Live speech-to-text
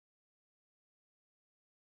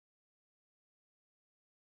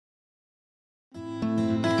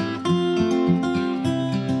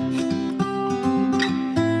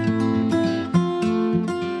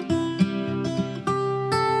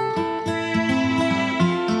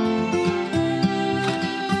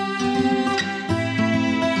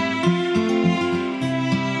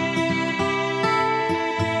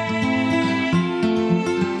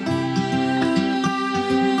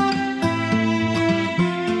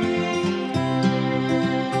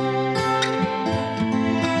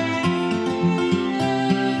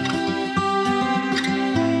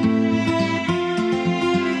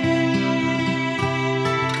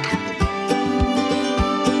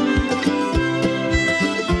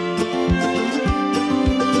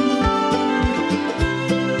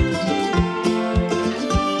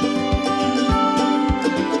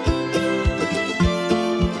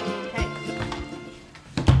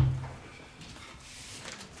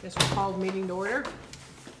This is called meeting to order.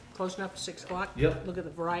 Closing up at 6 o'clock. Yep. Look at the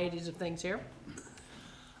varieties of things here.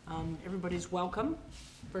 Everybody's welcome.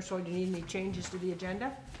 First of all, do you need any changes to the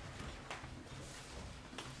agenda?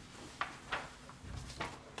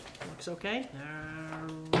 Looks okay.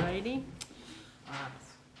 All righty.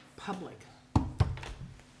 Public.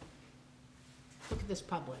 Look at this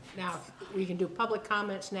public. Now, we can do public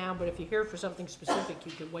comments now, but if you're here for something specific,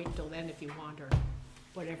 you can wait until then if you want, or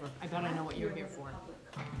whatever. I bet I know what you're here for.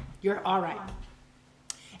 You're all right.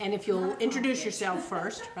 And if you'll introduce yourself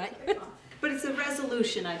first, right? But it's a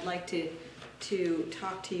resolution I'd like to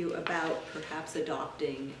talk to you about perhaps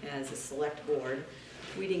adopting as a select board.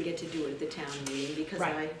 We didn't get to do it at the town meeting because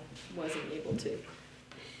I wasn't able to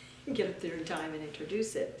get up there in time and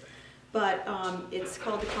introduce it. But it's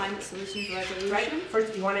called the Climate Solutions Resolution. Right.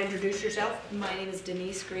 First, you want to introduce yourself? My name is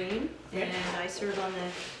Denise Green, and I serve on the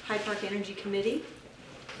Hyde Park Energy Committee.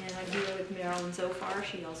 And I'm here with Marilyn Zofar.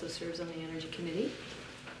 She also serves on the Energy Committee.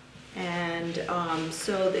 And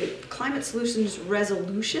so the Climate Solutions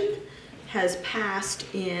Resolution has passed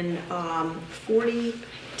in 40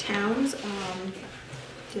 towns,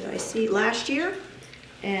 did I see, last year.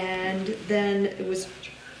 And then it was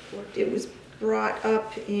brought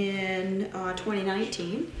up in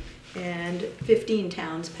 2019, and 15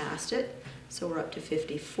 towns passed it. So we're up to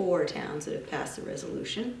 54 towns that have passed the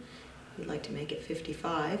resolution. We'd like to make it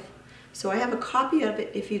 55. So I have a copy of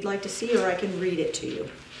it if you'd like to see, or I can read it to you.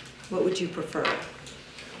 What would you prefer?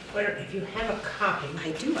 Well, if you have a copy.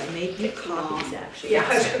 I do. I made you copies, actually. Yeah,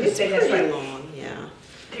 I was going to say that's pretty right. long, yeah.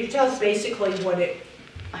 Could you tell us basically what it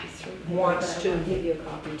wants to? I'll give you a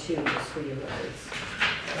copy too, just for your records.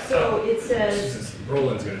 So it says, Since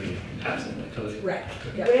Roland's gonna be absent, totally. Right.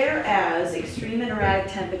 Yeah. whereas extreme and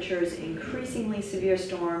erratic temperatures, increasingly severe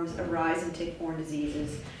storms, a rise in tick-borne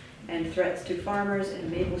diseases, and threats to farmers and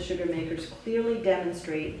maple sugar makers clearly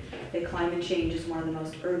demonstrate that climate change is one of the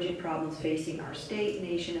most urgent problems facing our state,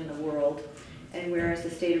 nation, and the world. And whereas the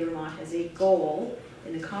state of Vermont has a goal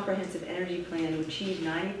in the comprehensive energy plan to achieve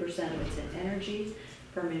 90% of its energy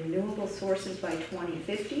from renewable sources by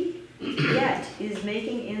 2050, yet is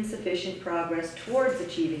making insufficient progress towards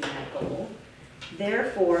achieving that goal.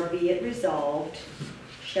 Therefore, be it resolved,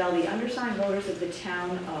 shall the undersigned voters of the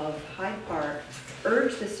town of Hyde Park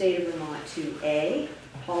urge the state of Vermont to A,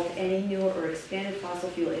 halt any new or expanded fossil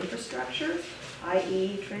fuel infrastructure,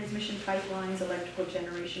 i.e. transmission pipelines, electrical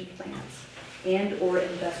generation plants, and or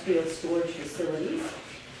industrial storage facilities,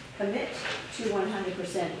 commit to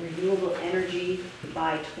 100% renewable energy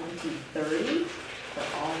by 2030 for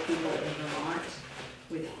all people in Vermont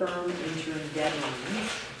with firm interim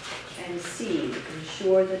deadlines, and C,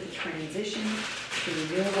 ensure that the transition to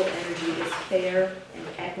renewable energy is fair and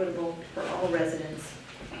equitable for all residents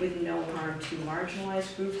with no harm to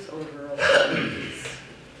marginalized groups or rural communities.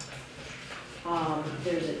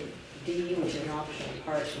 There's a D, which is an optional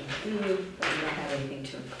part to include, but we don't have anything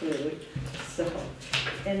to include. So,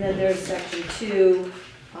 and then there's section 2,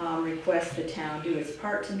 request the town do its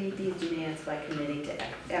part to meet these demands by committing to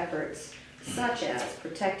efforts such as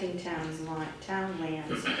protecting town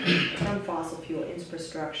lands from fossil fuel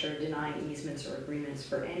infrastructure, denying easements or agreements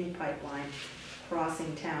for any pipeline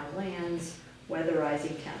crossing town lands,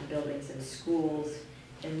 weatherizing town buildings and schools,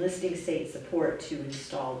 enlisting state support to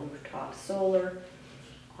install rooftop solar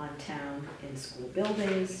on town and school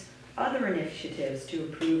buildings, other initiatives to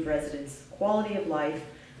improve residents' quality of life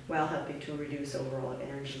while helping to reduce overall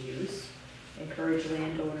energy use, encourage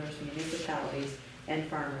landowners, municipalities, and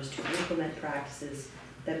farmers to implement practices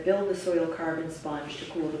that build the soil carbon sponge to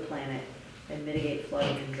cool the planet and mitigate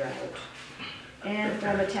flooding and drought, and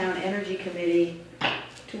form a town energy committee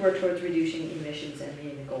to work towards reducing emissions and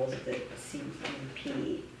meeting the goals of the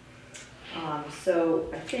CEP. So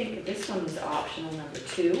I think this one was optional, number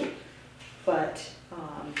 2, but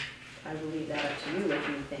I will leave that up to you if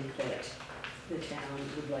you think that the town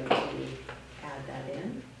would like to add that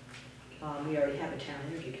in. We already have a town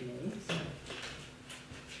energy committee. So.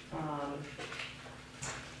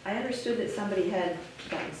 I understood that somebody had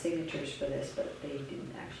gotten signatures for this, but they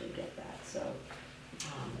didn't actually get that. So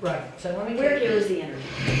Right. So let me. Where is the energy?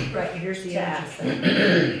 Right. Here's the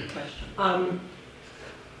energy question.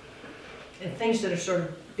 And things that are sort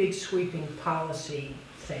of big sweeping policy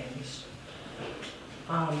things.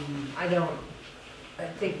 I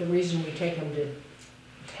think the reason we take them to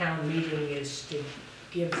town meeting is to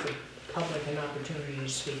give the public an opportunity to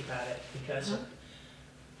speak about it, because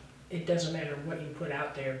it doesn't matter what you put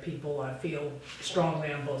out there, people feel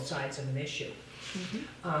strongly on both sides of an issue.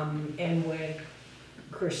 And when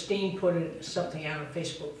Christine put something out on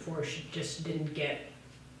Facebook before, she just didn't get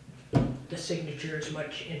the signatures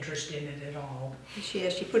much interest in it at all. She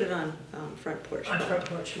put it on Front Porch. On Front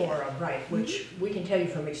Porch Forum, right, which we can tell you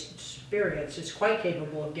from experience is quite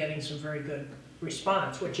capable of getting some very good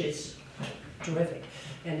response, which is terrific.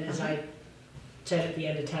 And as I said at the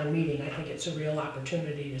end of town meeting, I think it's a real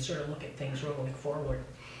opportunity to sort of look at things rolling forward.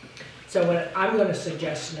 So what I'm going to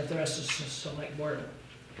suggest, and if the rest of the select board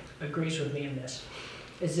agrees with me in this,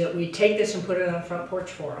 is that we take this and put it on Front Porch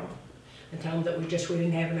Forum and tell them that we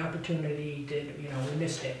didn't have an opportunity to, we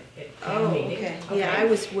missed it at town meeting. Okay. Yeah, I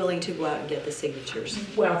was willing to go out and get the signatures.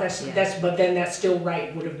 Well, but then that's still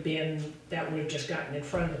right, would have just gotten in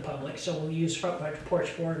front of the public, so we'll use Front Porch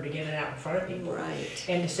Forum to get it out in front of people. Right.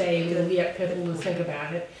 And to say, we'll get people to think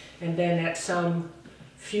about it, and then at some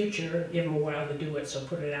future, give them a while to do it, so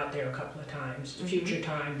put it out there a couple of times, future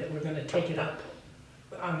time that we're gonna take it up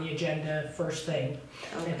on the agenda first thing.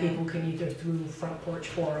 And people can either through Front Porch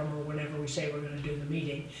Forum or whenever we say we're gonna do the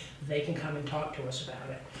meeting, they can come and talk to us about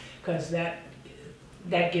it. Because that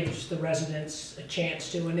gives the residents a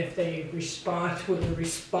chance to, and if they respond with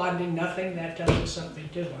responding nothing, that tells us something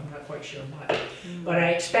too. I'm not quite sure what. But I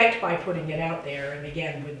expect by putting it out there, and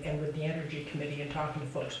again, with the Energy Committee and talking to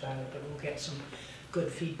folks about it, that we'll get some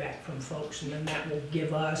good feedback from folks, and then that will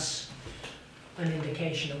give us an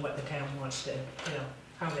indication of what the town wants to,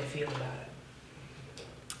 how they feel about it.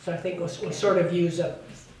 So I think we'll sort of use a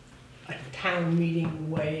town meeting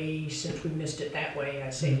way, since we missed it that way, I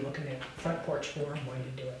say looking at Front Porch Forum way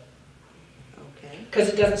to do it. Okay. Because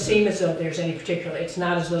it doesn't seem as though there's any particular, it's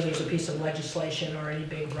not as though there's a piece of legislation or any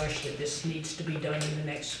big rush that this needs to be done in the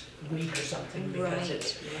next week or something, because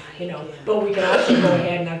it's, but we can also go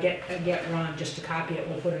ahead and I'll get Ron just to copy it,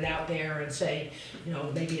 we'll put it out there and say,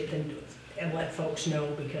 maybe and let folks know,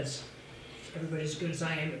 because everybody's as good as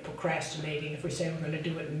I am at procrastinating. If we say we're gonna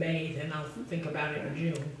do it in May, then I'll think about it in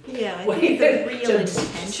June. Yeah, I think the real So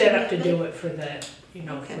intention set up of to it- do it for the,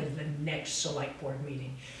 for the next select board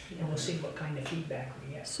meeting, and we'll see what kind of feedback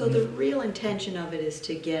we get. So the real intention of it is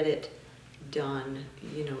to get it done,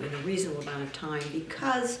 in a reasonable amount of time,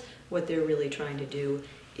 because what they're really trying to do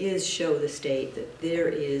is show the state that there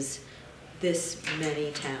is this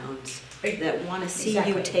many towns that want to see you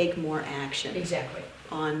Exactly. take more action Exactly.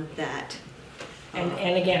 on that.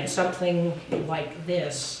 And again, something like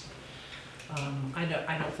this, I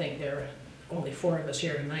don't think there are only 4 of us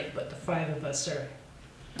here tonight, but the 5 of us are,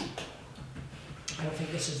 I don't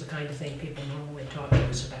think this is the kind of thing people normally talk to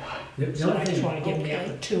us about. So I just want to give them the Okay.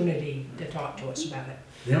 opportunity to talk to us about it.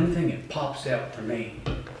 The only thing that pops out for me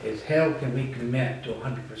is how can we commit to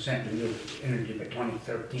 100% renewable energy by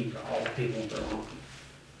 2013 for all people in Vermont?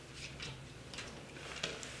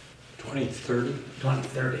 2030?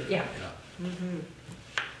 2030. Yeah.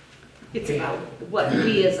 It's about what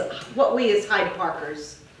we as Hyde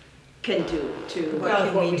Parkers can do to. Well,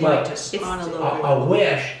 can what we we'd do? like to It's On a lower. A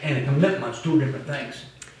wish and a commitment's 2 different things.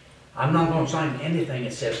 I'm not gonna sign anything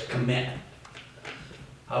that says commit.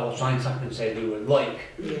 I will sign something that says we would like.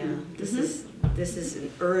 Yeah, this is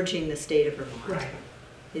an urging the state of Vermont. Right.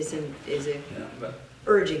 Is But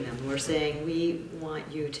urging them. We're saying, we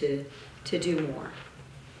want you to do more.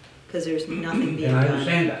 Because there's nothing being and I done.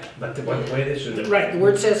 understand that, but the way this is. Right, the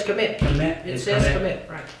word says commit. Commit It is says commit,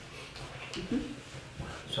 right.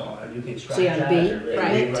 So you can scratch See on that B, or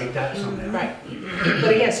right. rewrite that somewhere. Right.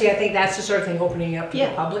 But again, see, I think that's the sort of thing opening up to the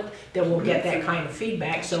Yeah. public, that we'll get that kind of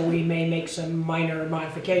feedback, so we may make some minor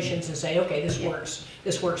modifications and say, okay, this works.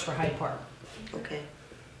 This works for Hyde Park. Okay.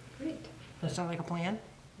 Great. That sound like a plan?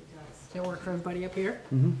 Does that work for everybody up here?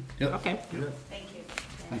 Yep. Okay. Thank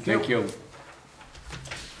you. Thank you.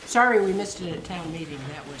 Sorry we missed it at town meeting,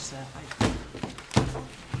 that was,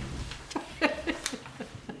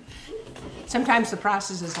 sometimes the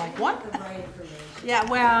process is like, what? The right information. Yeah,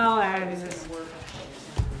 well,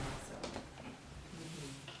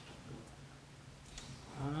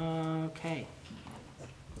 okay.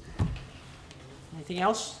 Anything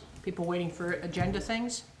else? People waiting for agenda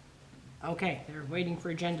things? Okay, they're waiting for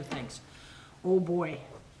agenda things. Oh, boy.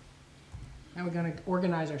 Now we're gonna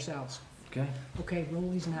organize ourselves. Okay, Okay,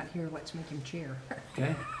 Rolly's not here, let's make him chair.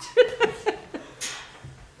 okay.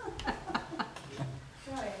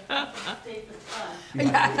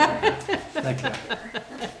 Thank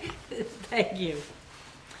you. Thank you.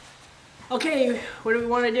 Okay, what do we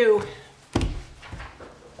wanna do?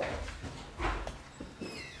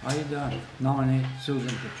 How you done? Nominate Susan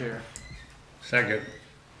for chair. Second.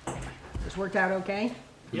 This worked out okay?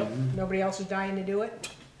 Yep. Nobody else is dying to do it?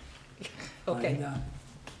 Okay.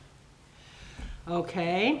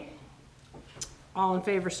 Okay. All in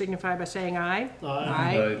favor signify by saying aye. Aye.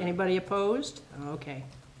 Aye. Anybody opposed? Okay.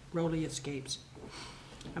 Rowley escapes.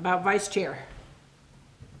 About vice chair?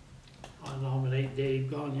 I nominate Dave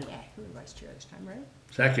Gagnon. Yeah, you're the vice chair this time, right?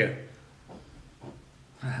 Second.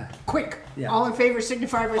 Quick, Yeah. all in favor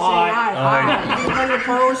signify by saying Aye. aye. Aye. Anybody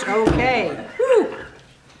opposed? Okay. Whew.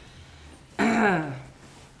 How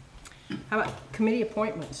about committee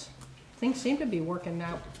appointments? Things seem to be working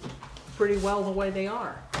out pretty well the way they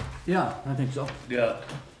are. Yeah, I think so. Yeah.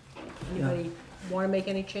 Anybody want to make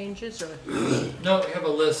any changes, or? No, we have a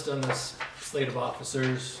list on this slate of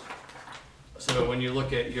officers. So when you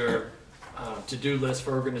look at your to-do list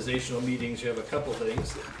for organizational meetings, you have a couple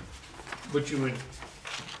things, which you would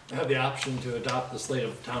have the option to adopt the slate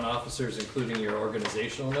of town officers, including your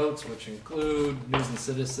organizational notes, which include News and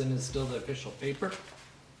Citizen is still the official paper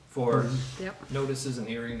for Yep. notices and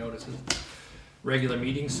hearing notices. Regular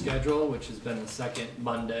meeting schedule, which has been the second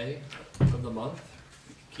Monday of the month.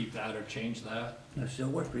 We can keep that or change that. That still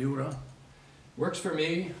work for you, Ron? Works for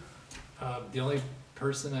me. The only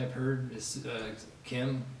person I've heard is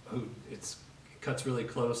Kim, who cuts really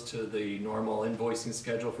close to the normal invoicing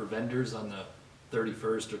schedule for vendors on the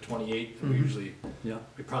 31st or 28th. Yeah.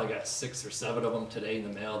 We probably got 6 or 7 of them today in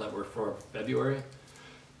the mail that were for February.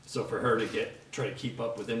 So for her to try to keep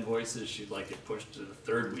up with invoices, she'd like it pushed to the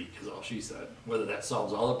 3rd week, is all she said. Whether that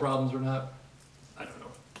solves all the problems or not, I don't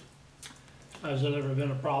know. Has it ever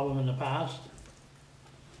been a problem in the past?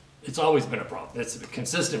 It's always been a problem. It's a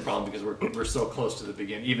consistent problem because we're so close to the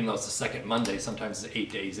beginning. Even though it's the second Monday, sometimes it's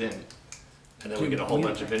 8 days in, and then we get a whole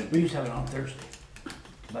bunch of We used to have it on Thursday,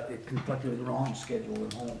 but it conflicted with Ron's schedule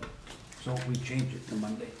at home, so we changed it to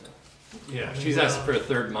Monday. Yeah, she's asking for a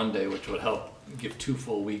 3rd Monday, which would help give 2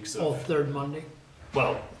 full weeks Oh, of, third Monday?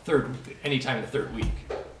 well, anytime the 3rd week,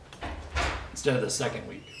 instead of the 2nd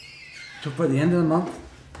week. So for the end of the month?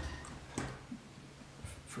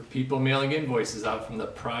 For people mailing invoices out from the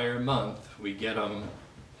prior month, we get them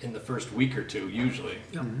in the first week or 2 usually.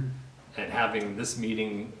 And having this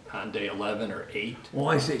meeting on day 11 or 8, Oh,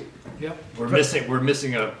 I see. Yep. we're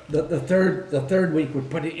missing a, The third week would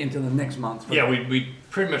put it into the next month. yeah, we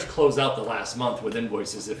pretty much close out the last month with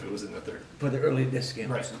invoices if it was in the 3rd. For the early discount.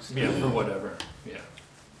 Right, yeah, for whatever, yeah.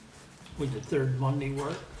 Would the third Monday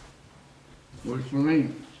work? Works for me.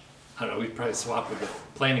 I don't know, we'd probably swap with the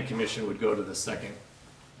planning commission would go to the 2nd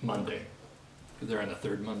Monday, because they're on the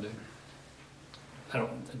 3rd Monday. I don't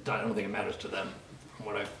think it matters to them, from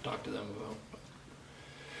what I've talked to them about. But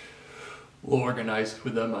we'll organize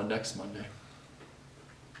with them on next Monday.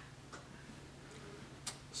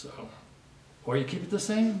 So, or you keep it the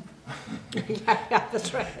same. Yeah,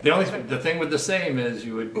 that's right. The thing with the same is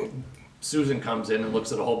Susan comes in and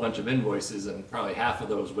looks at a whole bunch of invoices, and probably half of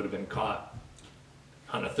those would have been caught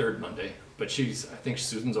on a 3rd Monday. But I think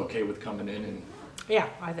Susan's okay with coming in and, Yeah,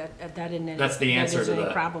 that isn't. That's the answer to That isn't that.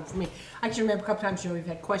 any problem for me. I can remember a couple times, we've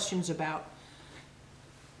had questions about.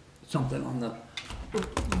 Something on the.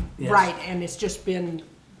 Yes. Right, and it's just been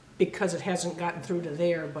because it hasn't gotten through to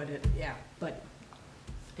there, but but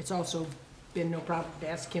it's also been no problem to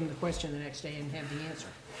ask him the question the next day and have the answer.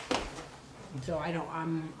 So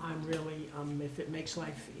I'm really, if it makes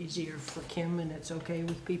life easier for Kim and it's okay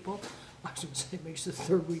with people, I was gonna say it makes the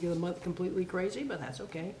 3rd week of the month completely crazy, but that's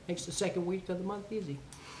okay. Makes the 2nd week of the month easy.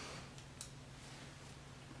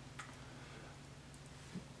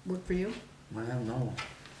 Work for you? I don't know.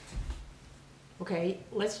 Okay,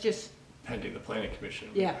 let's just, pending the planning commission.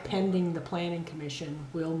 yeah, pending the planning commission,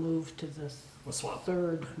 we'll move to the We'll swap.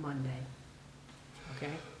 3rd Monday.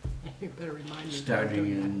 Okay? You better remind me. Starting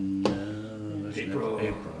in, let's see, April.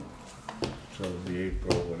 April. So it'll be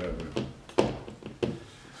April, whatever.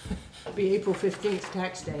 Be April 15th,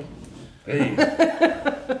 tax day. Hey.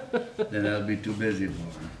 Then I'll be too busy for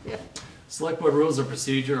it. Yeah. Select board rules of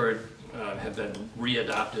procedure have been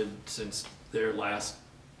re-adopted since their last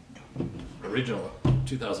original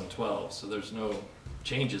 2012, so there's no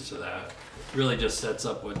changes to that. Really just sets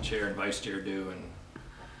up what chair and vice chair do, and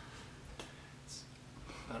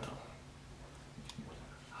I don't know,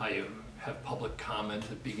 how you have public comment at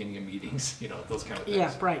the beginning of meetings, those kind of things.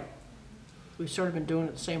 Yeah, right. We've sort of been doing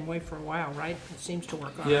it the same way for a while, right? It seems to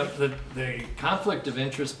work all Yeah, right. the conflict of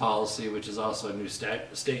interest policy, which is also a new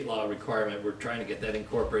state law requirement, we're trying to get that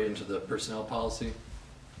incorporated into the personnel policy.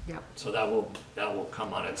 Yep. So that will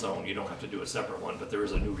come on its own. You don't have to do a separate one, but there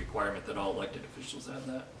is a new requirement that all elected officials have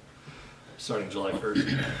that, starting July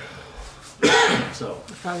 1st. So,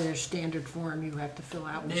 Probably their standard form you have to fill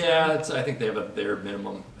out. and yeah, sign. I think they have a bare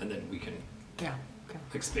minimum, and then we can Yeah, okay,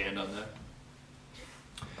 expand on that.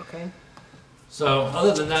 okay. So,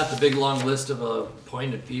 other than that, the big long list of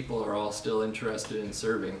appointed people are all still interested in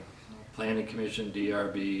serving. Planning Commission,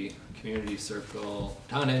 DRB, Community Circle,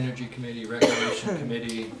 Town Energy Committee, Recreation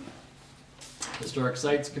Committee, Historic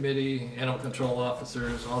Sites Committee, Animal Control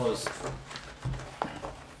Officers, all those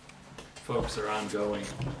folks are ongoing.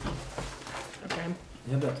 Okay,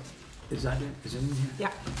 Yeah, but is that it? Is it in here?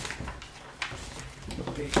 yeah.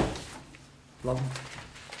 Okay. Love them.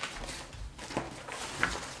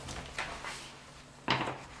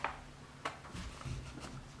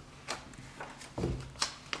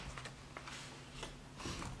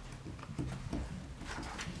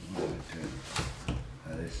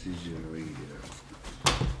 This is your reader.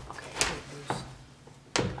 Okay, wait, Bruce.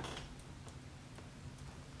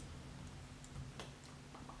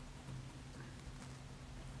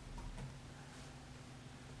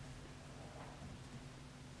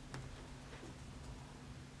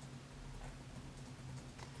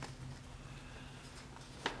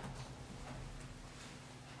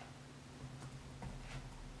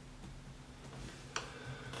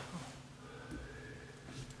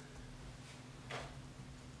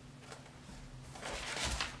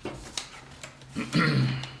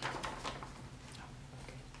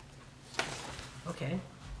 Okay.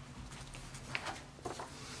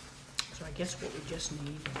 So I guess what we just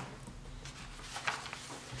need,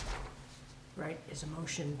 right, is a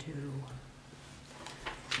motion to,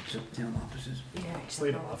 Except town offices. yeah, accept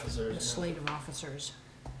Slate of all- officers, The yeah. slate of officers.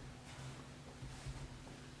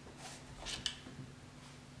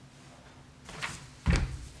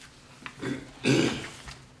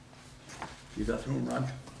 You got through them, Raj?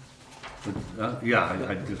 But, yeah,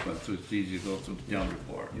 I just went through, it's easy to go through the town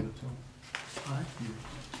report. You too. Aye.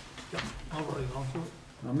 Yep, I'll really go through it.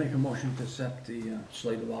 I'll make a motion to accept the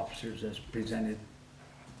slate of officers as presented.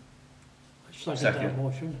 Second that Second.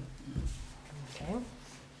 motion. Okay. Anything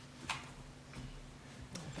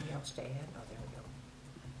else to add? Oh, there we go.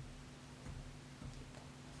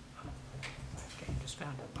 Okay, just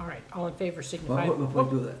found it. All right, all in favor signify. Well, before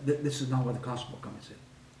we do that, this is not where the constable comes in.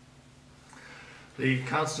 The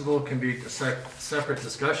constable can be a separate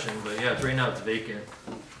discussion, but yeah, right now it's vacant.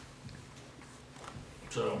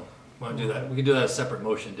 So, wanna do that? We can do that as a separate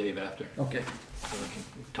motion, Dave, after, Okay, so we can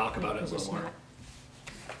talk about it a Because it's little more. not-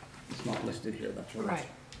 it's not listed here, that's what. Right.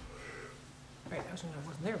 Right, I wasn't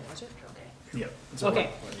there, was it? Okay. Yeah. it's a Okay,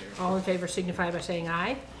 one year. all in favor signify by saying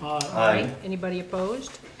aye. Aye. Anybody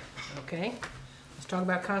opposed? Okay, let's talk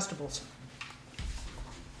about constables,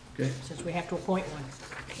 Okay, since we have to appoint one.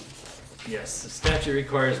 Yes, the statute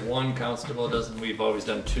requires one constable, doesn't, we've always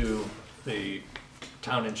done two. The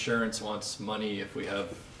town insurance wants money if we have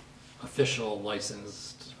official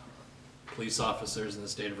licensed police officers in the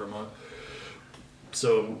state of Vermont.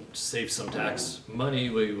 So to save some tax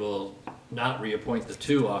money, we will not reappoint the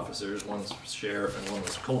two officers, one's sheriff and one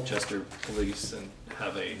was Colchester Police, and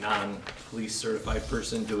have a non-police certified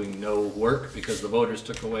person doing no work because the voters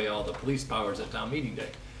took away all the police powers at town meeting day.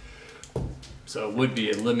 So it would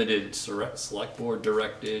be a limited select board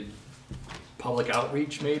directed public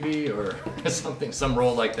outreach maybe, or something, some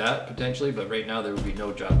role like that potentially, but right now there would be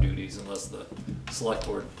no job duties unless the select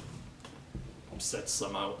board sets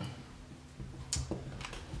some out.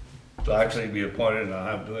 So actually be appointed and not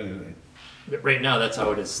have to do anything. But right now, that's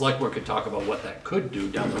how it is. Select board could talk about what that could do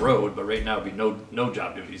down the road, but right now it'd be no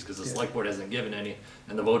job duties, because the select board hasn't given any,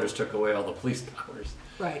 and the voters took away all the police powers.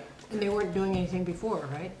 Right, and they weren't doing anything before,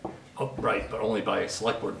 right? Oh, right, but only by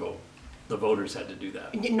select board vote. The voters had to do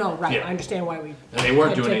that. No, right, Yeah. I understand why we. And they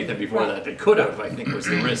weren't had doing taken- anything before right, that. They could have, I think, was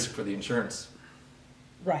the risk for the insurance,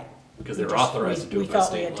 Right. because they We were just- authorized to do we it by thought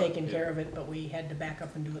state we law. had taken Yeah. care of it, but we had to back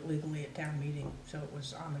up and do it legally at town meeting, so it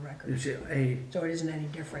was on the you record. see, So it isn't any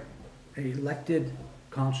different. a elected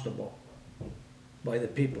constable by the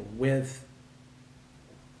people with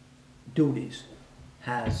duties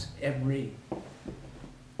has every,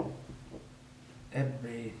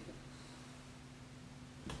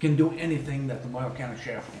 can do anything that the Moyle County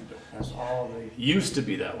Sheriff can do. That's all they, Used to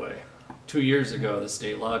be that way. 2 years ago, the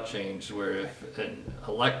state law changed where if an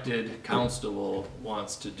elected constable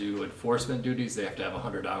wants to do enforcement duties, they have to have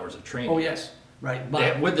 100 hours of training. oh, yes, right,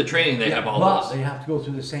 They- but. With the training, they have all But those. they have to go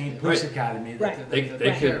through the same police Right. academy Right. that They, the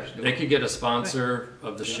they sheriffs could, do. they could get a sponsor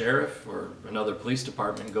of the Yeah. sheriff or another police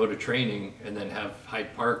department, go to training, and then have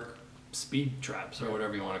Hyde Park speed traps, or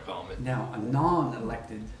whatever you wanna call them. Now, a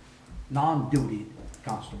non-elected, non-duty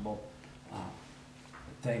constable,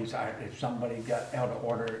 things are, if somebody got out of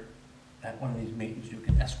order at one of these meetings, you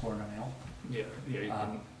can escort them out. Yeah, you Uh,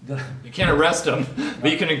 can, de- you can't arrest them,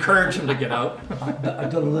 but you can encourage them to get out.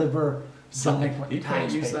 Deliver Something, delinquent you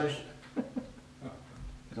can't tax use that. papers.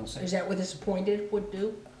 It'll say Is that what this appointed would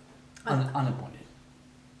do? unappointed.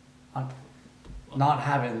 Not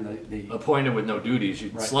having the, Appointed with no duties, you,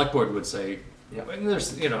 Right. select board would say, Yeah. and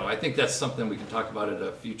there's, I think that's something we can talk about at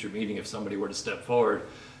a future meeting if somebody were to step forward.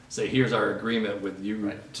 say, here's our agreement with you,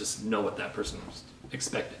 Right. just know what that person was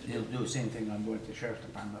expected to do. They'll do the same thing on with the sheriff's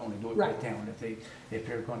department, only do it Right. by town. If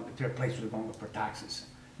their place was going for taxes,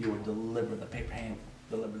 you would deliver the paper,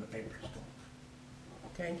 deliver the papers to them.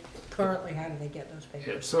 Okay, currently, how do they get those It's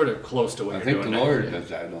papers? sort of close to what I you're think the doing now. lawyer does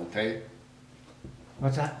that, don't they?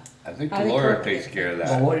 What's that? I think I the think lawyer currently takes care of The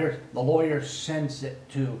that. lawyer sends it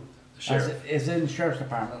to, The sheriff. it's in the sheriff's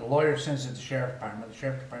department, the lawyer sends it to the sheriff's department, the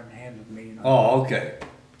sheriff's department hands it to me. Oh, okay.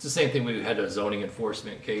 It's the same thing, we had a zoning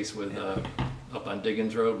enforcement case with, up on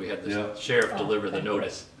Diggins Road, we had Yeah. the sheriff Oh, deliver the okay.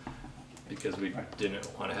 notice, because we didn't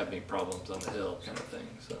wanna have any problems on the hill kind of thing,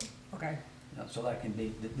 so. Okay, So that can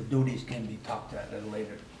be, the duties can be talked at a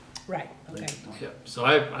later. right, okay. time. Yeah, so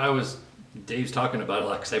I was, Dave's talking about it,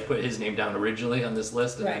 like, 'cause I put his name down originally on this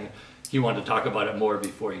list, and then Right. he wanted to talk about it more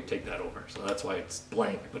before he'd take that over, so that's why it's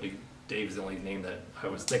blank, but Dave's the only name that I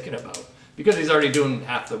was thinking about, because he's already doing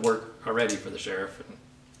half the work already for the sheriff,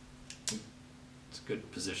 and it's a good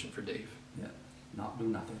position for Dave. Yeah, not do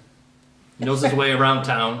nothing. He knows his way around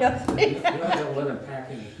town. You're not gonna let him pack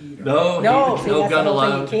in the heat. or- No, No, see, no that's gun the whole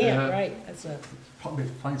allowed. thing, you can't, yeah. right, that's a, Probably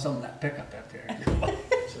find some of that pickup out there.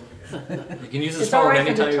 You can use his it's all phone right for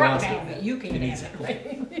anytime the he truck wants now, to. but you can He needs have it,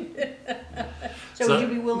 right? So- So would you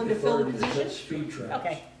be willing to fill the Authority to set position? Speed traps.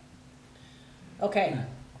 Okay. Okay,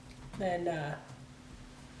 then,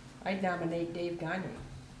 I'd nominate Dave Gagne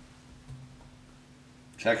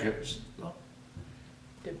Second.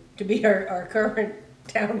 to be our current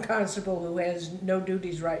town constable who has no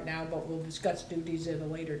duties right now, but will discuss duties at a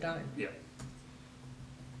later time. Yeah.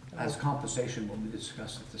 As compensation will be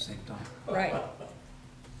discussed at the same time. Right.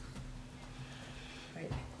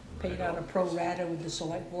 Right. Paid on a pro rata with the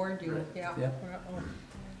select board, you, yeah. Yeah. Oh, And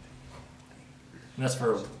that's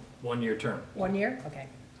for a 1-year term. 1 year, okay.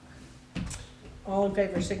 All in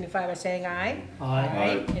favor signify by saying aye.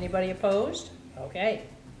 Aye. Anybody opposed? Okay.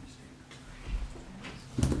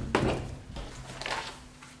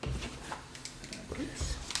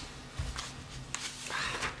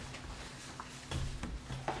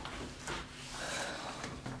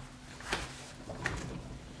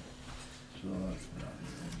 So that's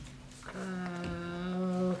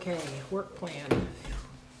done. Okay, work plan.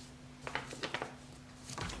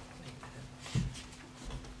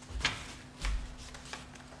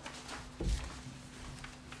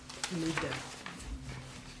 Need to.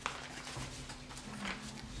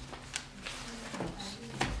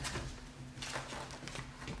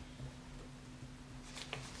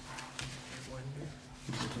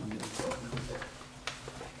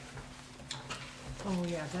 Oh,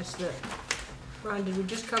 yeah, that's the, Ron, did we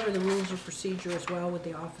just cover the rules of procedure as well with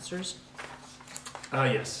the officers?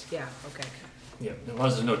 Yes. Yeah, okay, Yeah. As long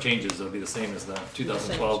as there's no changes, it'll be the same as the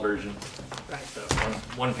 2012 version. right. The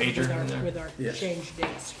one pager With in our, there. with our Yes. change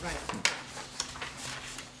dates, right.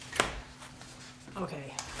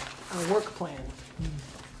 Okay, our work plan.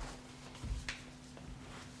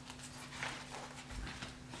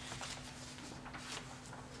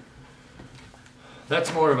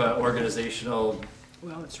 That's more of an organizational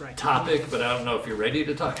Well, that's right. topic, but I don't know if you're ready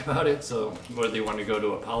to talk about it. So whether you want to go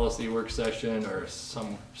to a policy work session or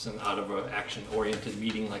some out of an action-oriented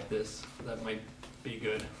meeting like this, that might be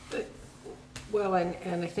good. Well,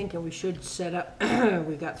 and I think that we should set up,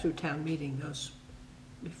 we got through town meeting, those,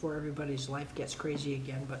 before everybody's life gets crazy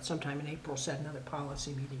again, but sometime in April, set another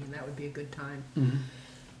policy meeting, and that would be a good time.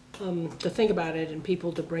 To think about it and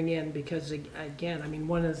people to bring in, because again, I mean,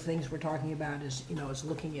 one of the things we're talking about is, you know, is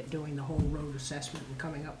looking at doing the whole road assessment and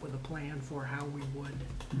coming up with a plan for how we would,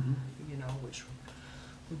 you know, which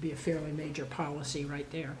would be a fairly major policy right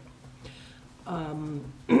there.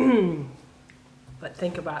 But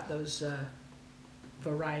think about those,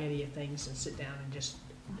 variety of things and sit down and just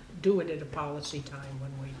do it at a policy time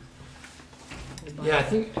when we. Yeah, I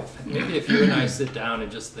think maybe if you and I sit down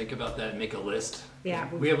and just think about that and make a list.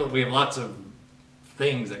 Yeah. We have lots of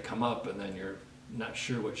things that come up and then you're not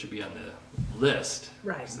sure what should be on the list.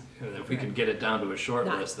 Right. And if we can get it down to a short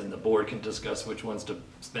Not- list, then the board can discuss which ones to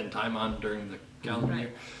spend time on during the calendar Right.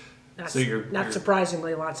 year. Not, So you're- not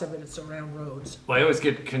surprisingly, lots of it is around roads. Well, I always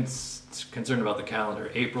get concerned about the calendar.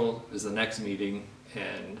 April is the next meeting,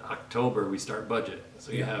 and October we start budget.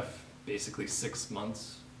 So you Yeah. have basically 6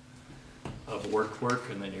 months of work,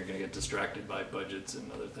 and then you're gonna get distracted by budgets and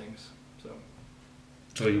other things, so.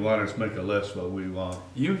 So you want us to make a list what we want?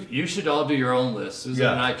 You should all do your own list. Susan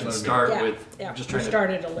and I can Yeah, start Yeah, with, yeah, just we trying to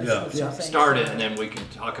started a list Yeah. with some Yeah. things. start it, and then we can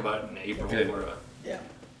talk about it in April Okay. or a, Yeah,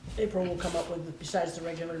 April will come up with, besides the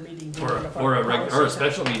regular meeting. or a, or a, or a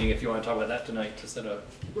special meeting if you wanna talk about that tonight, to set a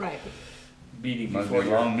Right, meeting Might be before a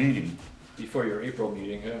long your, meeting. before your April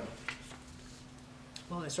meeting, yeah.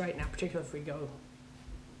 well, that's right, now particularly if we go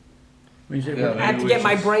When you say Yeah, work- I have to maybe get we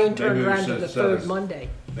my should- brain maybe turned we around to should the set third a- Monday.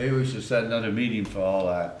 Maybe we should set another meeting for all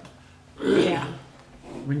that. Yeah,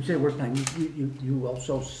 when you say work time, you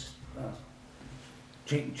also,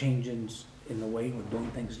 changes in the way we're doing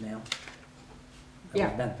things now? That Yeah.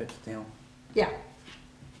 would benefit the town. yeah.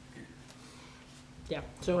 Yeah,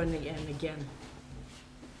 so and again,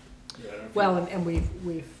 well, and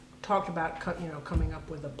we've talked about, coming up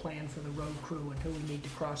with a plan for the road crew and who we need to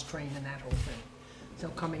cross-train and that whole thing. So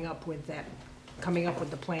coming up with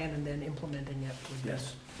the plan and then implementing it would be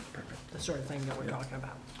Yes, perfect. the sort of thing that we're Yeah. talking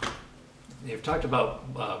about. You've talked about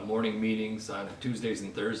morning meetings on Tuesdays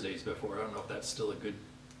and Thursdays before. I don't know if that's still a good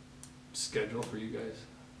schedule for you guys.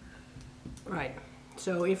 Right,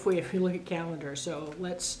 so if you look at calendar, so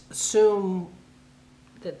let's assume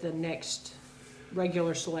that the next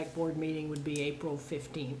regular select board meeting would be April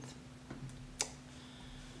 15th.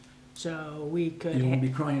 So we could, You won't be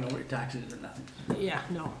crying over your taxes or nothing. yeah,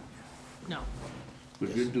 no,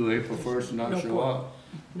 Could you do April 1st and not No show point. up?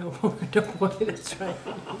 no, that's right.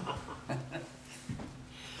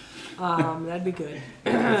 That'd be good.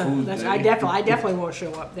 Food I day. definitely won't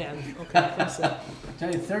show up then, okay, that's it. I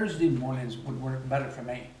tell you, Thursday mornings would work better for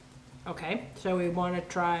me. Okay, so we wanna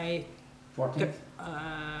try, 14th?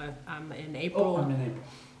 I'm in Oh, April, I'm in April.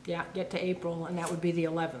 yeah, get to April, and that would be the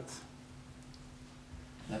 11th.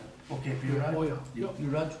 That okay for you, Rod? Oh, yeah. You,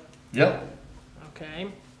 Rod? Yep, Okay,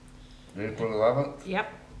 April 11th,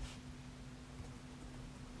 yep,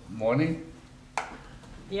 morning?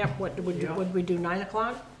 yep, Yeah. would we do 9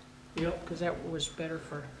 o'clock? Yep, Cause that was better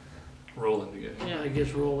for, Rolling together. yeah, I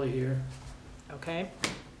guess Rolly here. okay,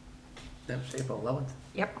 That's April 11th.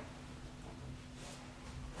 yep.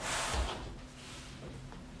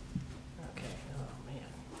 Okay, oh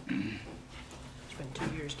man. It's been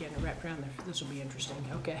 2 years getting it wrapped around there, this will be interesting,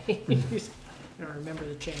 okay. I don't remember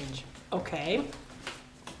the change, okay.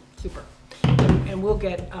 Super, and we'll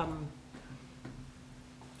get,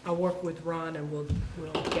 I'll work with Ron and we'll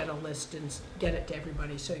get a list and get it to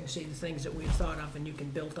everybody so you can see the things that we've thought of and you can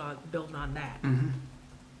build on that.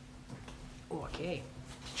 Okay.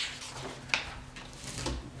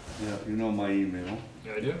 Yeah, you know my email,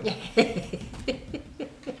 Yeah, I do.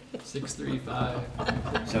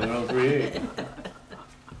 635. 7038.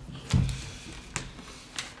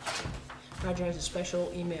 Roger has a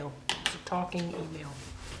special email, it's a talking email.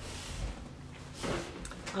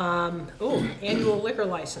 Annual liquor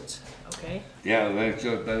license, okay? Yeah, let's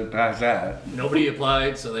just pass that. Nobody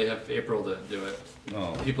applied, so they have April to do it.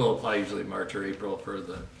 No. People apply usually March or April for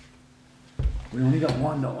the We only got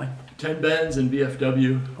one, don't we? 10 Bends and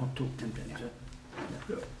VFW. Oh, 2, 10 pennies.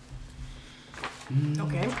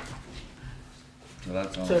 Okay, So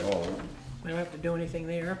that's on So- hold. we don't have to do anything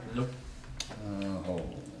there. Nope.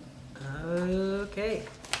 Hold. Okay.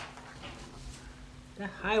 The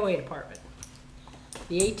highway department.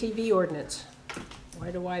 The ATV ordinance.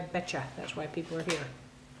 Why do I betcha? That's why people are here.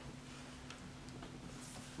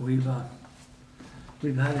 We've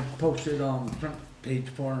had it posted on the front page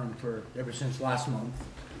forum for, ever since last month.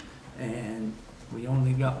 And we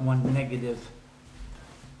only got one negative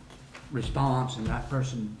response, and that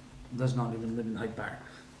person does not even live in Hyde Park.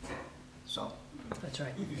 So, That's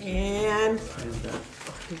right. And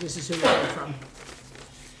this is who it came from.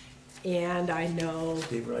 And I know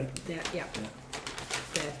Steve, right? that, yeah.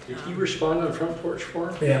 Did That, he respond on Front Porch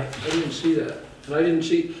Forum? Yeah. I didn't see that. And I didn't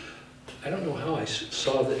see, I don't know how I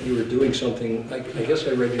saw that you were doing something, I guess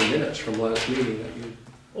I read your minutes from last meeting that you.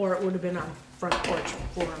 or it would have been on front porch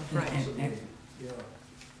forum, right?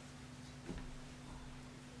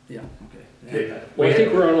 Yeah, okay. Well, I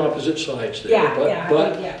think we're on opposite sides there. Yeah, but- yeah, I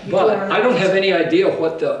but- think, yeah, you But two are on I don't have opposite- any idea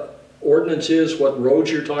what the ordinance is, what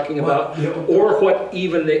roads you're talking about, Well, yeah. or what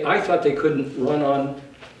even I thought they couldn't run on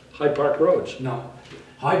Hyde Park roads, No,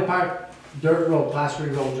 Hyde Park, dirt road, class 3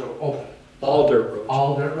 roads are open. all dirt roads.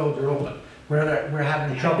 All dirt roads are open. Where we're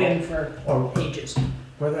having Have been trouble, for or ages.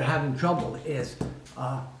 where they're having trouble is,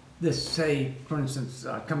 this, say, for instance,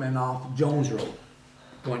 coming off Jones Road,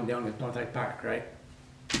 going down to North Hyde Park, right?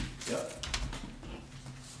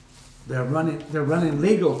 They're running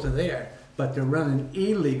legal to there, but they're running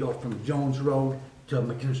illegal from Jones Road to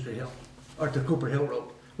McKinstry Hill, or to Cooper Hill Road,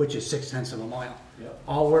 which is 6/10 of a mile. Yep.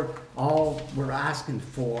 All we're asking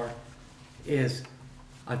for is,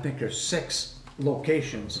 I think there's 6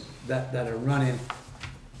 locations that are running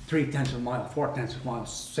 3/10 of a mile, 4/10 of a mile,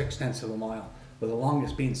 6/10 of a mile, with the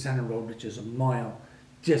longest being Center Road, which is a mile,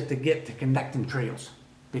 just to get to connecting trails,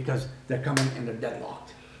 because they're coming and they're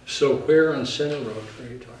deadlocked. So where on Center Road are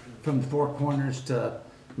you talking about? From the Four Corners to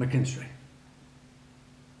McKinstry.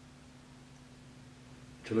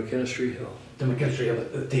 To McKinstry Hill? To McKinstry Hill,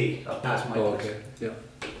 the T, past my Oh, place. okay,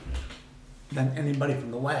 yeah. then anybody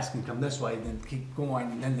from the west can come this way, then keep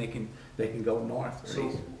going, and then they can go north or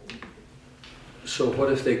east. So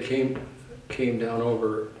what if they came down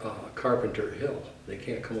over Carpenter Hill? They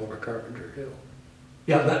can't come over Carpenter Hill.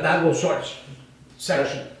 Yeah, that will short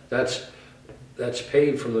section That's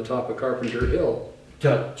paved from the top of Carpenter Hill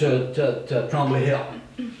to Trombley Hill.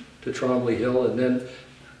 to Trombley Hill, and then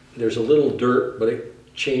there's a little dirt, but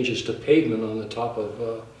it changes to pavement on the top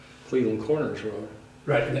of Cleveland Corners Road.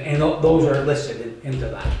 Right, and those are listed into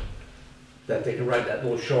that they can ride that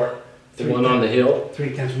little short. The one on the hill,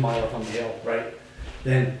 3/10 mile up on the hill, right?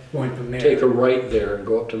 Then going from there. take a right there and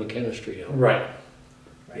go up to McKinstry Hill. Right,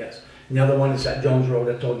 yes. And the other one is that Jones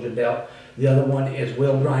Road I told you about. The other one is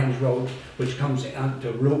Will Grimes Road, which comes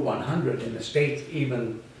onto Route 100 in the States,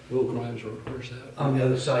 even Will Grimes Road, where's that? on the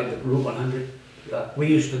other side of Route 100. We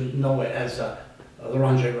used to know it as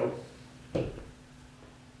Lorange Road.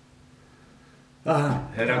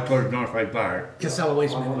 Head out towards North Hyde Park. Casella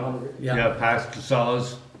Waste On Management. 100. Yeah, past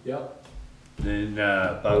Casella's, Yep. then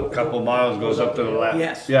about a couple miles goes up to the left.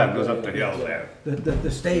 Yes. Yeah, it goes up the hill there. The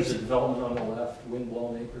There's states, a development on the left,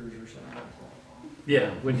 Windblown Acres or something. Yeah,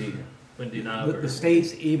 Windy Knob. the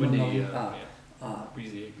states even Windy,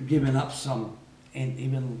 Breezy. giving up some, and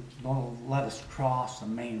even gonna let us cross the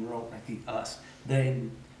main road, I think us,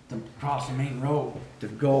 then to cross the main road to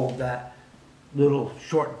go that little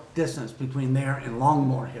short distance between there and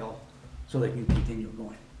Longmore Hill, so they can continue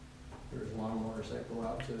going. There's lawnmowers that go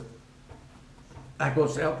out to, That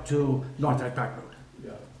goes up to North Hyde Park Road.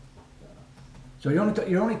 yeah. So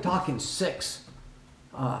you're only talking 6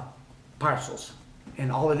 parcels,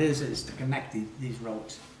 and all it is to connect these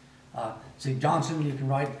roads. See, Johnson, you can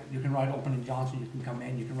ride open in Johnson, you can come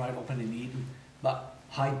in, you can ride open in Eden, but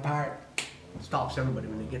Hyde Park stops everybody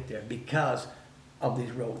when they get there because of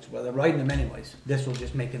these roads. Well, they're riding them anyways. This will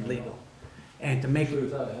just make it legal. And to make Usually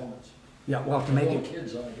it, without helmets. yeah, well, to make Little it,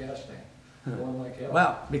 kids on a gas tank, going like hell.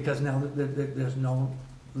 well, because now there's no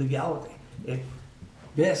legality.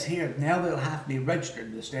 This here, now they'll have to be registered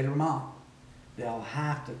in the state of Vermont. They'll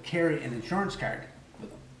have to carry an insurance card with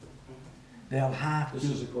them. They'll have This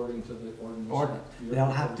to, is according to the ordinance. ordinance, they'll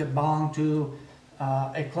have to belong to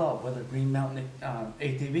a club, whether Green Mountain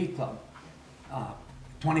ATV Club.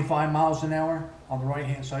 25 miles an hour on the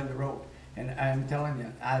right-hand side of the road. And I'm telling you,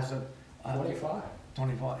 as a... 25.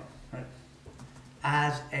 25, right.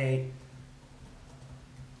 As a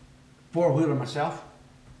four-wheeler myself,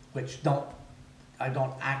 which I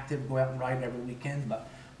don't active go out and ride every weekend, but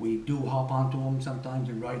we do hop onto them sometimes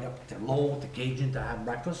and ride up to Lowell, to Cajun to have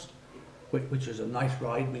breakfast, which is a nice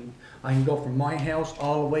ride. I can go from my house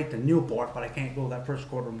all the way to Newport, but I can't go that first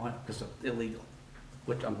quarter mile because it's illegal,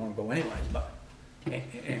 which I'm gonna go anyways, but,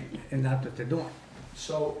 and that's what they're doing.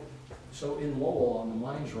 So in Lowell on the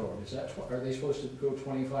Mines Road, is that, are they supposed to go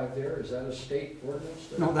 25 there? Is that a state ordinance?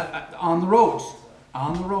 there? No, that, on the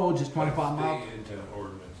roads it's 25 miles. State intent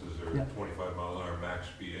ordinances Yeah. are 25 mile an hour max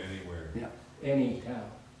speed anywhere, Yeah, Any town,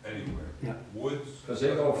 anywhere. yeah, Woods. because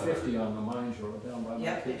they go 50 on the Mines Road down by my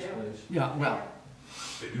Yep, they kid's do. place. yeah, well,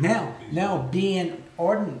 They do now being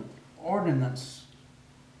ordinance,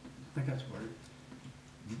 I think that's the word.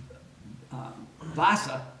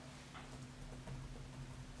 VASA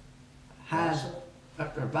has,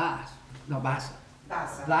 or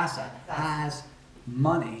VASA has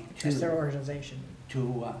money That's their to organization.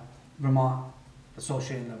 Vermont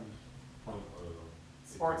Association of,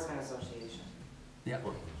 Sportsman Association. yeah,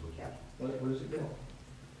 What does it do?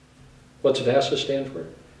 What's VASA stand for?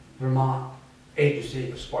 Vermont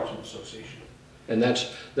Agency of Sportsmen Association. And that's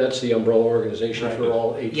the umbrella organization Right. for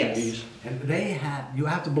all ATVs? Yes. And you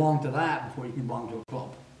have to belong to that before you can belong to a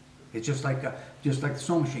club. It's just like the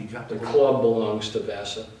sewing machines, you have to The belong. club belongs to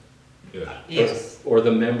VASA? Yeah. Yes. Or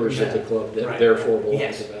the members of the Yeah. club that Right. therefore belong to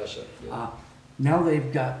Yes. VASA? Yeah. Now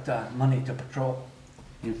they've got money to patrol.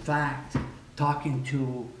 In fact, talking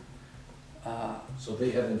to, So they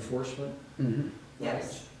have enforcement?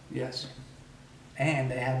 Yes. yes, and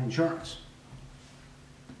they have insurance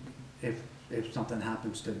if something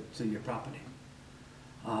happens to your property.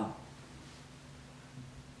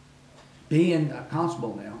 Being a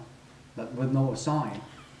constable now, but with no assign,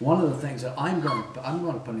 one of the things that I'm gonna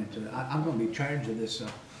put into it, I'm gonna be charged of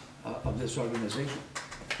this organization.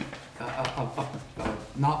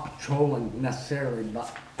 Not patrolling necessarily,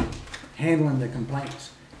 but handling the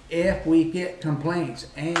complaints. If we get complaints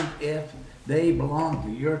and if they belong to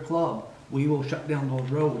your club, we will shut down those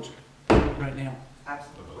roads right now,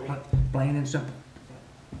 Absolutely. plain and simple.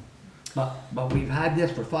 But we've had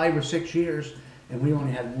this for 5 or 6 years, and we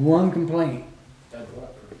only had one complaint That's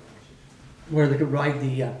what? where they could ride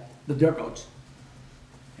the dirt roads.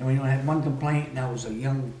 And we only had one complaint, and that was a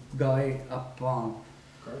young guy up on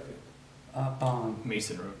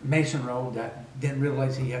Mason Road. Mason Road that didn't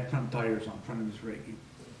realize he had front tires on front of his rig.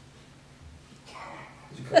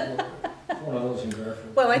 One of those in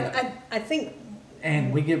Garfield. Well, I think,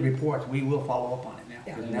 And we get reports, we will follow up on it now.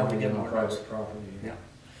 Yeah. 'Cause now we get more notice. Private property. Yeah.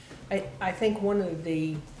 I think one of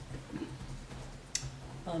the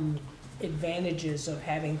advantages of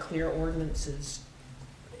having clear ordinances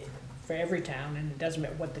for every town, and it doesn't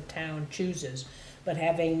matter what the town chooses, but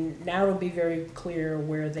having, now it'll be very clear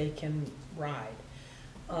where they can ride.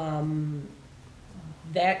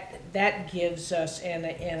 That gives us, and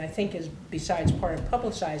I think is, besides part of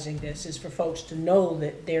publicizing this, is for folks to know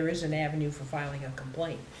that there is an avenue for filing a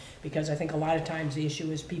complaint. Because I think a lot of times the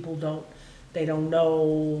issue is people don't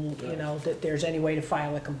know, you know, that there's any way to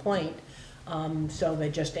file a complaint. So they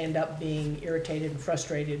just end up being irritated and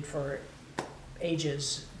frustrated for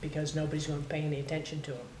ages because nobody's going to pay any attention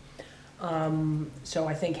to them. So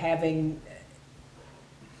I think having,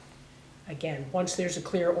 again, once there's a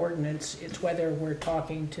clear ordinance, it's whether we're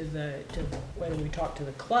talking to whether we talk to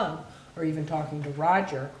the club or even talking to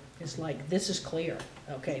Roger, it's like, this is clear,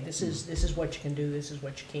 okay, this is what you can do, this is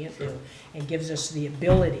what you can't do. And gives us the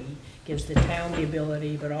ability, gives the town the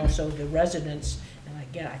ability, but also the residents, and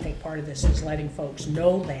again, I think part of this is letting folks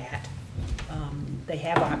know that they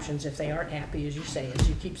have options if they aren't happy, as you say, as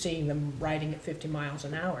you keep seeing them riding at 50 miles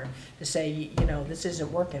an hour, to say, you know, this isn't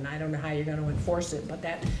working, I don't know how you're gonna enforce it, but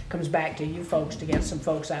that comes back to you folks to get some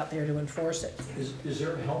folks out there to enforce it. Is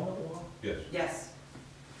there a helmet law? Yes. Yes,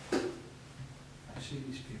 I see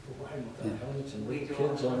these people riding without helmets and We little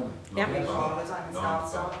do kids all on the them. Yeah. we go all the time, it's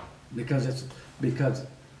nonstop. Because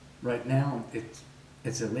right now,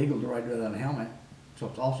 it's illegal to ride without a helmet, so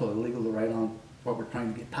it's also illegal to ride on what we're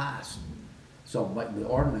trying to get passed. So, but the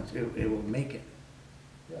ordinance, it will make it.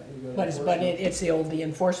 Yeah, you got But it's the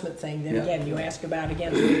enforcement thing, then Yeah. again, you ask about,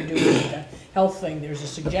 again, what you're doing with the health thing, there's a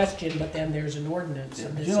suggestion, but then there's an ordinance.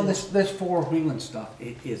 And You know, is- this four-wheeling stuff,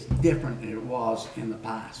 it is different than it was in the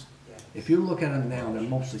past. Yeah. If you look at them now, they're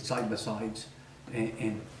mostly side-by-sides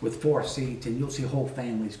and with 4 seats, and you'll see whole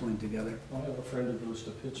families going together. I have a friend who goes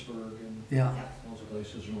to Pittsburgh and Yeah, those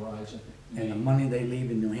places and rides it. and the money they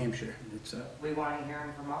leave in New Hampshire, it's, We want to hear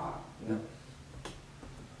in Vermont. yeah.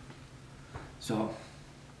 So,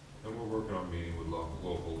 And we're working on meeting with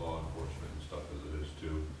local law enforcement and stuff as it is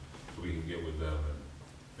too, so we can get with them and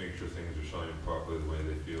make sure things are signed properly the way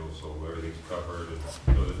they feel, so everything's covered, and,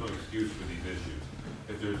 you know, there's no excuse for these issues.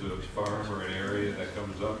 If there's a farm or an area that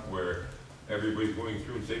comes up where everybody's going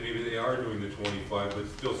through and say maybe they are doing the 25, but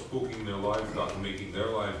still spooking their livestock and making their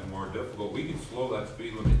lives more difficult, we can slow that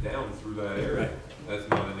speed limit down through that area. That's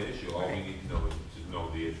not an issue, all we need to know is just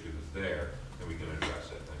know the issue that's there, and we can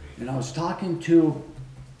address it, I mean. and I was talking to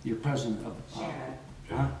your president of, Shannon.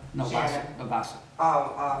 huh? No, Shannon. Vassar.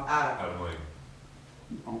 Adam. Out of my,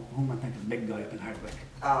 Who am I thinking, big guy up in Hardwick?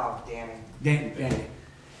 Oh, Danny. Danny.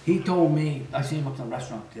 He told me, I seen him up in the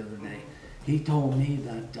restaurant the other day, he told me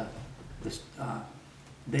that,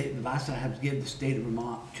 the Vassar has given the state of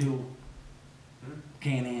Vermont 2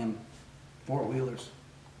 Can-Am 4-wheelers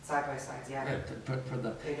Side by sides, yeah. for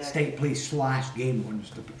the They did. state police / game wardens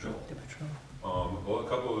to patrol. The patrol. well, a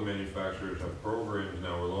couple of the manufacturers have programs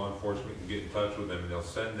now where law enforcement can get in touch with them, and they'll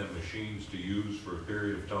send them machines to use for a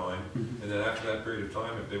period of time. And then after that period of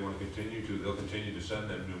time, if they want to continue to, they'll continue to send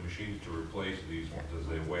them new machines to replace these ones as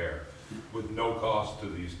they wear, with no cost to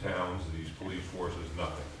these towns, these police forces,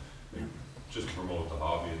 nothing. Just to promote the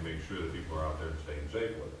hobby and make sure that people are out there and staying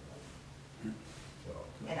safe with it. So,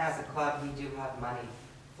 And as a club, we do have money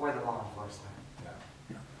for the law enforcement,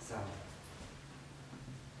 yeah. so.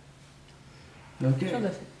 So Okay,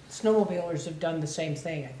 the snowmobilers have done the same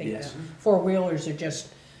thing, I think Yes. the four-wheelers are just,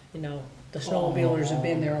 you know, the snowmobilers have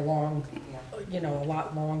been there a long, Yeah. a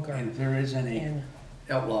lot longer. and if there is any And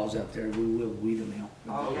outlaws out there, we will weed them out.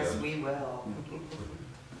 Oh, yes, yeah. we will.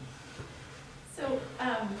 So,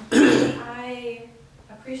 I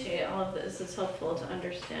appreciate all of this, it's helpful to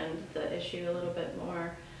understand the issue a little bit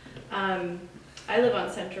more. I live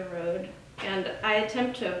on Center Road, and I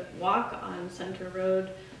attempt to walk on Center Road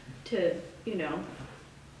to,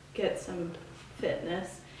 get some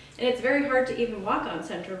fitness. And it's very hard to even walk on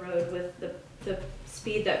Center Road with the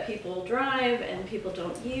speed that people drive, and people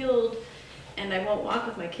don't yield, and I won't walk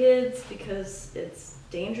with my kids because it's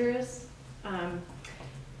dangerous. And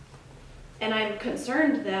I'm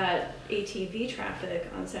concerned that ATV traffic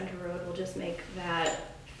on Center Road will just make that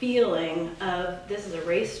feeling of this is a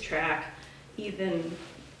racetrack even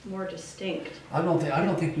more distinct. I don't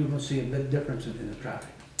think you're gonna see a big difference in the traffic.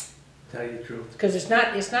 tell you the truth. Because it's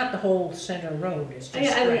not the whole center road, it's just.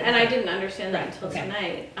 Yeah, right and I there. didn't understand that Right, until okay.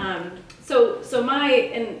 tonight. So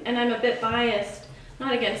and I'm a bit biased,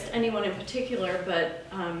 not against anyone in particular, but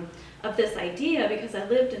of this idea, because I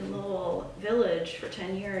lived in Lowell Village for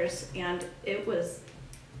 10 years, and it was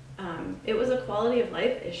a quality of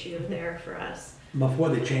life issue there for us. Before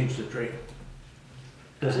they changed the tree.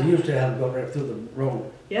 Because they used to have to go right through the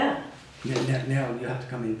road. Yeah. Now you have to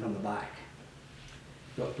come in from the back.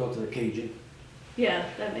 Go to the Cajun. Yeah,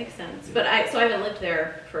 that makes sense. But I haven't lived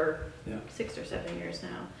there for Yeah. 6 or 7 years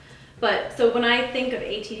now. But so when I think of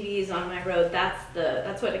ATVs on my road,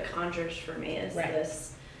 that's what it conjures for me, is Right.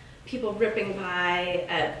 this people ripping by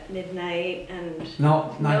at midnight and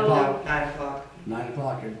No, 9 o'clock. 9 o'clock. 9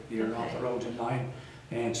 o'clock, you're off Okay. the roads at 9.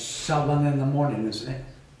 And 7 in the morning, isn't it?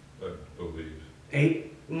 I believe.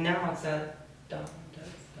 8? No, it's a,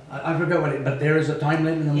 I forgot what it, but there is a time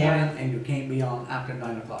limit in the Yeah. morning and you can't be on after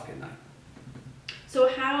 9 o'clock at night. So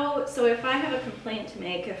if I have a complaint to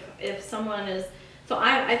make, if someone is, so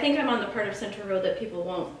I think I'm on the part of Center Road that people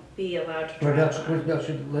won't be allowed to Where drive else, on. where else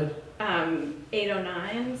should it live?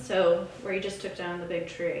 809, so where you just took down the big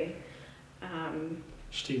tree.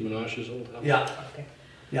 Steve Menashe's old house. Yeah, Okay.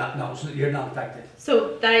 yeah, no, so you're not affected.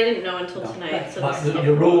 So that I didn't know until No. tonight, so But this,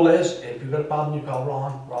 your rule is, if you've got a problem, you call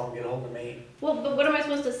Ron will get hold of me. well, but what am I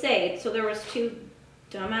supposed to say? So there was 2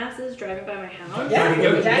 dumbasses driving by my house? Yeah,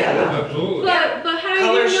 exactly. Absolutely. But how do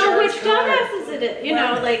Color you know which shirt, color. dumbasses it is? You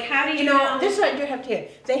know, like how do you know? This is what I do have to hear.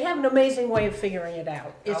 They have an amazing way of figuring it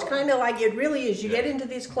out. It's Oh. kind of like, it really is. You get into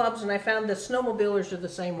these clubs, and I found the snowmobilers are the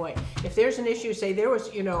same way. If there's an issue, say there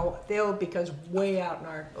was, they'll, because way out in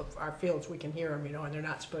our fields, we can hear them, and they're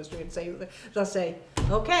not supposed to, and say, they'll say,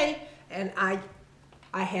 okay, and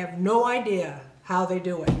I have no idea how they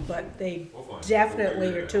do it, but they We'll find it. definitely We'll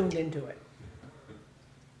figure are it out. tuned into it.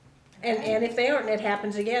 And if they aren't, and it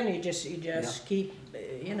happens again, you just keep,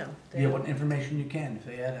 You get what information you can, if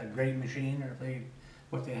they had a great machine or if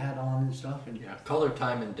what they had on and stuff and. Yeah, color,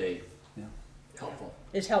 time, and date. Yeah. Helpful.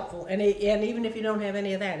 It's helpful, and even if you don't have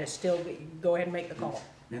any of that, it's still, go ahead and make the call.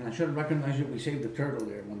 And I should have recognized that we saved the turtle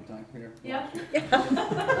there one time here. Yeah.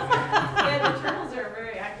 Yeah, the turtles are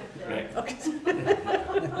very active there. Okay.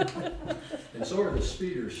 And so are the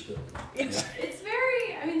speeders still. It's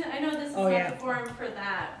very, I mean, I know this is Oh, not yeah. the forum for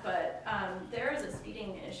that, but there is a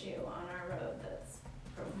speeding issue on our road that's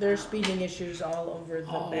profound. There's speeding issues all over the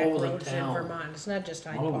All back over the roads in town. Vermont. It's not just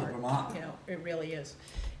Hyde All over Park. Vermont. It really is.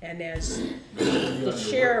 And as the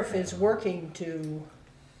sheriff is working to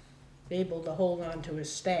be able to hold on to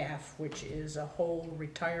his staff, which is a whole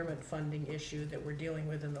retirement funding issue that we're dealing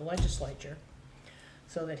with in the legislature,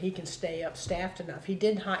 so that he can stay up staffed enough. He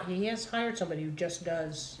has hired somebody who just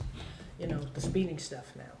does, the speeding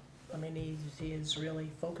stuff now. I mean, he is really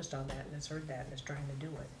focused on that and has heard that and is trying to do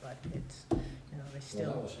it, but it's, they Well, that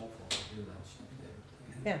still, was helpful to hear that stuff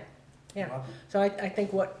there. yeah. So I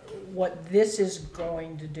think what this is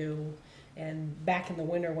going to do, and back in the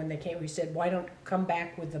winter when they came, we said, why don't come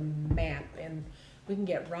back with the map, and we can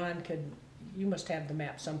get Ron you must have the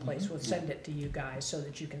map someplace, we'll send it to you guys so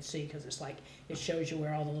that you can see, because it's like, it shows you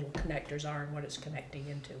where all the little connectors are and what it's connecting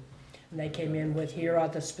into. And they came in with, here are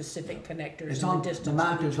the specific connectors It's and on, the distance. the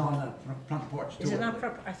map is on the front porch too. Is it on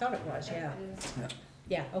front, I thought it was, yeah. Yeah.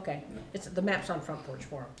 Yeah, okay. The map's on Front Porch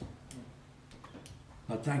Forum.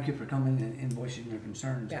 But thank you for coming and voicing your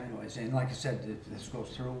concerns Yeah. anyways. And like I said, if this goes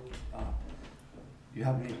through, you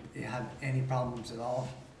have any problems at all,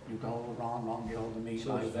 you go hold Ron, get hold of me.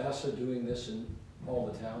 So is VASA doing this in all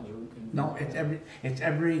the towns or? No, it's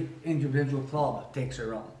every individual club takes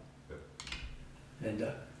their own. And,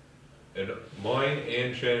 And mine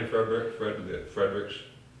and Shannon Frederick's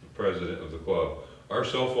the president of the club, our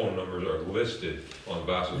cell phone numbers are listed on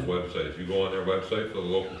VASA's website. If you go on their website for the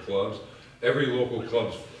local clubs, every local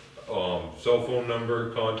club's cell phone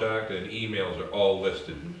number, contact, and emails are all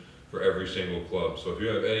listed for every single club. So if you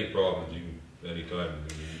have any problems, anytime,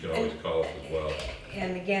 you can always call us as well.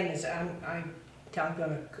 And again, I'm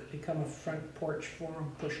gonna become a Front Porch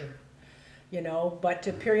Forum pusher, but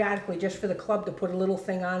to periodically, just for the club to put a little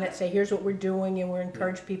thing on it, say, here's what we're doing, and we're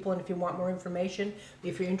encourage people, and if you want more information,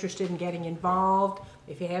 if you're interested in getting involved,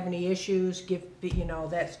 if you have any issues,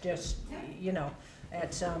 that's just,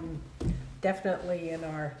 that's definitely in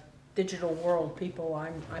our digital world, people,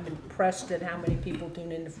 I'm impressed at how many people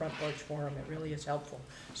tune into Front Porch Forum. It really is helpful.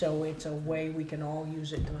 So it's a way we can all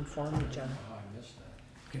use it to inform each other. Oh, I missed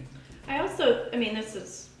that. I also, this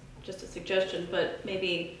is just a suggestion, but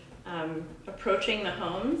maybe approaching the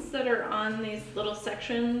homes that are on these little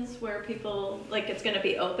sections where people, like, it's gonna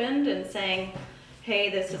be opened and saying, hey,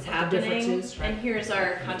 this is What the happening, difference is, right. and here's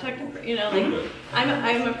our contact info, you know, like,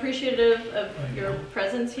 I'm appreciative of your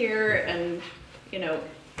presence here and, you know,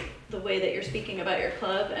 the way that you're speaking about your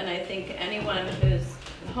club, and I think anyone who's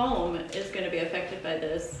home is gonna be affected by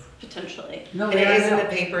this, potentially. No, And it is in the yeah,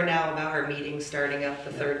 paper now about our meeting starting up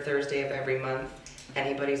the third Thursday of every month.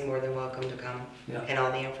 Anybody's more than welcome to come, yeah. and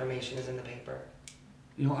all the information is in the paper.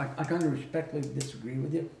 You know, I kind of respectfully disagree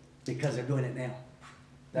with you, because they're doing it now.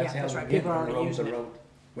 That's Yeah, how that's we're right. getting People are the already roads a using it. road.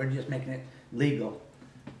 We're just making it legal,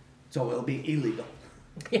 so it'll be illegal.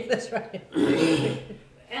 Yeah, that's right.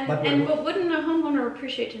 But wouldn't a homeowner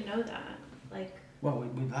appreciate to know that? Like, Well,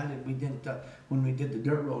 we've had it, we didn't, when we did the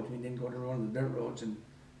dirt roads, we didn't go to one of the dirt roads and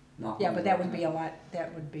knock. Yeah, on but the that door. would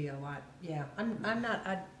be a lot, yeah. I'm not,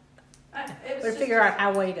 it was but just- figure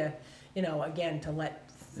out a way to, you know, again, to let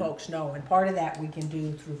folks know. And part of that we can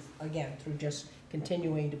do through, again, through just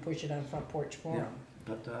continuing to push it on Front Porch Yeah, Forum.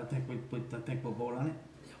 but I think I think we'll vote on it.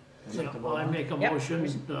 I'd like to Yeah, vote I on it. make a Yep.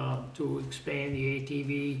 motion to expand the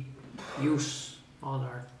ATV use on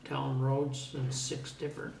our town roads in 6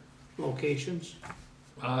 different locations.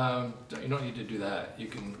 You don't need to do that. You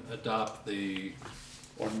can adopt the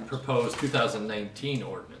Ordinance. proposed 2019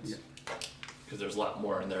 ordinance. Yeah. Because there's a lot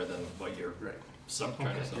more in there than what you're Right. trying to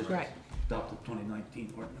Okay. summarize. Right. Adopt the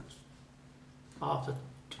 2019 ordinance. Off the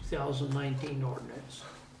 2019 ordinance.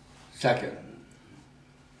 Second.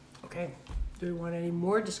 Okay, do we want any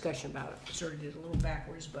more discussion about it? Sort of did a little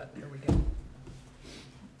backwards, but there we go.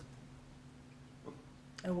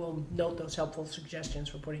 And we'll note those helpful suggestions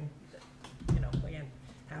for putting, you know, again,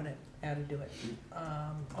 how to do it.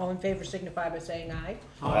 All in favor signify by saying aye.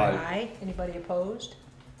 Aye. Anybody opposed?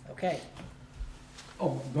 Okay.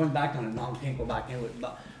 Oh, going back on it, now we can't go back into it,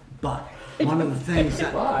 but one of the things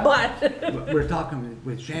that But, we're talking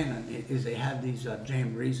with Shannon is they have these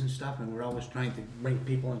jamborees and stuff, and we're always trying to bring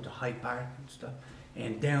people into Hyde Park and stuff.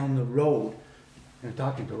 And down the road, and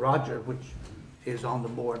talking to Roger, which is on the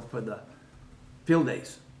board for the field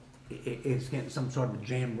days, is getting some sort of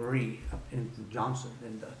jamboree up into Johnson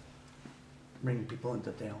and bringing people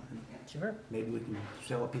into town. And sure. maybe we can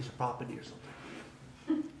sell a piece of property or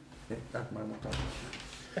something. Yeah, that's what I'm talking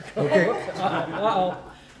about. Okay.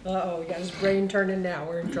 Uh-oh, we got his brain turning now,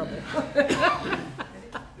 we're in trouble.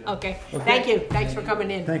 Okay, thank you, thanks for coming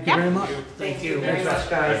in. Thank you very much. Thank you very much,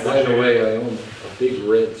 guys. By the way, I own a big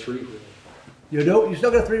red 3-wheel. You do? You still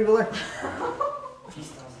got a 3-wheeler? He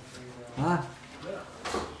still has a 3-wheel. Huh?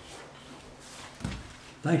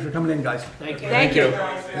 Thanks for coming in, guys. Thank you. Thank you.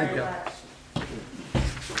 Guys, Thank very you. much.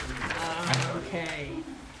 Okay.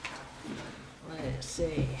 Let's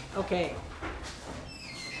see, okay.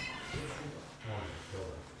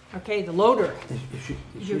 Okay, the loader, Is she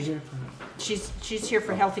Yours. here? she's here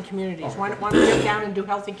for healthy communities. Why don't we get down and do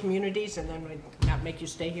healthy communities and then we not make you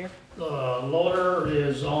stay here? The loader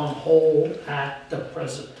is on hold at the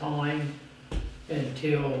present time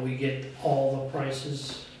until we get all the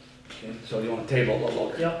prices. So you want to table the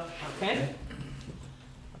loader? Yep. Okay?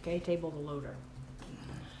 Okay, table the loader.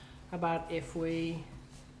 How about if we,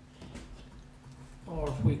 Or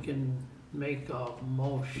if we can make a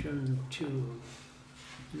motion to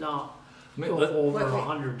not I mean, go let- over Wait.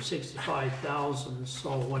 165,000,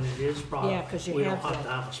 so when it is brought Yeah, up, 'cause you we don't have have the-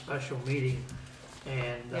 to have a special meeting.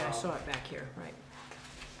 And, yeah, I saw it back here, right.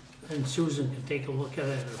 and Susan can take a look at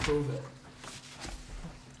it and approve it.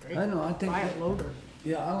 Great. I know, I think, Buy a loader.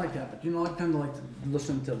 yeah, I like that, but you know, I kind of like to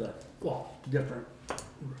listen to the Well, different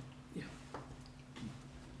yeah.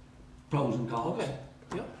 pros and cons. Okay,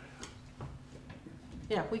 yep.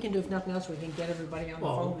 Yeah, we can do, if nothing else, we can get everybody on the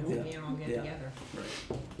Well, phone if we yeah, can all get yeah. together.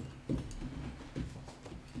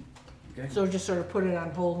 Okay. So just sort of put it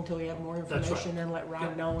on hold until we have more That's right. information and let Rob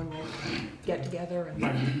Yep. know and we'll get together and.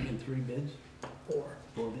 In 3 bids? 4.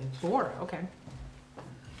 4 bids? 4, okay.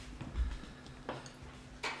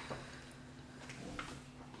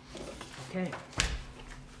 Okay.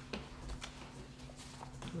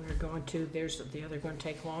 We're going to, there's the other going to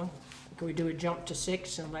take long. Can we do a jump to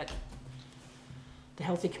 6 and let the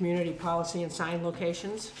healthy community policy and sign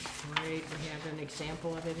locations? Great, we have an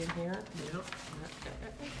example of it in here. Yep.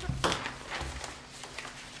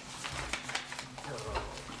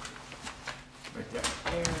 Right there.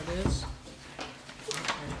 There it is.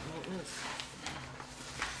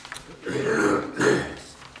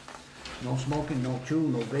 No smoking, no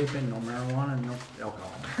chewing, no vaping, no marijuana, no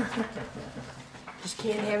alcohol. Just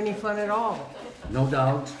can't have any fun at all. No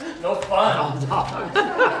dogs. No fun.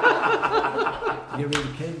 Give me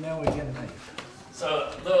the kid now, we get it.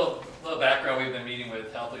 So, little background, we've been meeting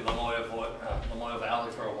with Healthy Lamoille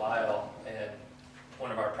Valley for a while, and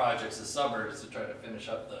one of our projects this summer is to try to finish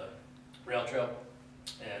up the rail trail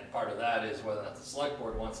And part of that is whether or not the select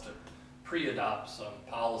board wants to pre-adopt some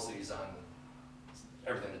policies on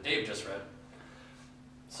everything that Dave just read.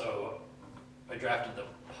 So I drafted the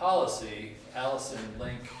policy. Allison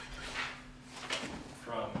Link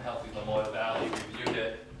from Healthy Lamoille Valley reviewed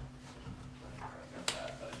it.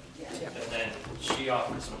 And then she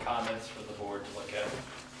offered some comments for the board to look at.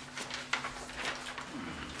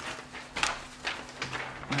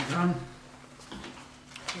 Ron?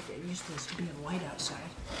 It used to be light outside.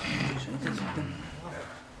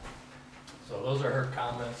 So those are her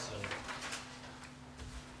comments, and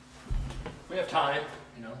we have time,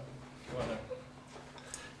 you know, if you want to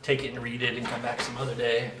take it and read it and come back some other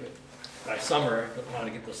day. But by summer, I want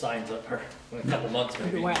to get the signs up, or in a couple months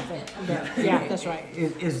maybe. Yeah, that's right.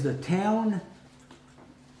 Is the town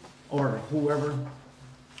or whoever,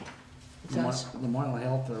 It's us. the Mental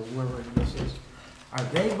Health or whoever this is, are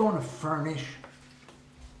they gonna furnish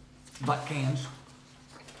butt cans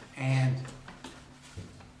and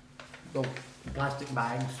those plastic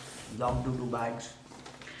bags, dog doodle bags?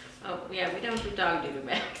 Oh, yeah, we don't do dog doo-doo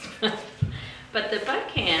bags. But the butt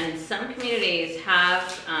cans, some communities have,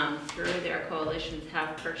 through their coalitions,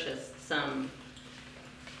 have purchased some,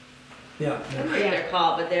 I don't know what they're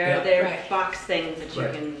called, but they're right. box things that you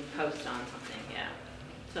Right. can post on something, yeah.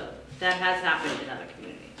 So that has happened in other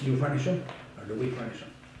communities. Do you furnish them or do we furnish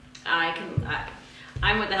them?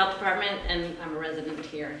 I'm with the health department and I'm a resident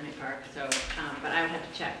here in Hyde Park, so, but I would have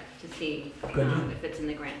to check to see if it's in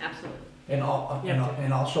the grant, absolutely. And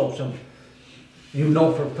and also some, you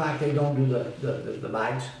know for a fact they don't do the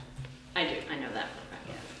bags? I do, I know that for a fact,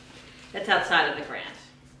 yeah. That's outside of the grant.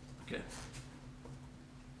 Okay.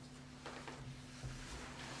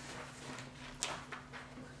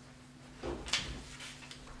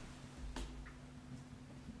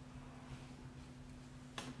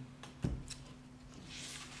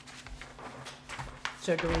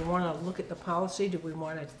 So do we want to look at the policy? Do we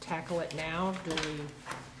want to tackle it now?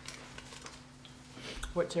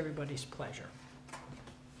 What's everybody's pleasure?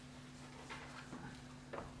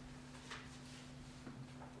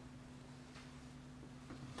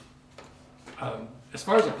 As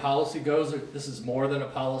far as a policy goes, this is more than a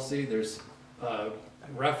policy. There's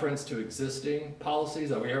reference to existing policies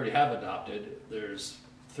that we already have adopted. There's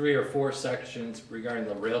 3 or 4 sections regarding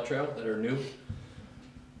the rail trail that are new.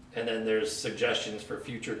 And then there's suggestions for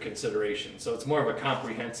future consideration. So it's more of a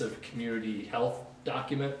comprehensive community health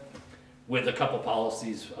document with a couple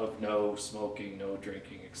policies of no smoking, no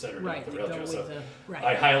drinking, et cetera. Right, the to rail go trail. with So the, right.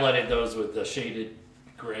 I highlighted those with the shaded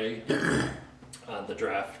gray on the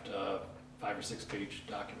draft 5 or 6 page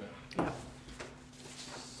document. Yeah.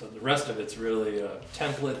 So the rest of it's really a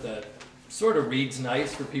template that sort of reads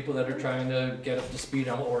nice for people that are trying to get up to speed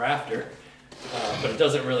on what we're after. But it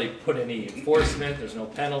doesn't really put any enforcement, there's no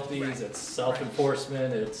penalties, Right. It's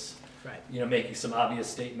self-enforcement, it's, Right. you know, making some obvious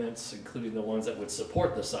statements, including the ones that would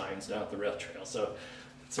support the signs down at the rail trail. So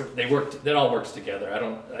that all works together.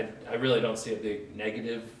 I really don't see a big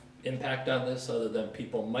negative impact on this, other than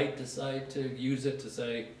people might decide to use it to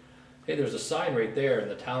say, hey, there's a sign right there,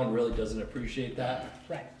 and the town really doesn't appreciate that.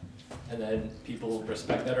 Right. And then people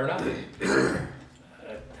respect that or not.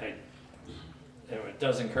 It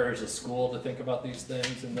does encourage the school to think about these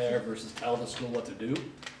things in there versus tell the school what to do.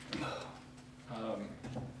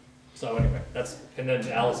 So anyway, and then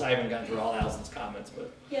Alice, I haven't gotten through all Allison's comments,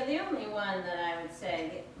 but. Yeah, the only one that I would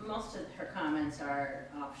say, most of her comments are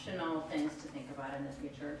optional things to think about in the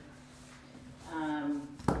future. And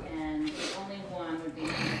the only one would be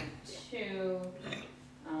 2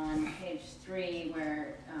 on page 3,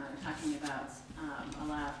 where talking about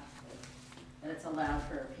that it's allowed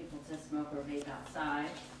for people to smoke or vape outside.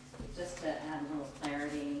 Just to add a little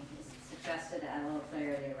clarity, it's suggested to add a little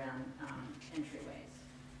clarity around entryways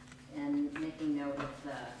and making note of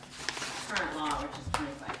the current law, which is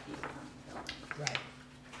 25 feet from the building. Right.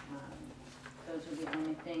 Those are the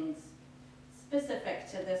only things specific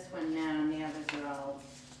to this one now, and the others are all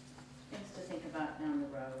things to think about down the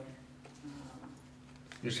road.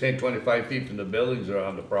 You're saying 25 feet from the buildings or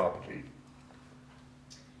on the property?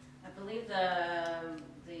 I believe the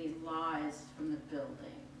law is from the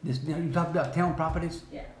building. You talk about town properties?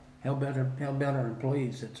 Yeah. How better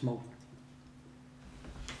employees that smoke?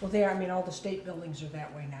 Well, all the state buildings are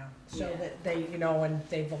that way now. So Yeah. that they, and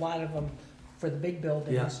they've, a lot of them, for the big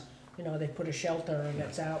buildings, they put a shelter and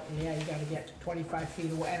it's out, and you gotta get 25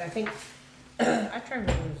 feet away. And I think, I try to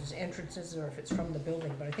remember if it's entrances or if it's from the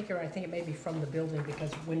building, but I think you're right, I think it may be from the building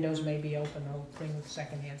because windows may be open, the whole thing with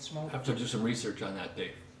secondhand smoke. Have to do some research on that,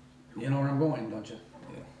 Dave. You know where I'm going, don't you?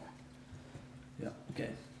 Yeah, okay.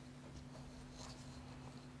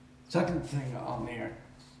 Second thing on there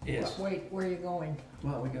is, Wait, where are you going?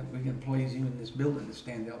 well, we got employees even in this building that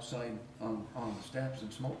stand outside on the steps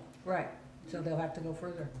and smoke. Right, so they'll have to go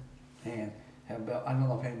further. And have, I don't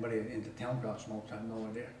know if anybody in the town got smokes, I have no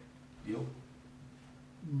idea. You?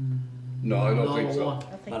 No, I don't think so. I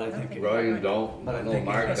think- But I I think think it- Brian don't, But I I know think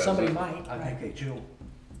Mark Because does. somebody might, I think right. they chew.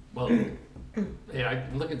 Well, yeah,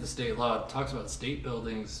 I look at the state law, it talks about state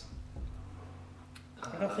buildings.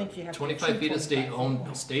 I don't think you have to 25 feet of 25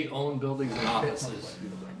 feet. state-owned buildings and offices.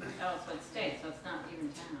 Oh, so it's state, so it's not even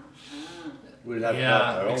town. Ah. We'd have to have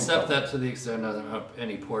our Yeah, own except company. that to the extent of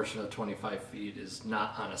any portion of 25 feet is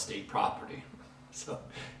not on a state property. So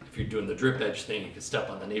if you're doing the drip edge thing, you could step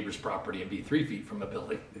on the neighbor's property and be 3 feet from a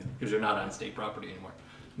building, because you're not on state property anymore.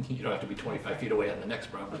 You don't have to be 25 feet away on the next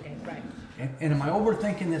property. Okay, right. And am I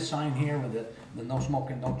overthinking this sign here with the no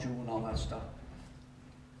smoking, no chew and all that stuff?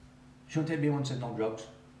 Shouldn't there be one that said no drugs?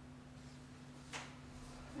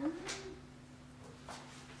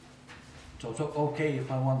 So it's okay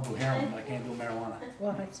if I want to do heroin, but I can't do marijuana.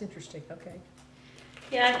 Well, that's interesting, okay.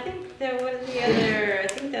 Yeah, I think there was the other, I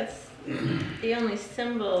think that's the only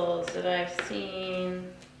symbols that I've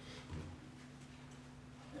seen.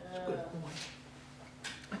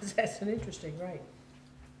 That's an interesting, right.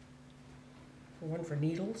 One for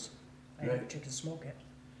needles, I Right. bet you can smoke it.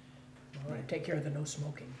 Well, I take care of the no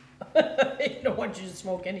smoking. You don't want you to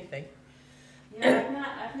smoke anything. Yeah,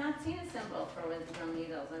 I've not seen a symbol for wisdom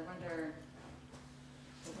needles, I wonder.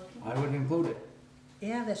 I would include it.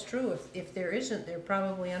 Yeah, that's true. If there isn't, there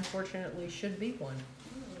probably unfortunately should be one.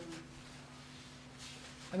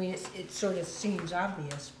 I mean, it sort of seems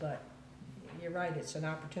obvious, but you're right, it's an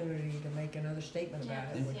opportunity to make another statement Yeah,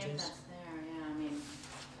 about to it, see which if is, that's there, yeah, I mean,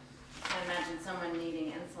 I imagine someone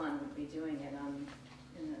needing insulin would be doing it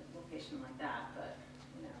in a location like that, but,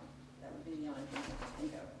 you know, that would be the only thing I could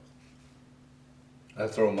think of. I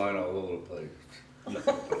throw mine all over the place.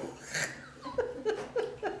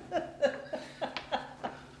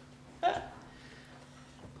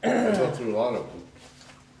 I go through a lot of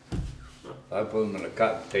them. I put them in a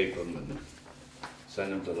cut, tape them, and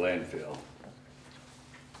send them to the landfill,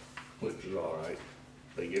 which is all right.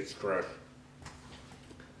 They get crushed.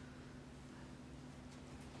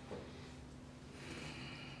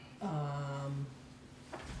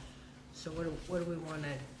 so what do we wanna,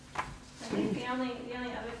 I think the only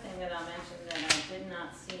other thing that I'll mention that I did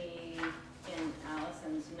not see in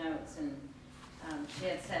Allison's notes, and she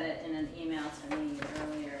had said it in an email to me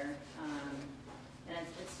earlier, and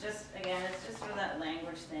it's just, again, it's just for that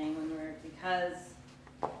language thing when because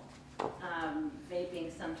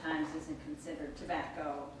vaping sometimes isn't considered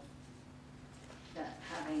tobacco, that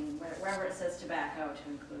having, wherever it says tobacco, to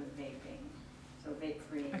include vaping, so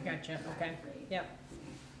vape-free. I gotcha, okay, tobacco-free. yep.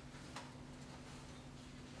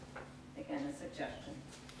 Again, a suggestion.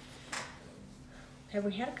 Have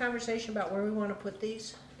we had a conversation about where we wanna put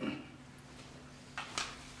these?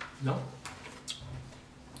 No?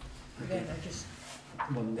 Again, I just,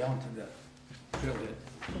 One down to the field,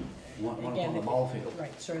 one again, on the ball field.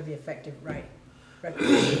 right, sort of the effective, right.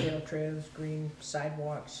 Recreation field trails, green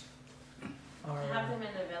sidewalks, our, Have them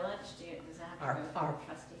in the village, does that have to go our, to the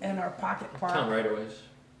trustee? and our pocket Town park. right of ways.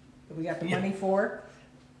 We got the money for,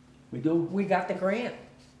 We do? we got the grant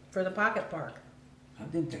for the pocket park.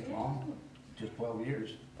 That didn't take long, just 12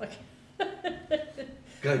 years.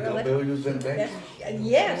 Guys, Well, don't Bill use them banks?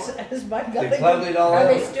 Yes, as my God. They plugged it all Are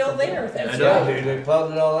they out. still there? That's I know. right. They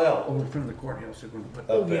plugged it all out. Over in front of the courthouse, they're gonna put.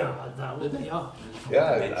 Up there. Yeah, that would be, yeah.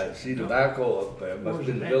 Yeah, I see the backhoe up there, must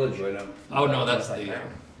be in the village right now. Oh, no, that's the,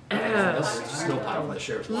 that's the snow pile from the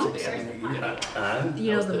sheriff's lot. Yeah. You know, That's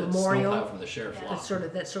the snow memorial, pile from the sheriff's lot.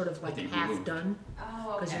 that's sort of like They half removed. done,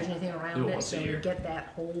 Oh, because there's okay. anything Do around it it, once so a we year. get that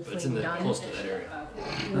whole But it's thing in the, done. close to that area.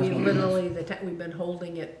 Okay. We literally, we've been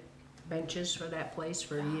holding it, benches for that place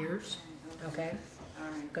for years, okay?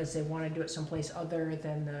 All right. Because they wanna do it someplace other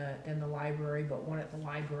than the library, but one at the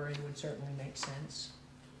library would certainly make sense.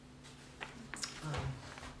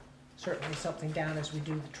 Certainly something down as we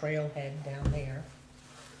do the trailhead down there.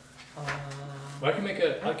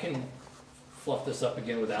 I can fluff this up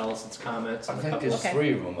again with Allison's comments I and a think couple, there's Okay.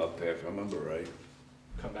 3 of them up there, if I remember right.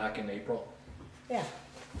 come back in April. Yeah,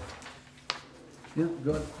 Yeah,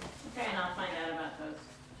 good. Okay, and I'll find out about those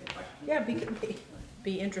two questions. yeah,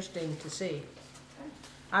 be interesting to see.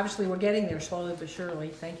 Obviously, we're getting there slowly but surely.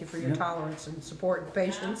 Thank you for your Yeah. tolerance and support and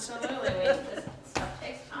patience. Absolutely, this stuff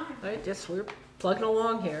takes time. Right, we're plugging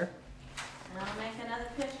along here. And I'll make another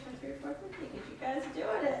pitch for 3,450, because you guys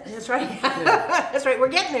are doing it. That's right. That's right, we're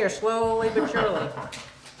getting there slowly but surely.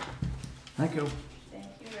 Thank you. Thank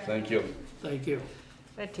you very much. Thank you. Thank you.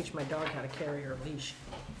 I teach my dog how to carry her leash.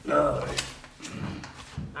 All right.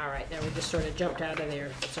 All All right, now we just sort of jumped out of there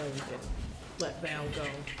so we could let Val go.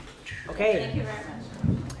 Okay. Thank you very much.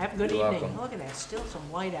 Have a good You're evening. welcome. Look at that, still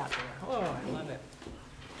some light out there. Oh, I love it.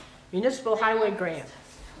 Municipal Highway Grant.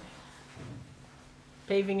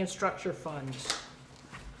 Paving and structure funds.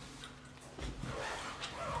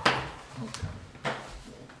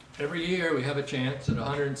 Every year, we have a chance at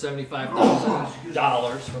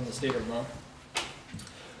 $175,000 from the state of Vermont. I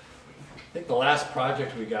think the last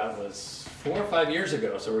project we got was 4 or 5 years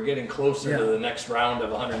ago, so we're getting closer to the next round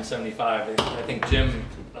of 175. I think Jim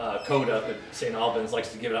Code up at St. Albans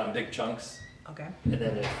likes to give it out in big chunks. Okay. And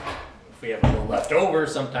then if we have a little left over,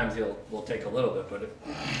 sometimes we'll take a little bit. But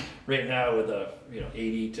right now, with a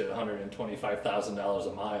 $80,000 to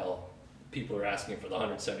 $125,000 a mile, people are asking for the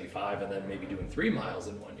 175 and then maybe doing 3 miles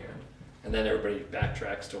in 1 year. And then everybody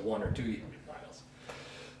backtracks to 1 or 2 miles.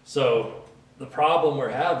 So the problem we're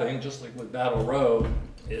having, just like with Battle Road,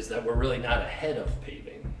 is that we're really not ahead of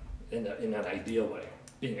paving in an ideal way.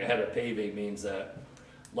 Being ahead of paving means that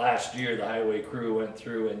last year the highway crew went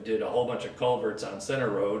through and did a whole bunch of culverts on Center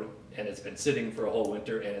Road, and it's been sitting for a whole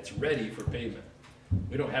winter and it's ready for pavement.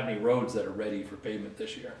 We don't have any roads that are ready for pavement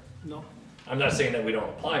this year. No. I'm not saying that we don't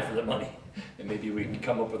apply for the money, and maybe we can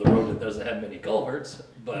come up with a road that doesn't have many culverts,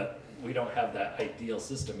 but we don't have that ideal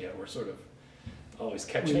system yet. We're sort of always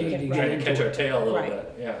trying to catch our tail a little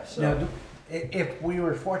bit. Yeah. So. Now, if we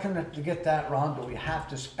were fortunate to get that round, do we have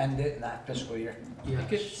to spend it in that fiscal year? I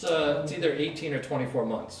think it's either 18 or 24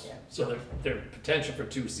 months. Yeah. So there's potential for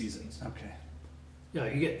 2 seasons. Okay. Yeah,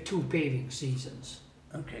 you get 2 paving seasons.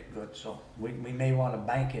 Okay, good. So we may want to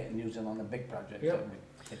bank it and use it on the big project. Yep. that we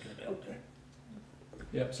think about there.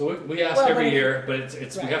 Yep. So we ask every year, but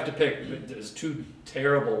it's we have to pick. There's 2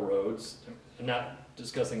 terrible roads. I'm not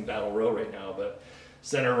discussing Battle Road right now, but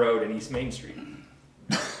Center Road and East Main Street. And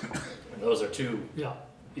those are 2. Yeah.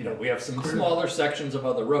 We have some smaller sections of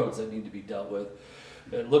other roads that need to be dealt with.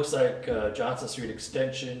 It looks like Johnson Street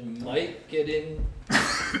Extension might get in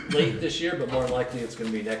late this year, but more than likely it's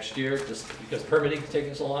going to be next year, just because permitting is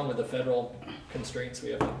taking so long with the federal constraints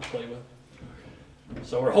we have to play with.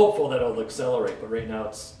 So we're hopeful that it'll accelerate, but right now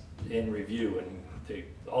it's in review, and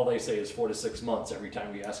all they say is 4 to 6 months every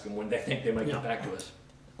time we ask them when they think they might get back to us,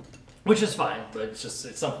 which is fine, but it's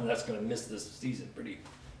something that's going to miss this season pretty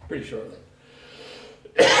shortly.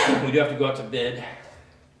 We do have to go out to bid.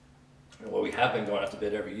 Well, we have been going out to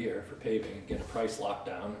bid every year for paving and get a price locked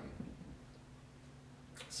down.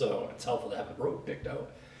 So it's helpful to have a road picked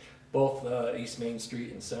out. Both East Main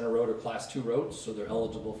Street and Center Road are Class 2 roads, so they're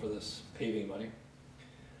eligible for this paving money.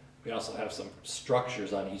 We also have some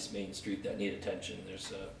structures on East Main Street that need attention.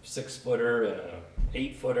 There's a 6-footer and a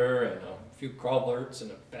 8-footer and a few culverts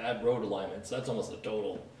and a bad road alignment. So that's almost a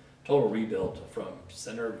total rebuild from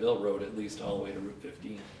Centerville Road at least all the way to Route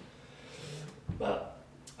 15. But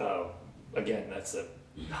again, that's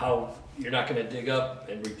how you're not going to dig up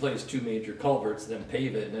and replace 2 major culverts, then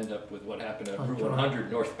pave it and end up with what happened on Route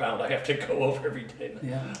 100 northbound. I have to go over every day.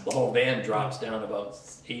 Yeah. The whole van drops down about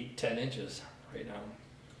 8-10 inches right now.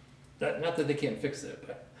 Not that they can't fix it,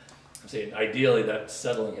 but I'm saying ideally that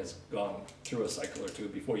settling has gone through a cycle or 2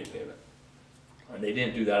 before you pave it. And they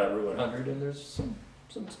didn't do that on Route 100, and there's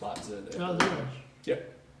some spots there. Yeah, there is. Yeah.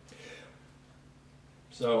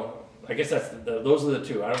 So I guess those are the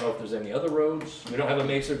 2. I don't know if there's any other roads. We don't have a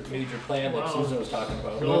major plan like Susan was talking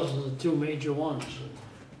about. Those are the 2 major ones.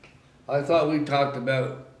 I thought we talked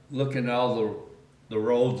about looking at all the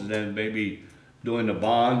roads and then maybe doing the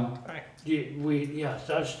bond. Right. Yes,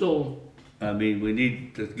 that's still, I mean, we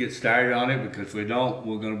need to get started on it, because if we don't,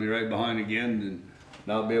 we're gonna be right behind again and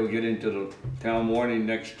not be able to get into the town warning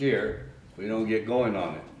next year if we don't get going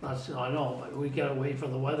on it. I know, but we gotta wait for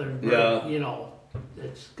the weather. Yeah.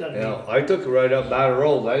 It's gotta Yeah, I took it right up Battle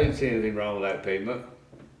Road. I didn't see anything wrong with that pavement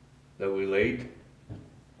that we laid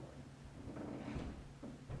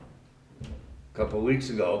a couple of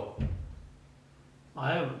weeks ago.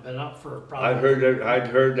 I haven't been up for probably. I'd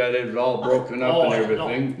heard that it was all broken up and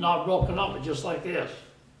everything. No, not broken up, but just like this.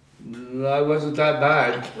 I wasn't that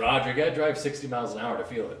bad. Roger, you gotta drive 60 miles an hour to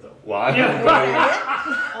feel it though. Why? You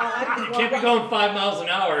can't be going 5 miles an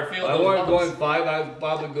hour to feel I those wasn't bumps. going 5, I was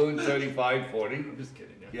probably going 35, 40. I'm just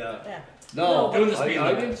kidding. Yeah. No, No, doing the speed I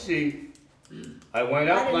limit. didn't see. I went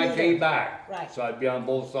up and I came back. Right. So I'd be on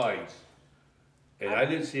both sides. And I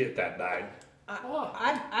didn't see it that bad.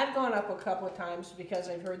 I've gone up a couple of times because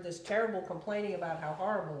I've heard this terrible complaining about how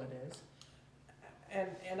horrible it is.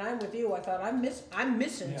 And I'm with you, I thought, I'm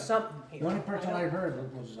missing something here. The only person I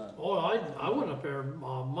heard was, Oh, I went up there a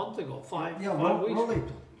month ago, 5 weeks. Rolly.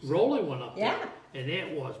 Rolly went up there. Yeah. And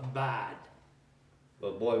it was bad.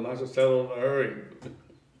 But boy, must have settled in a hurry.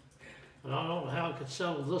 And I don't know how it could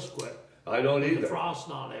settle this quick. I don't With the either. frost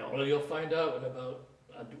not out. Well, you'll find out in about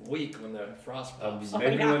a week when the frost pops.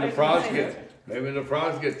 Maybe yeah, when I the was frost gonna gets, maybe when the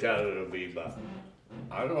frost gets out it'll be, but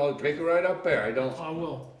I don't know, take it right up there. I don't, I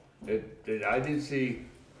will. I didn't see,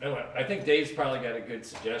 Anyway, I think Dave's probably got a good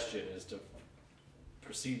suggestion is to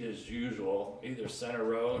proceed as usual, either Center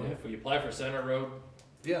Road. If we apply for Center Road,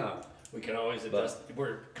 yeah, we can always adjust.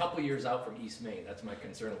 We're a couple years out from East Main. That's my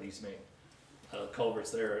concern with East Main.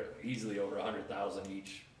 Culverts there are easily over 100,000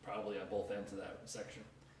 each, probably on both ends of that section.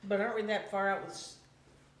 But aren't we that far out with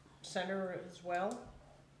Center as well?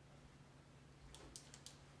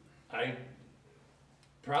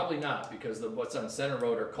 Probably not, because what's on Center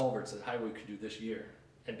Road are culverts that highway could do this year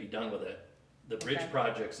and be done with it. The bridge Okay.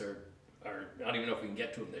 projects are, I don't even know if we can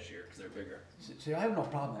get to them this year, because they're bigger. See, I have no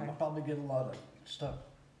problem, Okay. I probably get a lot of stuff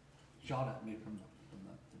shot at me from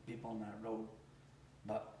the people on that road.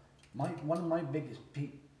 But one of my biggest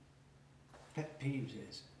pet peeves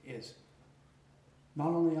is not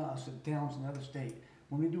only us, the towns in the other state,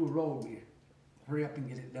 when we do a road, we hurry up and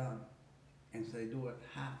get it done. And so they do it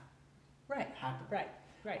half. Right,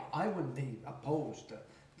 right. I wouldn't be opposed to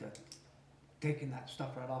taking that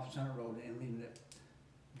stuff right off Center Road and leaving it,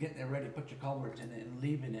 getting it ready, put your culverts in it and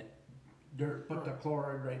leaving it dirt, put the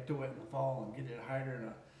chloride right to it in the fall and get it harder than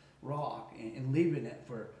a rock and leaving it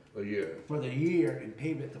for a year. the year and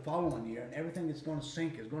pave it the following year, and everything that's gonna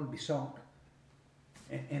sink is gonna be sunk.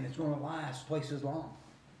 And it's gonna last twice as long.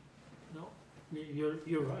 No,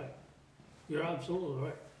 you're right. You're absolutely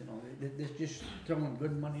right. You know, this just throwing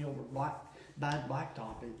good money over bad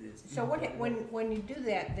blacktop is. So when you do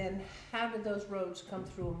that, then how do those roads come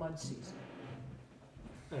through a mud season?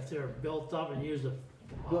 If they're built up and use a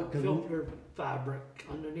Good, 'cause filter fabric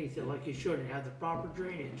underneath it like you should, and have the proper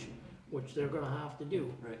drainage, which they're gonna have to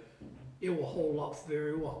do, Right. it will hold up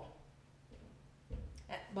very well.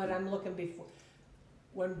 But I'm looking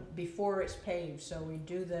before it's paved, so we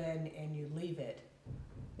do and you leave it.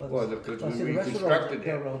 Well, because Well, see, we the rest of the reconstructed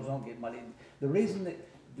dirt it. roads don't get muddy. The reason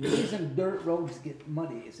dirt roads get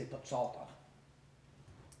muddy is they put salt on.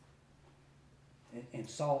 And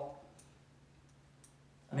salt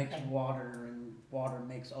makes Okay. water, and water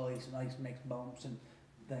makes ice, and ice makes bumps and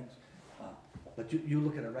things. But you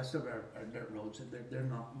look at the rest of our dirt roads, and they're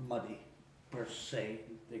not muddy per se.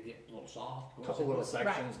 They get a little soft. A couple little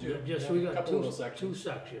sections do. Just, Yeah, we a got couple little two sections.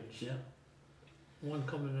 sections. Yeah. One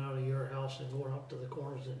coming out of your house and going up to the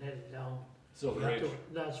corners and headed down. Silver Ridge.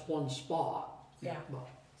 That's one spot. Yeah. But,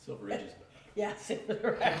 Silver Ridge is Yeah,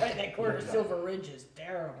 right, that corner of Silver Ridge is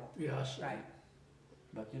terrible. yes. Right.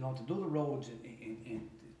 But, you know, to do the roads and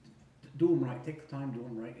to do them right, take the time, do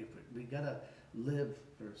them right. If we gotta live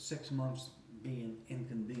for 6 months being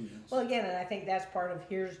inconvenienced. Well, again, and I think that's part of,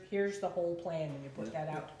 here's the whole plan, and you put that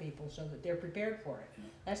out to people so that they're prepared for it. Yeah.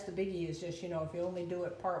 That's the biggie, is just, you know, if you only do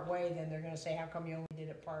it part way, then they're gonna say, how come you only did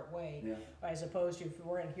it part way? Yeah. As opposed to, if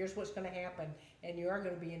we're in, here's what's gonna happen, and you are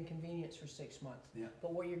gonna be inconvenienced for 6 months. Yeah.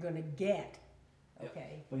 But what you're gonna get, Yeah.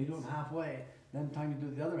 okay? But you do them halfway, then the time you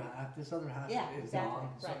do the other half, this other half Yeah, is exactly,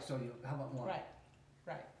 gone, right. so you haven't won. Right,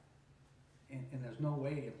 right. And there's no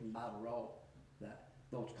way from Battle Row that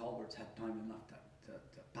those culverts have time enough to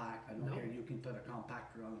pack. I don't No. care, you can put a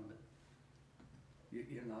compactor on them, but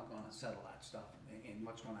you're not gonna settle that stuff. And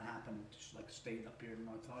what's gonna happen, just like state up here in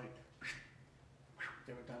North Hyde,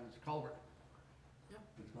 every time it's a culvert. Yep.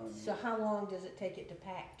 It's gonna be So how long does it take it to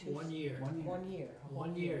pack? 1 year. 1 year. 1 year? a whole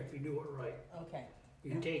 1 year if you do it right. Okay,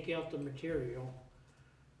 You take out the material,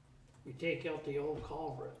 you take out the old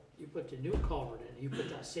culvert, you put the new culvert in, you put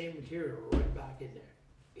that same material right back in there.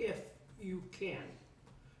 If you can,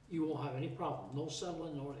 you won't have any problem, no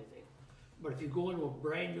settling or anything. But if you go into a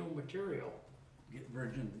brand new material, Get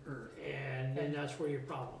virgin earth. and then that's where your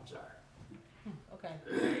problems are.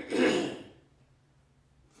 okay.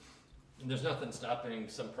 And there's nothing stopping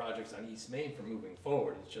some projects on East Main from moving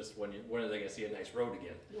forward. It's just when are they gonna see a nice road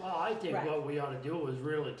again? Well, I think Right. what we ought to do is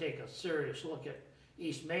really take a serious look at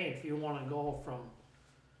East Main, if you wanna go from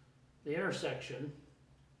the intersection,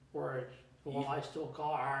 where it's, well, I still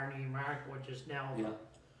call R&E Market, which is now Yeah. the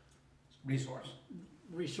Resource.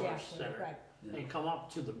 resource Yeah, center, right. Yeah. and come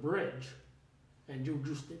up to the bridge, and you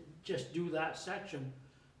just do that section,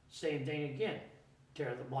 same thing again.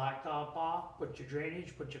 Tear the blacktop off, put your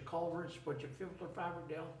drainage, put your culverts, put your filter fabric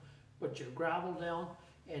down, put your gravel down,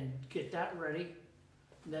 and get that ready.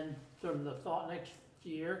 Then from the thought next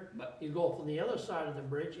year, But- you go from the other side of the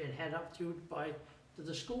bridge and head up to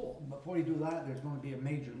the school. Before you do that, there's gonna be a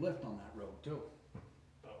major lift on that road too.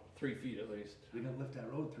 About 3 feet at least. We're gonna lift that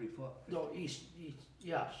road 3 foot. No, east,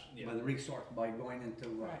 yes. Yeah. By the resource, by going into,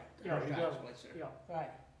 Right. Yeah, you Comcast got- place there. yeah. Right,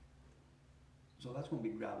 So that's gonna be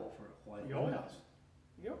gravel for quite a Oh, while. yes.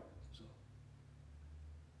 Yep, So,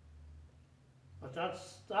 but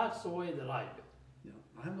that's the way that I do. you know,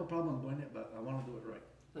 I have no problem doing it, but I wanna do it right.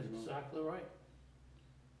 That's You know? exactly right.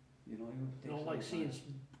 You know, you I don't like seeing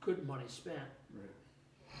good money spent.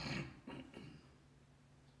 Right.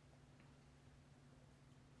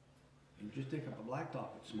 You just take up a blacktop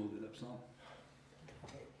and smooth it up some.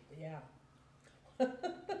 Yeah.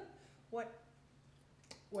 What,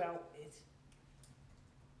 well, it's.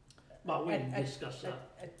 But we can a- discuss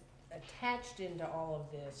that. Attached into all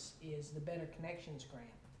of this is the Better Connections grant.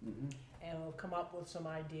 Mm-hmm. And we'll come up with some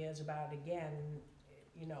ideas about, again,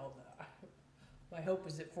 you know, my hope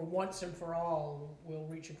is that for once and for all, we'll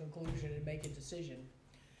reach a conclusion and make a decision.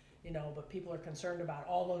 You know, but people are concerned about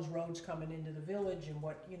all those roads coming into the village and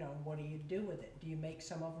what, you know, what do you do with it? Do you make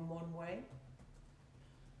some of them one way?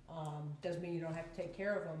 Doesn't mean you don't have to take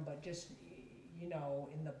care of them, but just, you know,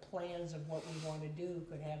 in the plans of what we want to do,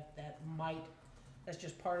 could have, that's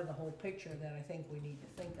just part of the whole picture that I think we need to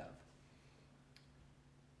think of.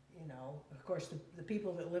 You know, of course, the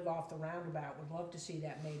people that live off the roundabout would love to see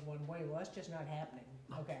that made one way. Well, that's just not happening.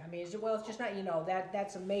 Okay, I mean, it's just not, you know,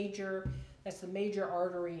 that's the major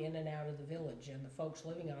artery in and out of the village, and the folks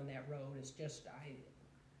living on that road is just,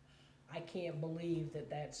 I can't believe that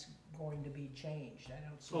that's going to be changed. I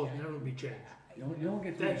don't see Oh, that. it'll never be changed. You don't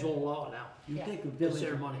get Feds that. won't allow it now. You Yeah. take a It's village,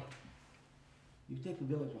 their money. you take a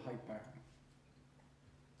village of Hyde Park.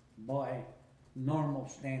 By normal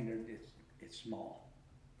standard, it's small.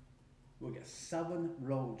 We got 7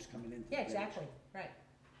 roads coming into the Yeah, village. exactly, right.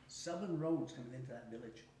 7 roads coming into that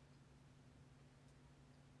village.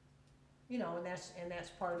 You know, and that's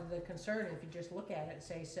part of the concern, if you just look at it and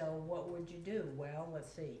say, so what would you do? Well,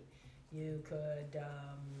 let's see, you could,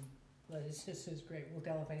 well, this is great, we'll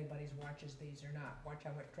tell if anybody watches these or not, watch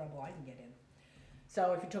how much trouble I can get in.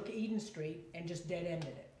 So if you took Eden Street and just dead-ended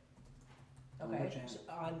it, On okay? which end? So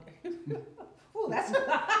on, oh, that's, gee,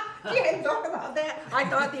 I hadn't thought about that. I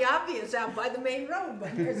thought the obvious out by the main road,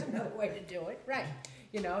 but there's another way to do it, right?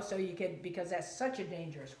 You know, so you could, because that's such a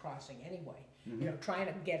dangerous crossing anyway. You know, trying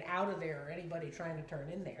to get out of there, or anybody trying to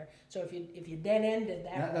turn in there. So if you dead-ended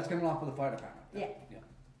that. That's coming off with the fire department. Yeah.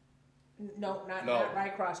 Yeah. No, not No.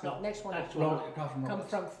 right across, no, No, next one. that's Road across from Come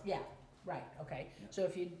Roberts. from, yeah, right, okay. Yeah. So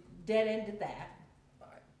if you dead-ended that,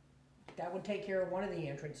 that would take care of one of the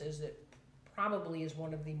entrances that probably is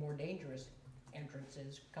one of the more dangerous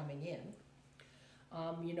entrances coming in.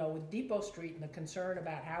 You know, with Depot Street and the concern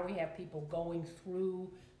about how we have people going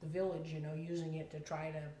through the village, you know, using it to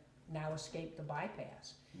try to now escape the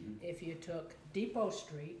bypass. If you took Depot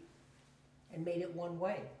Street and made it one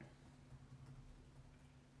way,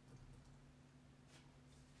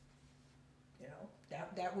 you know,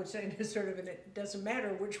 that would say sort of, and it doesn't matter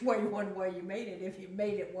which way one way you made it, if you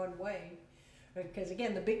made it one way. Because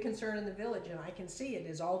again, the big concern in the village, and I can see it,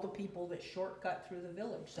 is all the people that shortcut through the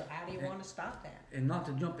village. So how do you want to stop that? And not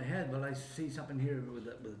to jump ahead, but I see something here with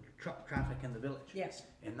the truck traffic in the village. Yes.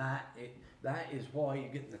 And that is why you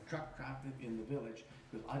get the truck traffic in the village,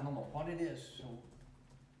 because I don't know what it is, so,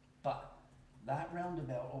 but that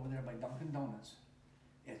roundabout over there by Dunkin' Donuts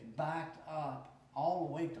is backed up all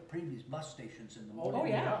the way to previous bus stations in the morning. Oh,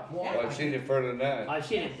 yeah. Why? Well, I've seen it further than that. I've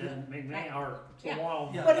seen it, or for a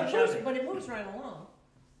while. Yeah. But it moves right along.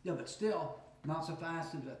 Yeah, but still, not so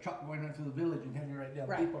fast as a truck going right through the village and heading right down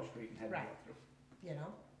Right. Depot Street and heading Right. right through. You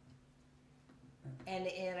know?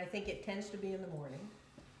 And I think it tends to be in the morning.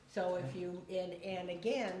 So if you, and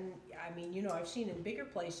again, I mean, you know, I've seen in bigger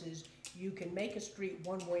places, you can make a street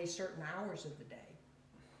one way certain hours of the day.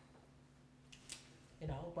 You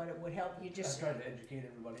know, but it would help you I just, tried to educate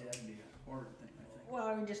everybody, that'd be a harder thing, I think. well,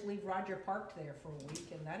 I would just leave Roger parked there for a week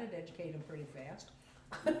and that'd educate him pretty fast.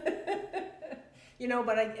 You know,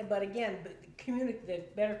 but again, the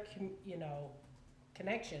better, you know,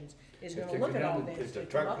 connections is gonna look at all this. It's to a come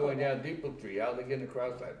truck up going with down Depot Street, how they getting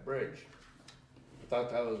across that bridge? I thought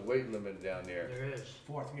that was weight limit down there. There is.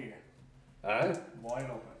 4th gear, Huh? wide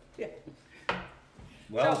open. Yeah,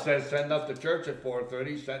 Well, it So- says send up to church at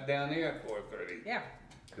 4:30, sat down here at 4:30. yeah.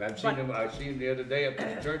 And I seen the other day up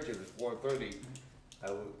at the church, it was 4:30.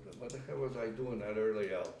 What the hell was I doing that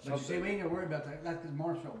early out? But you see, we ain't gonna worry about that, that's the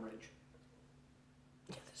Marshall Bridge.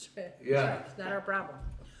 That's right. Yeah. It's not our problem.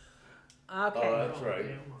 Oh, Okay, that's right.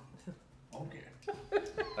 Okay.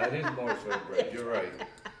 That is Morrisville Bridge, you're right.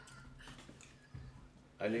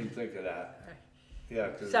 I didn't think of that. Yeah,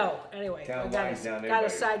 'cause so, anyway, I town got line's down there a by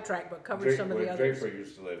sidetrack, but cover some of the where others. Draper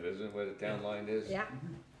used to live, isn't it, where the town line is? Yeah,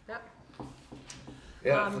 yep.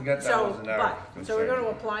 Yeah, forget that was an hour. So we're gonna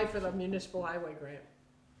apply for the municipal highway grant.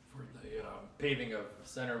 For the paving of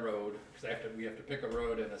Center Road, because we have to pick a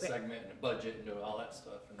road and a segment and a budget and do all that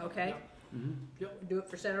stuff. And then- Okay, do it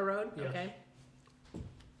for Center Road, Yes. okay?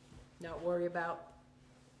 Not worry about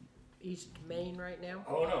East Main right now?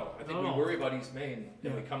 Oh, no, I think we No. worry about East Main,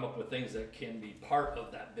 and we come up with things that can be part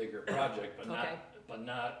of that bigger project, but Okay.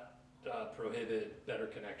 not prohibit better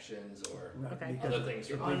connections or Right, Okay. because other things.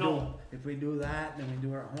 If I we do, know. if we do that, then we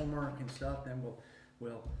do our homework and stuff, then we'll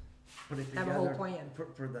put it Have together. a whole plan.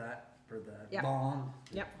 For that Yep. bond.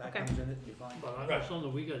 Yep, If that okay. comes in, it'd be fine. But I know Right.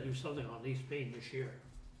 something, we gotta do something on East Main this year,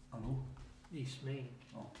 On who? East Main.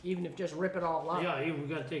 Even if just rip it all up? Yeah, we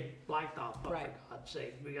gotta take blacktop up, for Right. God's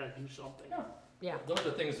sake, we gotta do something. Yeah, Those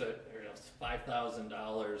are things that are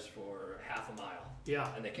 $5,000 for half a mile.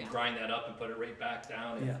 Yeah, And they can Yeah. grind that up and put it right back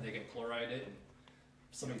down, Yeah. and they can chloride it, and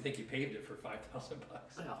somebody think you paved it for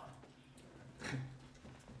 $5,000. yeah.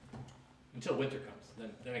 Until winter comes,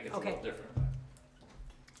 then it gets a Okay. little different.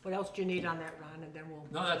 what else do you need on that, Ron, and then we'll,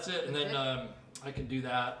 No, that's it, and then, I can do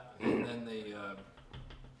that, and then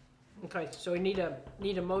okay, so we need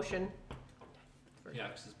a motion, yeah,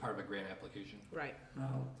 'cause it's part of a grant application. right?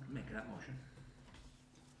 I'll make that motion.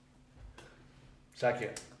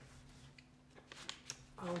 Second.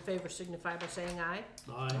 All in favor signify by saying aye.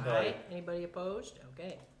 Aye. Anybody opposed?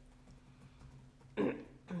 Okay.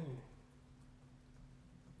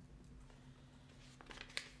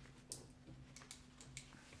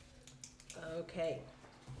 Okay.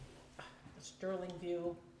 Sterling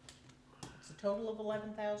View, it's a total of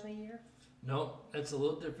 11,000 a year? No, it's a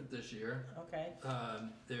little different this year. Okay,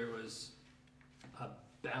 There was a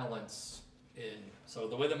balance in, so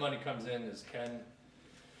the way the money comes in is Ken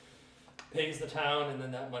pays the town, and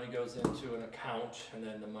then that money goes into an account, and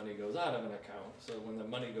then the money goes out of an account. So when the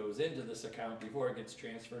money goes into this account, before it gets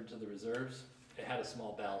transferred to the reserves, it had a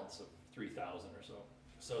small balance of 3,000 or so.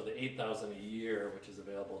 So the 8,000 a year, which is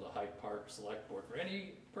available to Hyde Park Selectboard for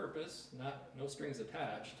any purpose, no strings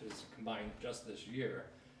attached, is combined just this year.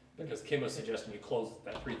 Because Kim was suggesting you close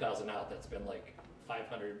that 3,000 out, that's been like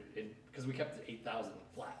 500, because we kept the 8,000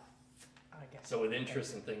 flat. I guess. So with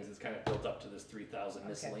interest and things, it's kind of built up to this 3,000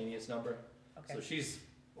 miscellaneous number. Okay. So she's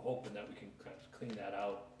hoping that we can kind of clean that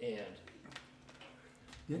out and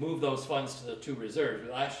Yeah. move those funds to the two reserves.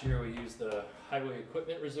 Last year, we used the Highway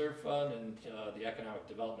Equipment Reserve Fund and the Economic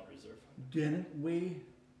Development Reserve Fund. Didn't we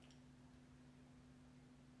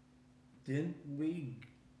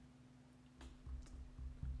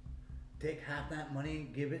take half that money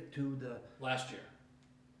and give it to the, Last year.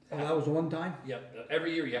 oh, that was one time? Yep,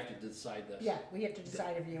 every year you have to decide this. Yeah, we have to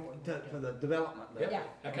decide if you want. For the development? Yep. Yeah.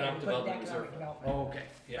 Economic Put it Development to Reserve economic Fund. development. Oh, okay.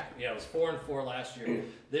 Yeah, it was 4 and 4 last year.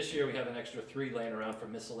 This year, we have an extra 3 laying around for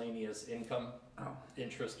miscellaneous income, Oh,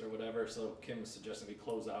 interest or whatever, so Kim was suggesting we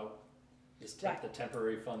close out this Right. the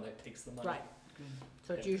temporary fund that takes the money. Right,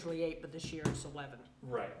 so it's usually 8, but this year it's 11.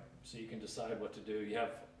 Right, so you can decide what to do. You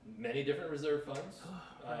have many different reserve funds.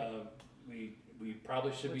 Right. We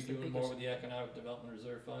probably should be What's the doing more biggest? with the Economic Development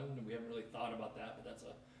Reserve Fund, and we haven't really thought about that, but that's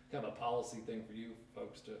a kind of a policy thing for you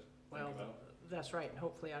folks to think Well, about. that's right, and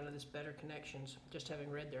hopefully out of this Better Connections, just having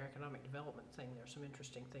read their economic development thing, there's some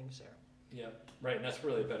interesting things there. Yeah, right, and that's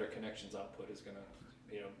really a Better Connections output is gonna,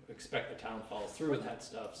 expect the town follows through with that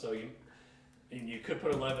stuff, so you could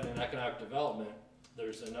put 11 in economic development,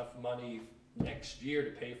 there's enough money next year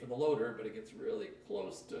to pay for the loader, but it gets really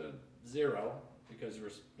close to 0, because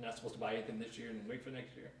we're not supposed to buy anything this year and wait for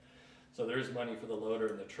next year. So there's money for the loader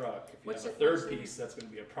and the truck, if you What's have a it- third what's it- piece, that's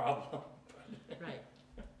gonna be a problem, Right.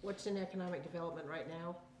 What's in economic development right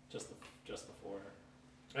now? just the 4.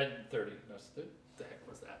 And 30, no, the heck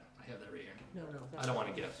was that? I have that right here. No, I that's, don't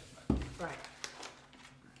wanna guess. right.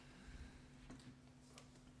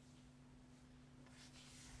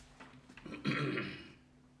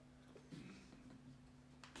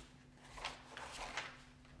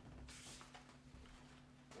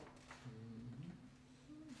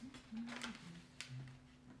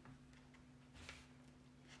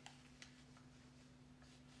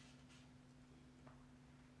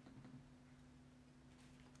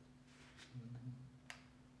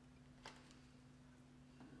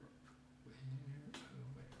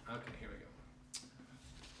 Okay, here we go.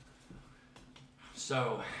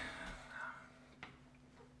 So,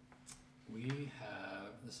 we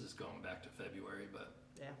have, this is going back to February, but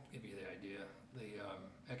Yeah. give you the idea. The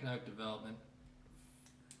economic development,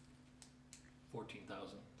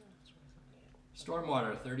 14,000.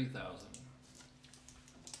 Stormwater, 30,000.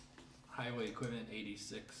 Highway equipment,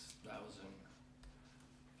 86,000.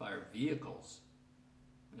 Fire vehicles,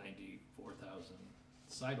 94,000.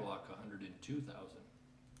 Sidewalk, 102,000.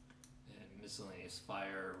 And miscellaneous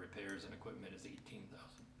fire repairs and equipment is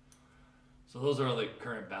 18,000. So those are the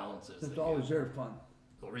current balances. It's that all you- reserve fund.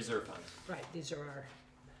 Well, reserve funds. Right, these are our,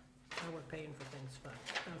 how we're paying for things fund.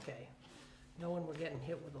 Okay. No one we're getting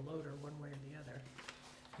hit with a loader one way or the other.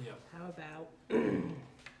 Yeah. How about,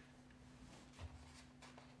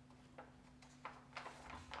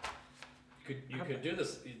 You could do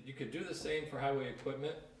this, you could do the same for highway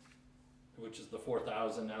equipment, which is the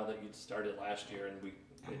 4,000 now that you started last year, and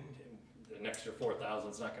an extra 4,000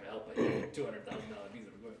 is not gonna help it, $200,000 piece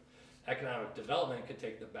of equipment. Economic development could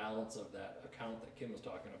take the balance of that account that Kim was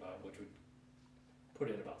talking about, which would put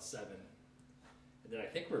in about 7. And then I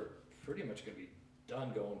think we're pretty much gonna be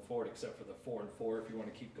done going forward, except for the 4 and 4, if you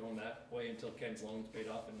wanna keep going that way until Ken's loan's paid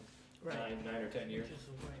off in Right. 9 or 10 years. which is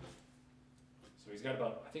the way, So he's got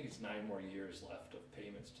about, I think it's 9 more years left of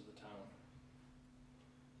payments to the town.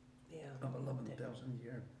 yeah. Of 11,000 a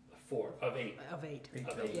year. 4, of 8. Of 8.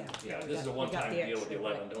 Of 8, Yeah, yeah, we this is a got- we got one-time the deal with the extra,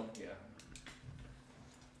 11, right. don't, yeah.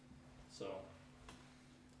 So,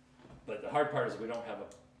 but the hard part is we don't have a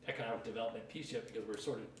economic development piece yet, because we're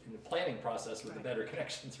sort of in the planning process with the Right. better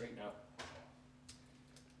connections right now.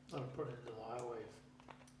 I'll put it into the highway.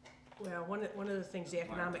 Well, one of the things the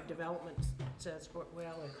economic development says, well,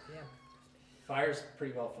 yeah, Fire's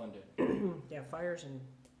pretty well funded, yeah, fire's in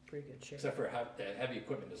pretty good shape. except for the heavy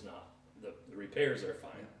equipment is not. The repairs are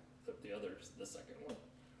fine, the others, the second one.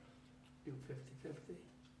 Do 50/50.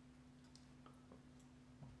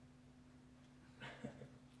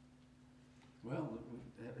 Well,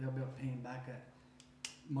 they'll be paying back that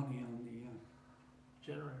money on the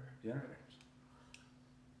Generator. generators.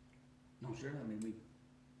 No, sure, I mean, we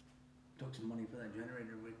took some money for that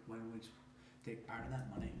generator, why don't we take part of that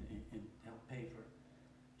money and help pay for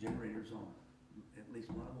generators on at least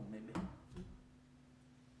one of them, maybe?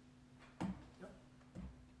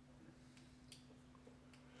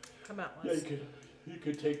 Come out, Yeah, Les. you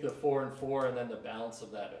could take the 4 and 4, and then the balance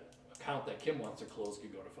of that account that Kim wants to close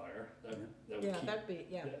could go to fire. That would Yeah, keep, that'd be,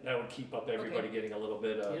 yeah, that would keep up everybody Okay. getting a little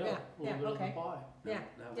bit of. Yeah, A little bit of the okay. pie. yeah,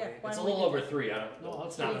 That yeah. way why It's a don't we little do- over 3, I don't No, know, it's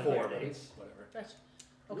it's not three. 4, but it's whatever, That's,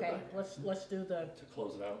 okay, let's do the, to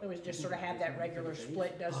close it out. we just sort of have that regular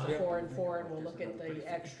split, does the 4 and 4, and we'll look at the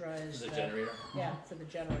extra as The generator. Yeah, for the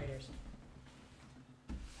generators.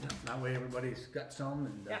 Yeah, that way everybody's got some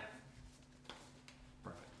and. Yeah.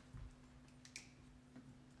 Perfect.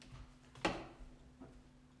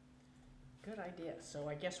 Good idea. So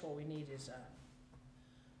I guess what we need is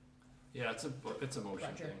Yeah, it's a motion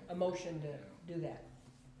Roger, thing. a motion to do that.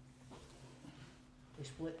 We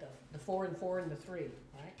split the 4 and 4 and the 3,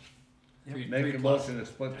 right? Make a motion to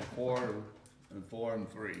split the 4 and 4 and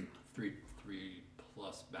 3. 3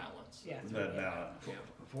 plus balance. Yeah. With that balance. Yeah,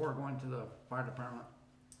 4 going to the fire department,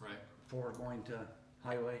 right. 4 going to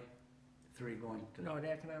highway, 3 going to No, the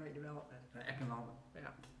economic development. economic Yeah,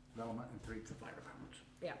 development, and 3 to fire departments.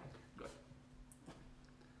 yeah. Good.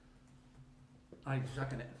 I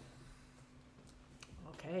second it.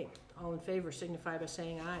 Okay, all in favor signify by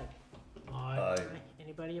saying aye. Aye.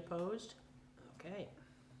 Anybody opposed? Okay.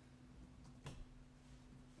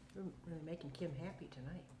 We're really making Kim happy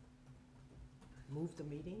tonight. Move the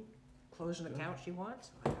meeting, close an account she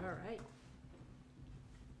wants, all right.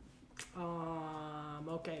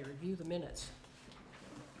 Okay, review the minutes.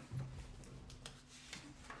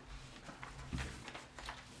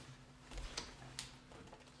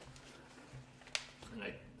 And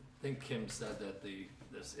I think Kim said that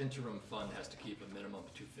this interim fund has to keep a minimum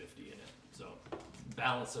of 250 in it. So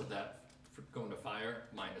balance of that for going to fire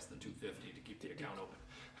minus the 250 to keep the account open.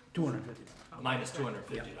 $250. Minus $250.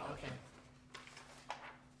 Okay.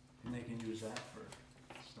 And they can use that for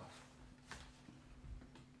stuff.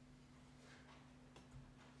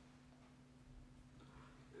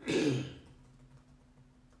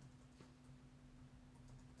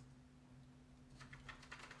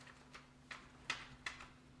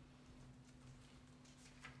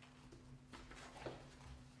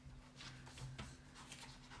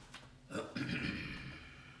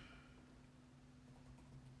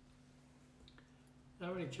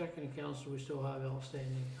 How many checking accounts do we still have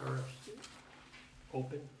outstanding, or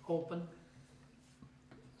Open. open?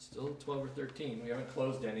 Still 12 or 13. We haven't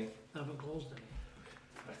closed any. Haven't closed any.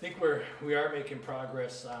 I think we are making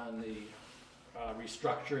progress on the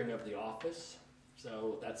restructuring of the office.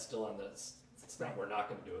 So that's still on the, it's not, we're not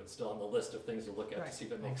gonna do it. It's still on the list of things to look at to see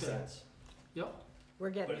if it makes Okay. sense. Yep. We're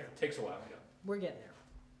But getting there, it takes a while, yeah. we're getting there.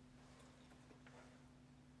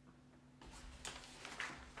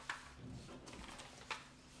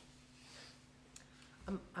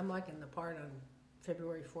 I'm liking the part on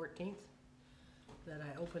February 14th, that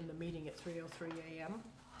I opened the meeting at 3:03 a.m.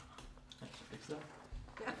 Fix that.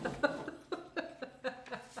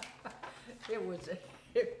 It was,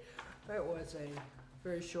 It was a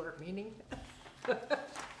very short meeting.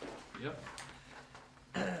 Yep.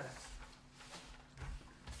 That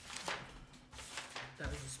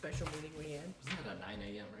was a special meeting we had. Wasn't it at 9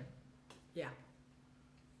 a.m., right? Yeah.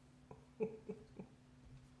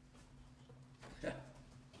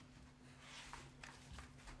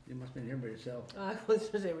 You must have been here by yourself. I was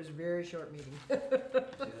gonna say it was a very short meeting.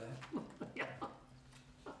 Yeah.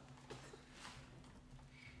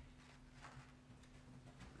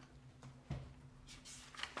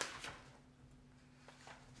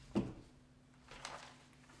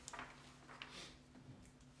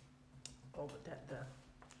 Oh, but that,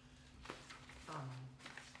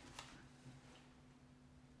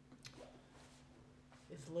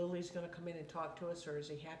 is Lily's gonna come in and talk to us, or is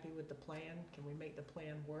he happy with the plan? Can we make the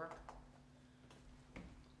plan work?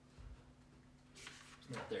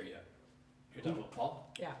 It's not there yet. You're talking about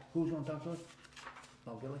Paul? Yeah. Who's gonna talk to us?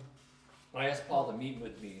 Oh, Billy? I asked Paul to meet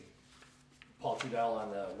with me. Paul Trudell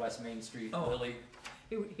on the West Main Street, Oh. Lily.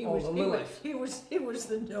 He Oh, was, the he was, Lilies. he was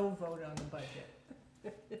the no vote on the budget.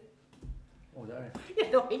 Oh, is that right?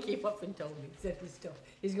 You know, he came up and told me, he said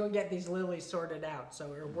he's gonna get these lilies sorted out, so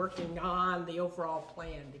we're working on the overall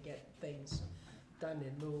plan to get things done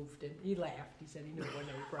and moved, and he laughed, he said he knew it wasn't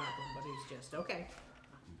any problem, but he was just, okay.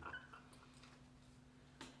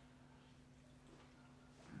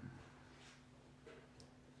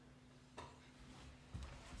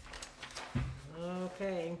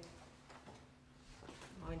 Okay.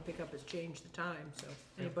 Line pickup has changed the time, so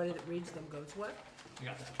anybody that reads them goes, what? You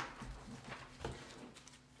got that. Okay,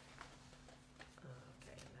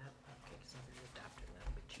 okay, because I've been adopted,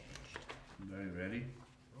 that'll be changed. Are you ready?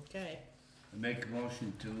 Okay, I make a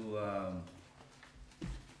motion to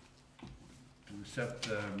accept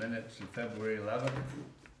the minutes of February 11th.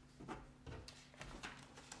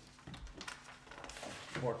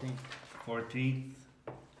 14th, 14th,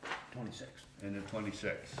 26th. and the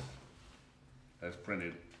 26th, as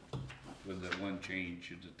printed, with the one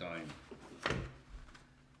change at the time.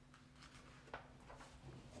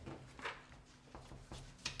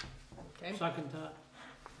 okay, Second that.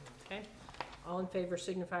 okay. All in favor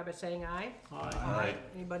signify by saying aye. Aye. Aye.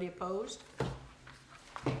 Anybody opposed? Okay.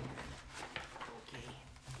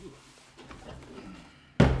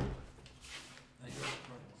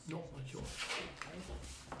 No, that's yours.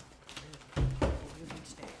 You can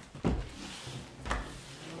stay. I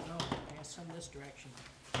don't know, pass some this direction.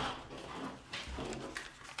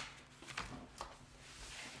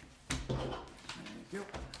 Thank you.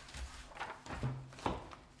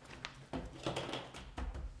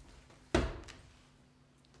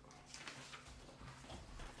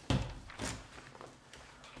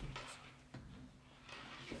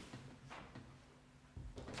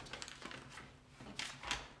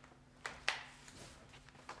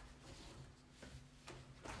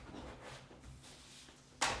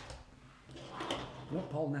 Well,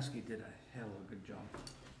 Paul Nesky did a hell of a good job.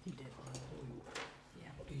 He did. Yeah.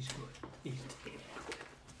 He's good. He's good.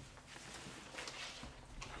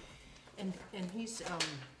 And he's,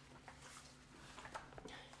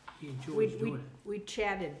 He enjoys doing it. we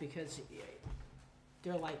chatted because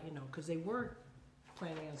they're like, you know, because they weren't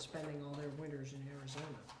planning on spending all their winters in Arizona.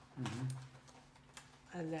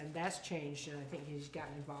 Mm-hmm. And then that's changed, and I think he's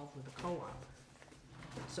gotten involved with the co-op.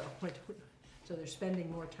 So, so they're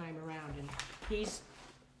spending more time around, and he's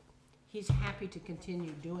happy to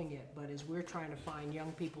continue doing it, but as we're trying to find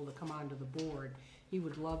young people to come onto the board, he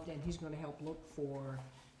would love to, and he's gonna help look for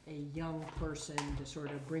a young person to sort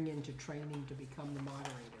of bring into training to become the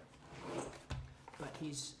moderator. But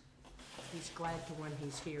he's glad to, when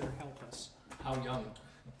he's here, help us. How young?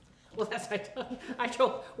 Well, that's, I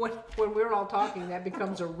told, when we're all talking, that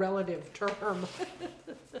becomes a relative term.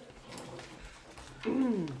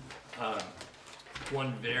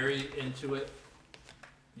 One very into it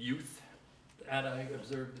youth that I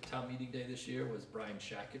observed at town meeting day this year was Brian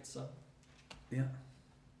Shackett's son. Yeah.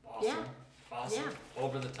 Awesome. Yeah. Awesome. Yeah.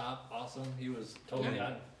 Over the top. Awesome. He was totally Yeah.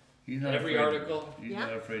 on. He's not Every afraid- article. He's Yeah.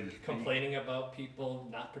 not afraid to speak. Complaining about people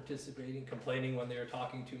not participating, complaining when they were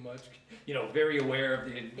talking too much. You know, very aware of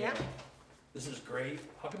the. You Yeah. know, this is great.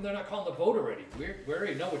 How come they're not calling the vote already? We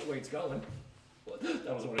already know which way it's going. Well,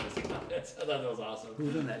 that was one of his comments. I thought that was awesome.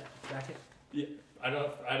 Who's in that jacket? Yeah, I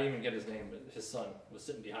don't. I didn't even get his name, but his son was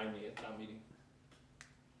sitting behind me at town meeting.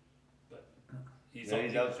 But he's. Yeah,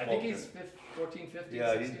 he's I think he's outspoken. 14, 15,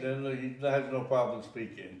 Yeah, he 16. has no problem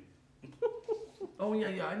speaking. Oh,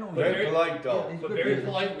 yeah, I know. Very polite though. Yeah, But very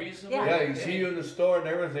polite, reasonable. Yeah. Yeah, he see you in the store and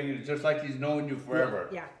everything, it's just like he's known you forever.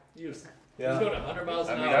 Yeah, He was Yeah. going 100 miles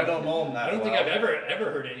I an mean, hour. I don't know him that I don't think well. I've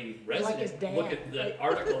ever heard any Like his resident dad. look at the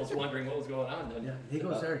articles wondering what was going on. Then Yeah, he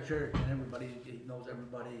goes there to church and everybody, he knows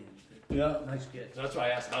everybody, and Yeah. nice kid. So that's why I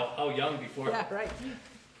asked how young before. Yeah, right.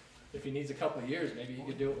 If he needs a couple of years, maybe he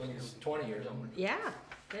could do it when he's 20 years old. Yeah,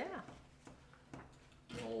 yeah.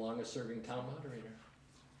 The longest serving town moderator.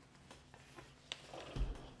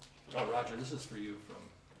 Oh, Roger, this is for you from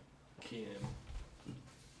Kim.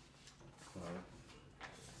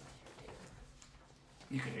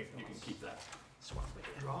 You can keep that. Swap with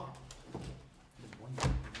you. Draw. Well,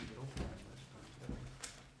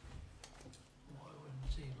 I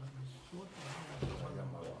wouldn't see, let me sort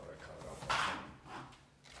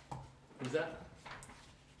Who's that?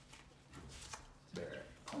 There.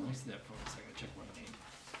 Let me see that for a second, check one name.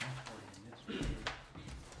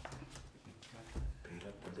 Paid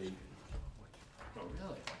up to date. Oh,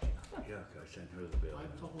 really? Yeah, 'cause I sent her the bill.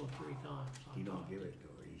 I've told him 3 times. He don't give it to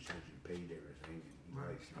her. He says he paid everything. And he Right.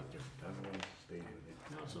 writes it. I don't want to stay with it.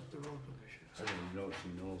 Now it's up to road commission. I don't even know if she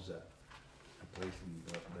knows that a place has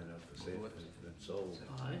been up for sale, has been sold.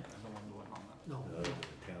 Aye. No. The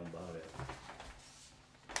town bought it.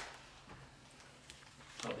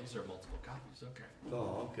 Oh, these are multiple copies, okay.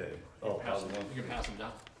 Oh, okay. You Oh, can pass how them- you can pass them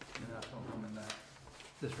down.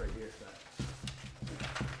 This right here is that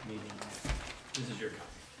meeting. This is your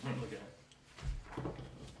copy. Look at it.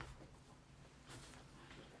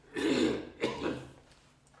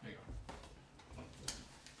 There you go.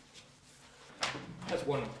 That's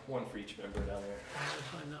one for each member down there.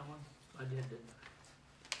 I signed that one. I did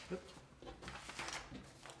it.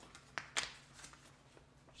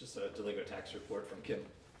 Just a delinquent tax report from Kim.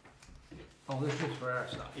 Oh, this is for our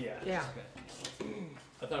stuff. Yeah. Yeah. Okay.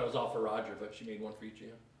 I thought it was all for Roger, but she made one for each of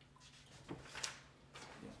you.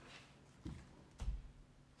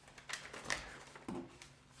 I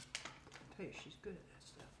tell you, she's good at that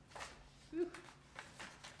stuff.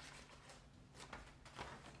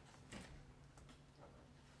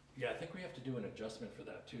 Yeah, I think we have to do an adjustment for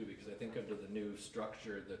that too, because I think under the new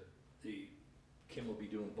structure that Kim will be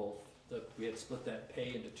doing both. We had split that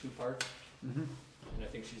pay into 2 parts, Mm-hmm. and I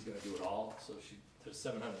think she's gonna do it all, so there's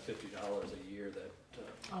 $750 a year that,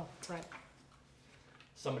 Oh, right.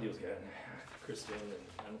 somebody was getting, Kristen, and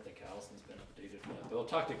I don't think Allison's been updated for that, but I'll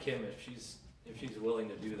talk to Kim if she's willing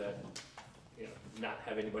to do that, you know, not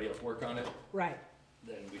have anybody else work on it, Right,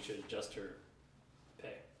 then we should adjust her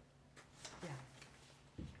pay. yeah.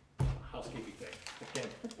 Housekeeping thing,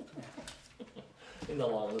 Kim. In the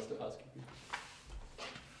long list of housekeeping.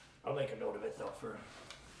 I'll make a note of it though for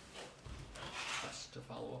us to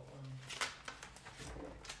follow up on.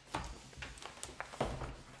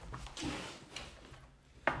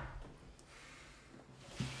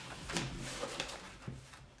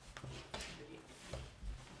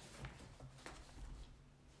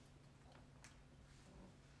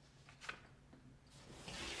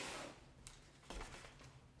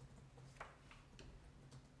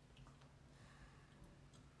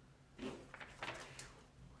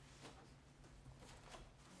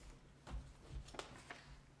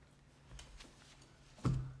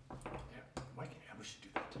 We should do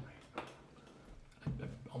that tonight. I'm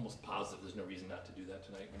almost positive there's no reason not to do that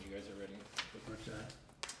tonight when you guys are ready. What's that?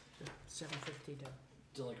 750 to,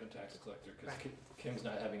 Delinquent tax collector, because Right. Kim's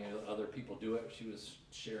not having any other people do it. She was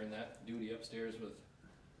sharing that duty upstairs with,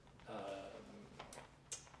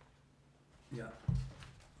 Yeah.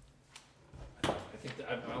 I think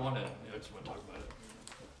that, I just wanna talk about it.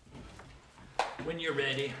 When you're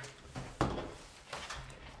ready.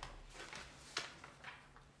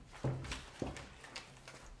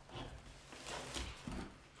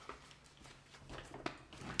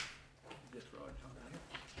 This Roger.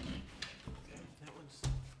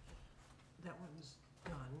 that one's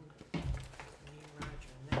done. Me and Roger,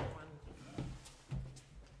 and that one.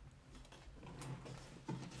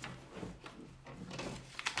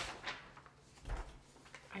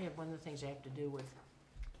 I have one of the things I have to do with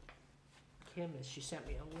Kim is she sent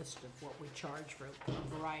me a list of what we charge for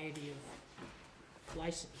a variety of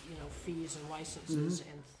license, fees and licenses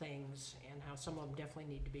and things, and how some of them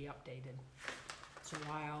definitely need to be updated. So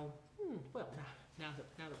while, now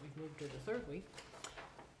that we've moved to the 3rd week,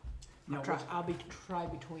 Now, I'll try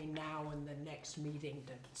between now and the next meeting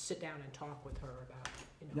to sit down and talk with her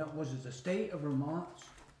about, Now, was it the state of Vermont's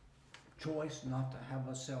choice not to have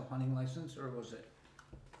us sell hunting license, or was it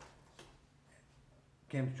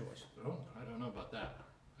Kim's choice? Oh, I don't know about that.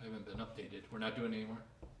 I haven't been updated. We're not doing it anymore.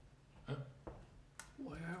 Huh?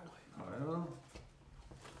 Why aren't we? I don't know.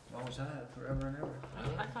 Always had, forever and ever. I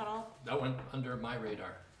don't I know. thought all, That went under my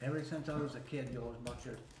radar. Ever since I was a kid, you always bought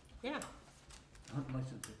your yeah, hunting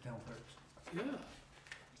license at town clerks. Yeah.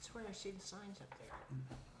 that's where I see the signs up there.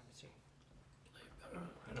 Let's see. I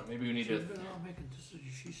don't know, maybe we need She's to, been out making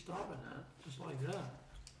decisions, she's stopping that, just like that.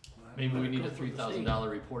 Maybe we need a $3,000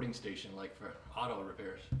 reporting station like for auto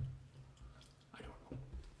repairs. I don't know.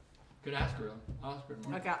 Could ask her, I'll ask her I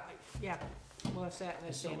tomorrow. got, yeah, well, it's that, and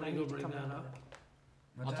it's saying I Somebody need go to bring come that out up.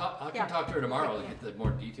 of it. I Yeah. can talk to her tomorrow to Yeah. get the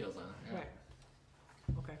more details on it. Yeah. Right,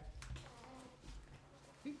 okay.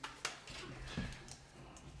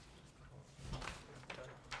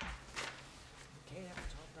 Okay,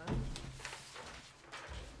 that's all done.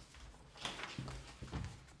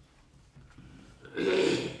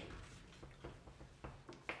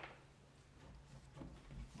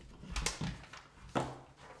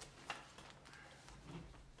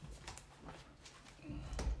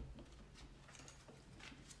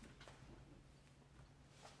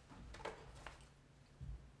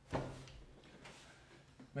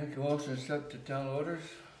 Make a motion to accept the town orders?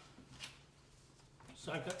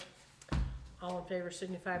 Second? All in favor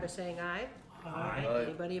signify by saying aye. Aye. Aye.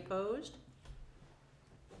 Anybody opposed?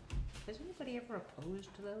 Has anybody ever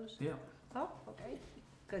opposed to those? Yeah. Oh, okay,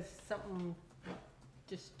 because something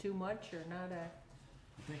just too much or not a,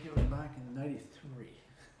 I think it was back in '93.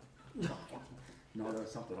 No, there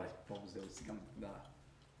was something I suppose there was some,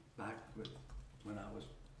 back with, when I was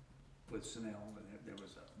with Sunel, when there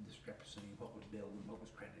was a discrepancy in what was billed and what was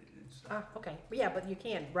credited and stuff. okay, yeah, but you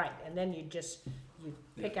can, right, and then you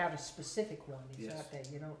pick out a specific one, it's Yes. not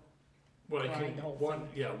that you don't, Well, it Right, can, the whole one, thing.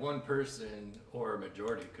 yeah, one person or a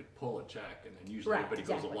majority could pull a check and then usually Right, everybody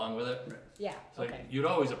goes exactly. along with it. yeah, So okay. you'd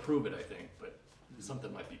always approve it, I think, but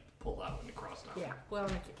something might be pulled out when you cross out. Yeah, well,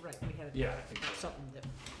 right, we had Yeah, I think so. something that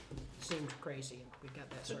seemed crazy, and we got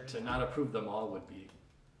that To sorted. not approve them all would be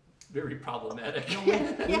very problematic.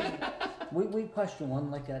 We questioned one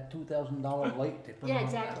like a $2,000 light they put Yeah, on.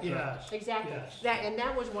 exactly. Yes. Exactly. Yes. That, and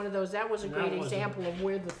that was one of those, that was a And great that wasn't- example of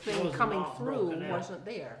where the thing was coming not through broken out. wasn't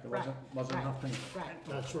there. There Right, wasn't right, enough thing. Right.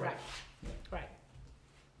 That's right. Right.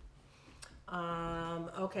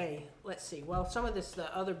 Okay, let's see, well, some of this,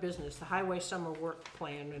 the other business, the highway summer work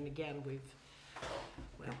plan, and again, we've,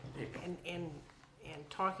 well, and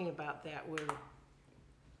talking about that, we're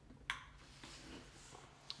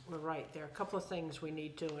right, there are a couple of things we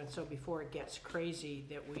need to, and so before it gets crazy,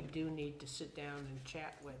 that we do need to sit down and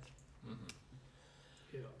chat with,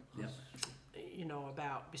 Yeah. Yeah. you know,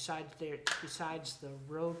 about, besides the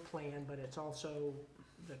road plan, but it's also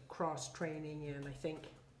the cross-training, and I think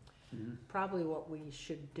probably what we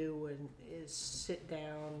should do is sit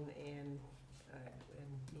down and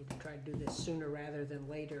need to try to do this sooner rather than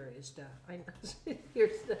later, is to, I know,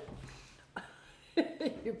 here's the,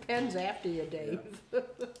 your pen's after you, Dave.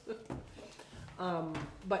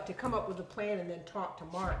 But to come up with a plan and then talk to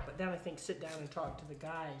Mark, but then I think sit down and talk to the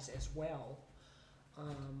guys as well.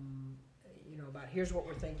 You know, about here's what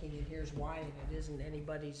we're thinking and here's why, and it isn't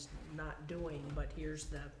anybody's not doing, but here's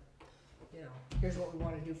the, you know, here's what we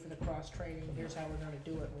wanna do for the cross-training, here's how we're gonna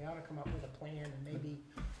do it, we ought to come up with a plan, and maybe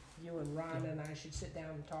you and Ron and I should sit down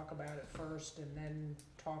and talk about it first, and then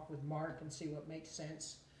talk with Mark and see what makes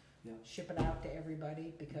sense. Yeah. Ship it out to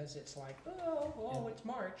everybody, because it's like, oh, it's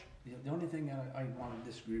March. The only thing I want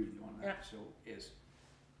to disagree with you on Yeah. that, so is,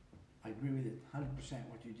 I agree with it 100%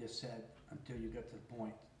 what you just said, until you get to the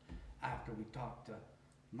point, after we talk to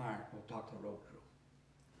Mark, we'll talk to the road crew.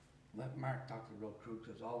 Let Mark talk to the road crew,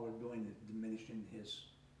 because all we're doing is diminishing his.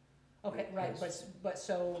 Okay, right, his- but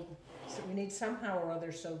so we need somehow or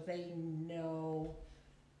other so they know,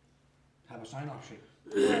 Have a sign-off sheet.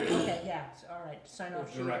 okay, yeah, all right, sign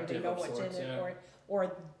off sheet, or they Directive know of what's in sorts, it, yeah.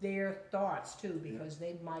 or their thoughts too, because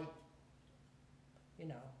they might, you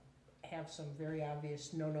know, have some very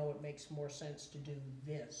obvious, no, it makes more sense to do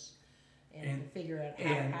this, and And- figure out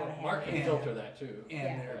and how to have Mark it. can filter that too. And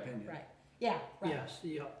Yeah. their opinion. Right, yeah, right, Yes,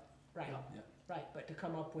 yeah. right, Yeah. right, but to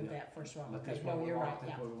come up with Yeah. that first of all, But okay, that's what no, we you're right, want,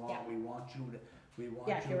 that's what we yeah, want, yeah, we want you to, we want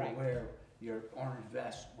Yeah, you you're to right. wear your orange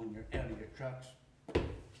vest when you're out of your trucks.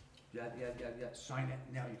 Yeah, sign it,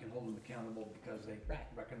 now you can hold them accountable because they Right.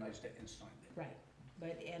 recognized it and signed it. right,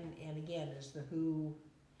 but, and again, is the who,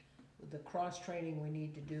 the cross-training we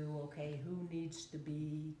need to do, okay, who needs to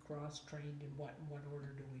be cross-trained in what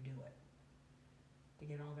order do we do it? To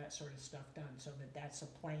get all that sort of stuff done, so that that's a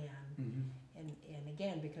plan. And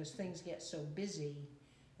again, because things get so busy,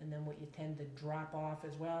 and then what you tend to drop off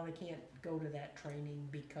is, well, they can't go to that training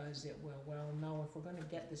because it will, well, no, if we're gonna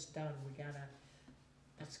get this done,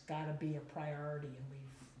 that's gotta be a priority, and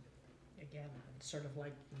again, it's sort of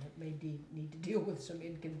like, may need to deal with some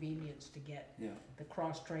inconvenience to get Yeah, the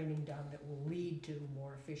cross-training done that will lead to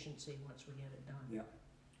more efficiency once we get it done. yeah.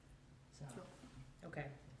 So, okay.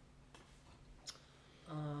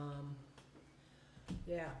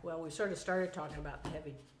 Yeah, well, we sort of started talking about the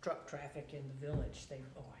heavy truck traffic in the village.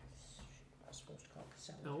 was supposed to call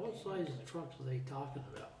Casella. Now, what today. size of trucks are they talking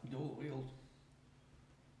about? Dual wheels.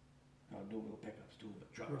 Dual wheel pickups, dual wheel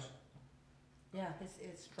trucks. Yeah,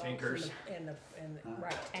 it's trucks. Tankers. And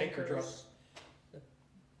right, Tanker tankers, the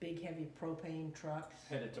big heavy propane trucks.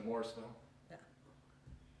 Headed to Morrisville.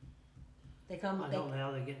 They come, I don't know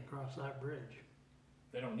how they're getting across that bridge.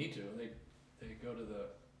 They don't need to, they go to the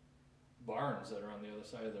barns that are on the other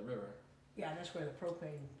side of the river. yeah, that's where the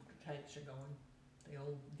propane tanks are going, the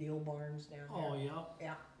old deal barns down there. Oh, yeah?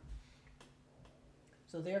 Yeah.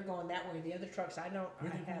 So they're going that way, the other trucks, I have,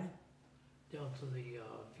 Down to the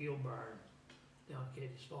fuel barn, down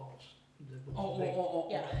Katie's Falls.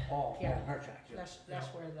 Yeah. Her tracks, yeah. that's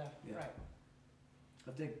where the, Yeah. right.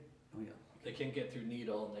 I think, oh, yeah, They can't get through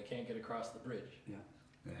Needle and they can't get across the bridge. yeah.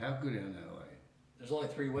 They have good in that way. There's only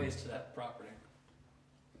 3 ways to that property.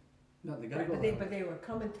 No, they gotta Right, go. but they, around. but they were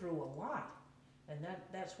coming through a lot, and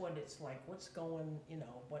that's what it's like, what's going,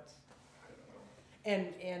 what's,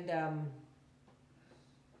 and,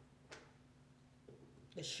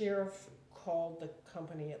 the sheriff called the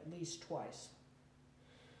company at least twice.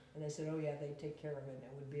 And they said, oh yeah, they'd take care of it, and it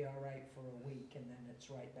would be all right for a week, and then it's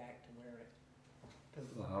right back to where it.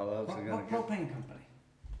 Well, how else they gonna What get? propane company?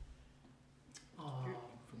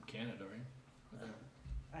 From Canada, right?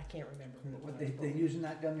 I can't remember. What, they using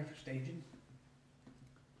that down there for staging?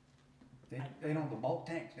 They don't have the bulk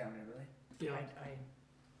tanks down there, do they? Yeah,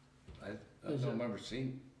 I Is don't it- remember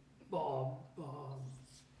seeing,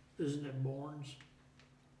 isn't it Bourne's?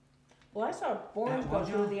 Well, I saw Bourne That go was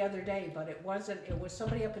through on? the other day, but it wasn't, it was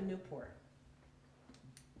somebody up in Newport.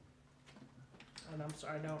 And I'm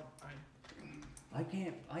sorry, I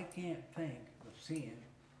can't think of seeing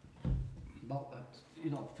bulk,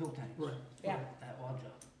 fill tanks. Right. Yeah. At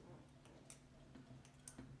Wadja.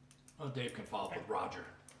 Oh, Dave can follow up with Roger.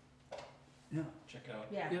 Yeah, Check out.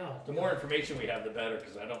 yeah, Yeah. The more information we have, the better,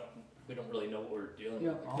 because we don't really know what we're dealing yeah,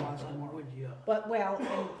 with. I'll ask them more. Would you? but,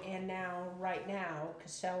 and now, right now,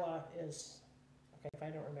 Casella is, okay, if I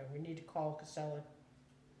don't remember, we need to call Casella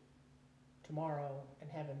tomorrow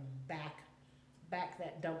and have him back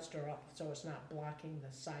that dumpster up so it's not blocking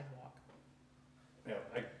the sidewalk. Yeah,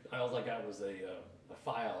 all I got was a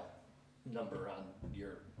file number on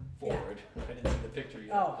your forward. I didn't see the picture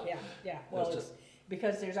yet. Oh, but yeah, was well, just-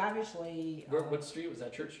 because there's obviously. What street, was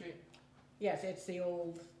that Church Street? Yes, it's the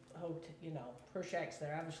old hotel, Pershak's,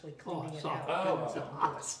 they're obviously cleaning it so-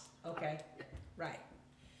 out. Okay, right.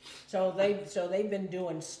 So they've been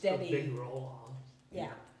doing A big steady, roll on.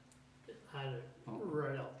 yeah, Had it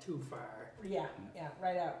right out too far. yeah,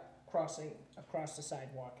 right out across the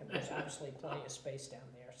sidewalk, and there's obviously plenty of space down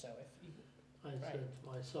there, so if you, I said to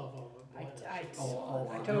myself, I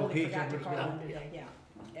I totally Pete forgot to Edwards call down. him today,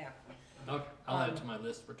 yeah. Okay, I'll add it to my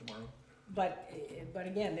list for tomorrow. But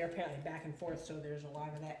again, they're apparently back and forth, so there's a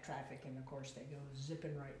lot of that traffic, and of course, they go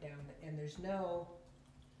zipping right down, and there's no,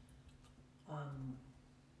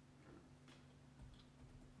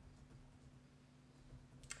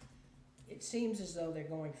 it seems as though they're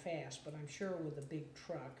going fast, but I'm sure with a big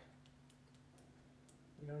truck,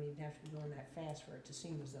 you don't even have to be going that fast for it to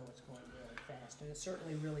seem as though it's going really fast, and it's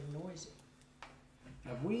certainly really noisy.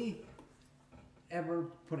 Have we ever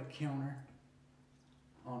put a counter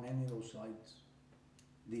on any of those sites?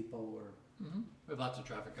 Depot or, We have lots of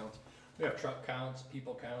traffic counts. We have truck counts,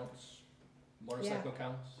 people counts, motorcycle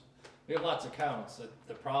counts. We have lots of counts.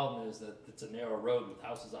 The problem is that it's a narrow road with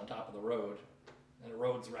houses on top of the road. And the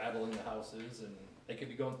road's rattling the houses, and they could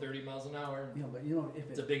be going 30 miles an hour. but if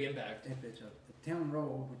It's a big impact. if it's a town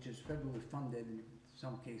road, which is federally funded in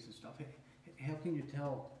some cases stuff, how can you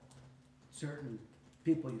tell certain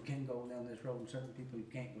people you can go down this road and certain people you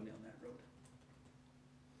can't go down that road?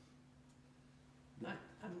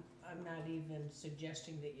 I'm not even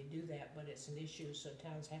suggesting that you do that, but it's an issue, so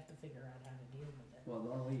towns have to figure out how to deal with it. Well,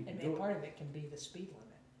 the only way you can And do part it, of it can be the speed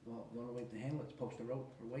limit. well, the only way to handle it is post a road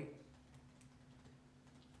for weight.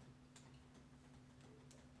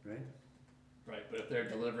 Right? Right, but if they're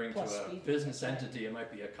delivering to Plus a speed. business entity, it might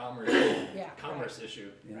be a commerce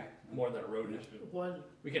issue Yeah. Right. more than a road issue. When,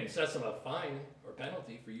 We can assess them a fine or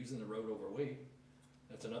penalty for using the road overweight.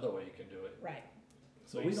 That's another way you can do it. Right.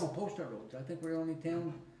 So But we don't post our roads. I think we're the only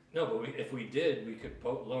town. No, but if we did, we could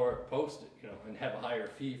post it, and have a higher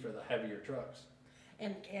fee for the heavier trucks.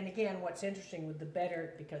 And again, what's interesting with the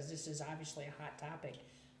better, because this is obviously a hot topic,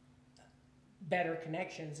 Better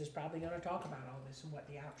Connections is probably gonna talk about all this and what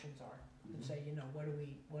the options are. And say, what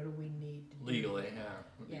do we need to do? Legally, yeah,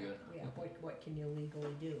 would be Yeah, good. yeah, what can you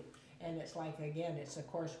legally do? And it's like, again, it's of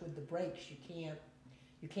course with the brakes, you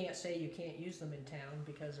can't say you can't use them in town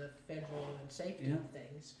because of federal and safety Yeah.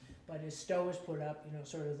 things. But as Stowe has put up,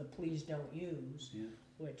 sort of the please don't use, Yeah.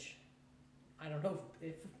 which I don't know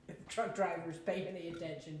if truck drivers pay any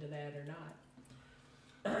attention to that or not.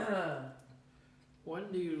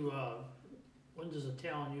 When does the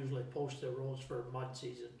town usually post their roads for mud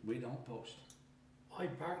season? We don't post.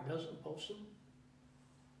 Hyde Park doesn't post them?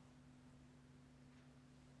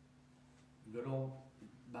 Good old,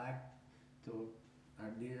 back to our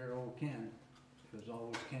dear old Ken, it was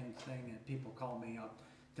always Ken's thing, and people call me up,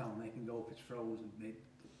 tell them they can go if it's frozen, they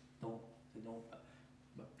don't,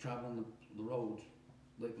 but traveling the roads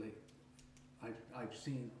lately, I've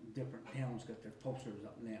seen different towns got their posters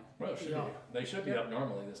up now. Well, they should be up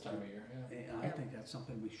normally this time of year, yeah. And I think that's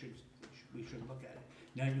something we should look at it.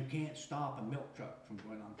 Now, you can't stop a milk truck from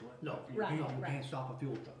going onto it. No. You Right, can't, you right. can't stop a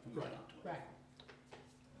fuel truck from going Right. onto it. Right.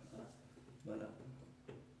 But,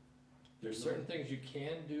 There's certain things you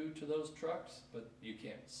can do to those trucks, but you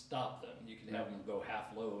can't stop them. You can have them go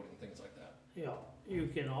half load and things like that. Yeah, you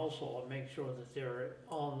can also make sure that they're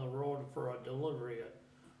on the road for a delivery at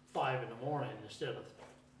 5 in the morning instead of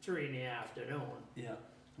 3 in the afternoon. yeah.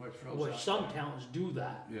 Which some towns do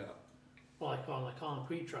that, Yeah. like on the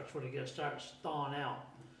concrete trucks when it starts thawing out.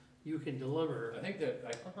 You can deliver. I think that,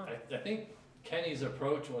 I think Kenny's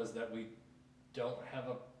approach was that we don't have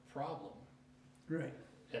a problem. Right.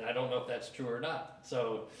 And I don't know if that's true or not,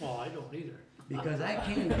 so. Well, I don't either. Because that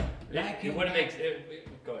came, It wouldn't make,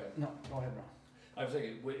 go ahead. No, go ahead, Ron. I was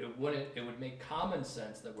thinking, it would make common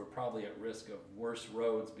sense that we're probably at risk of worse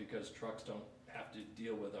roads because trucks don't have to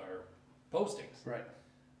deal with our postings. Right.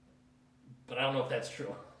 But I don't know if that's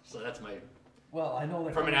true, so that's my, Well, I know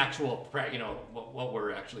that. from an actual, what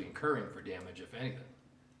we're actually incurring for damage, if anything.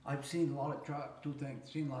 I've seen a lot of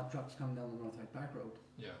seen a lot of trucks come down the North Hyde Park Road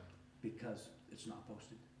Yeah. because it's not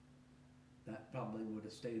posted. That probably would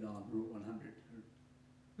have stayed on Route 100.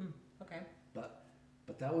 Okay.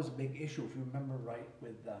 But that was a big issue, if you remember right,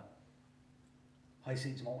 with High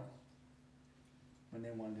Seas Mowing. When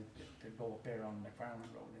they wanted to go up there on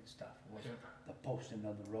McFarland Road and stuff, was Yeah. the posting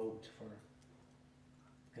of the roads for,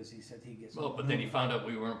 because he said he gets. Well, but then he found out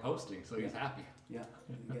we weren't posting, so he's Yeah. happy. Yeah,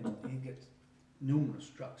 he gets numerous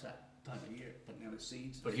trucks that time of year putting out his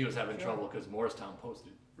seeds. But he was having trouble because Morristown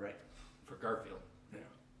posted Right. for Garfield. Yeah.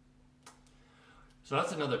 So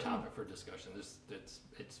that's another topic for discussion.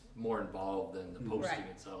 It's more involved than the posting Right.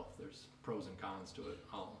 itself. There's pros and cons to it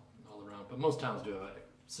all around. But most towns do a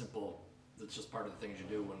simple, it's just part of the things you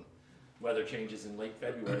do when weather changes in late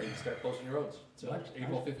February, you start posting your roads. So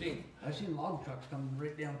April 15th. I've seen log trucks come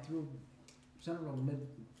right down through Center Road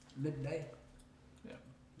midday. Yeah.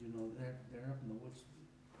 You know, they're up in the woods.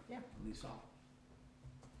 Yeah. At least saw.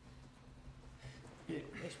 I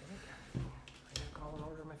gotta call and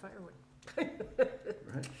order my firewood.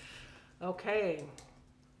 Right. Okay.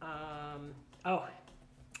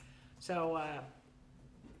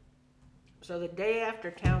 So the day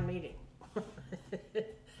after town meeting,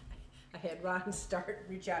 I had Ron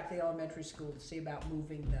reach out to the elementary school to see about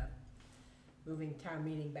moving town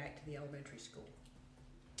meeting back to the elementary school.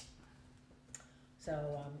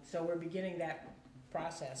 So we're beginning that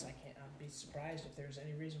process. I'd be surprised if there's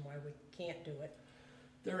any reason why we can't do it.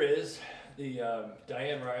 There is. The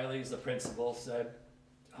Diane Riley's the principal said,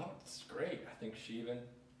 "Oh, it's great." I think she even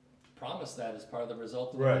promised that as part of the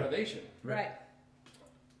result of the renovation. Right.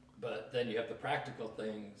 But then you have the practical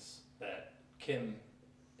things that Kim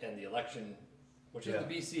and the election, which is the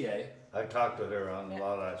BCA. I talked to her on a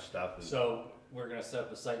lot of that stuff. And So we're gonna set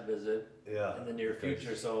up a site visit yeah, in the near because-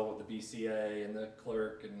 future, so the BCA and the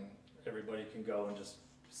clerk and everybody can go and just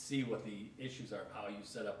see what the issues are, how you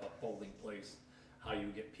set up a polling place, how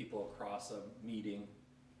you get people across a meeting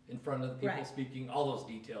in front of the people Right. speaking, all those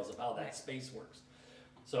details of how that Right. space works.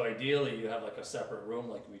 So ideally, you have like a separate room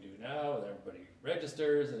like we do now, and everybody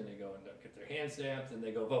registers, and they go and get their hand stamped, and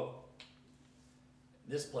they go vote.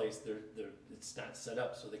 This place, it's not set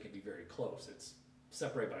up so they can be very close. It's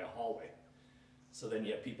separated by a hallway. So then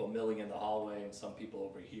you have people milling in the hallway, and some people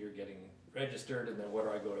over here getting registered, and then where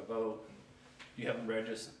do I go to vote? Do you have them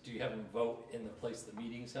do you have them vote in the place the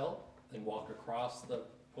meeting's held, and walk across the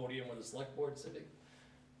podium where the select board's sitting?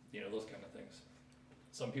 You know, those kind of things.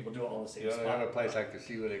 Some people do it all in the same The spot. only other place I could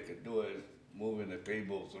see where they could do it is moving the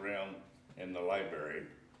tables around in the library.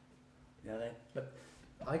 Yeah, but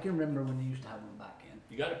I can remember when they used to have them back in.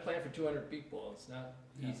 You gotta plan for 200 people, it's not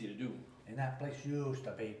easy to do. And that place used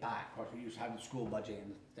to be packed, of course, we used to have the school budget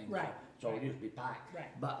and things. Right. So it used to be packed.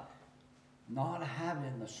 Right. But not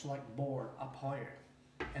having the select board up higher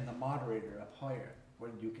and the moderator up higher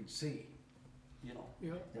where you can see, you know,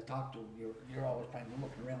 Yeah. to talk to, you're always trying to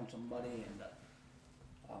look around somebody and,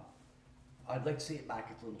 I'd like to see it back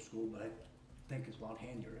at the little school, but I think it's a lot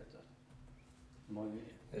handier at the Well,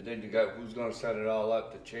 And then you got who's gonna set it all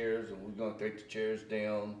up, the chairs, and who's gonna take the chairs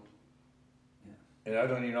down. Yeah. And I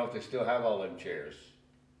don't even know if they still have all them chairs.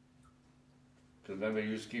 Cause remember, you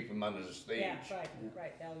used to keep them under the stage. Yeah,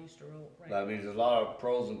 right, Al used to rule, But I right. mean, there's a lot of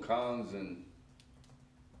pros and cons, and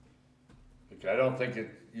I don't think that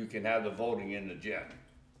you can have the voting in the gym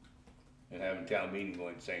and having town meeting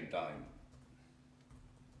going at the same time.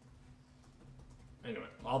 Anyway,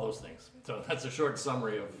 all those things. So that's a short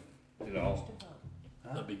summary of You Where we know, used to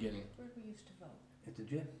vote? the beginning. Where we used to vote? At the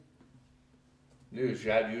gym. you used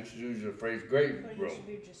to use your phrase grade What used to room.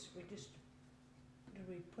 be did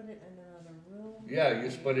we put it in another room? Yeah, you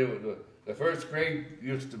used to put it with the first grade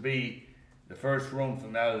used to be the first room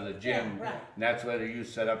from out of the gym. Yeah, right. And that's where they used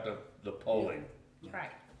to set up the polling.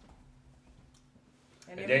 Right.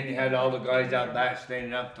 And then you had all the guys out back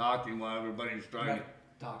standing up talking while everybody's trying Right.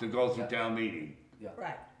 Talk. to go through Yeah. town meeting. Yeah.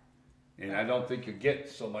 Right, And I don't think you get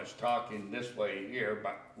so much talking this way here,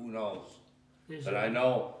 but who knows? Is But it- I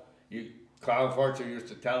know Kyle Fortune used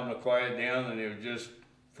to tell them to quiet down and they would just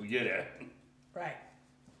forget it. right.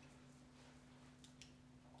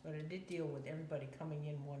 But it did deal with everybody coming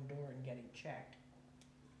in one door and getting checked.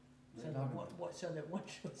 So that,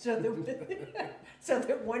 so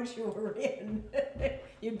that once you were in,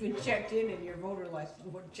 you'd been checked in and your voter license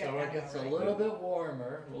would check So out. it gets a already. little bit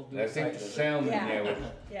warmer. We'll do I a think site the visit. sound in Yeah. there was,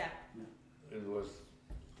 Yeah, it was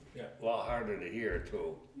Yeah. a lot harder to hear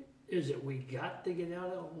too. Is it we got to get out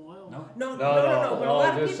of oil? No? no, No, but a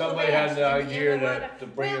lot of just people somebody have, had the and idea a lot that of- to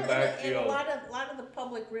bring it well, back to and you. a lot of the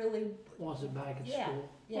public really, Wants it back at yeah, school?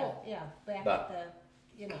 yeah, back But- at the,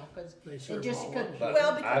 cause They it serve just, hot cause, lunch. But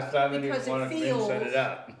well, last time they because didn't wanna it come in and set it feels,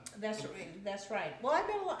 up. that's right. Well, I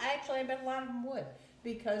bet a lot of them would,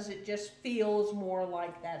 because it just feels more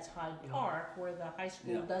like that's Hyde Yeah. Park, where the high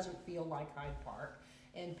school Yeah. doesn't feel like Hyde Park.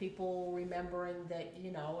 And people remembering that,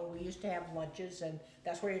 and we used to have lunches, and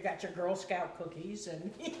that's where you got your Girl Scout cookies,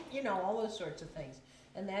 and, all those sorts of things.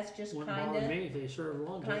 And that's just Wouldn't bother kinda, me if they serve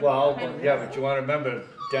lunch. Kind- Well, kind- yeah, but you wanna remember,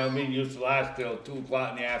 town meeting used to last till 2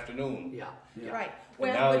 o'clock in the afternoon. Yeah. right, And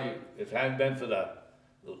well, now, but, if it hadn't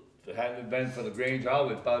been for the Grange Hall,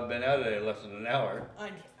 we'd probably been out of there less than an hour.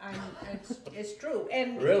 it's true,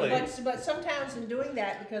 and, Really? but some towns in doing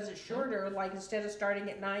that, because it's shorter, like instead of starting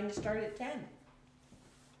at 9, you start at 10.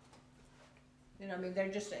 They're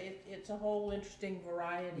just, it's a whole interesting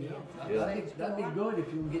variety Yeah. of Yeah. things. That'd be good if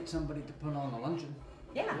you can get somebody to put on a luncheon.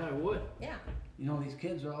 Yeah, Yeah, I would. yeah. These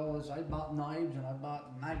kids are always, I bought knives and I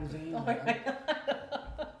bought magazines. Oh,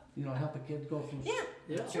 and help the kids go from. Yeah,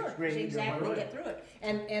 Yeah. sure, grade or exactly, whatever. get through it.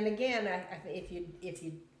 And again, if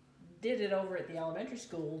you did it over at the elementary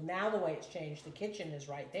school, now the way it's changed, the kitchen is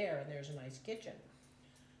right there, and there's a nice kitchen.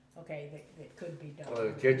 Okay, that could be done. Well,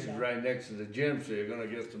 the kitchen's right next to the gym, so you're gonna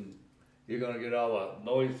get all the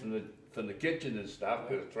noise from the kitchen and stuff,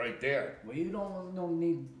 'cause it's right there. Well, you don't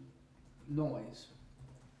need noise.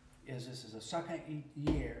 This is the second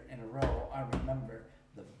year in a row, I remember,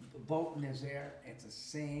 the voting is there at the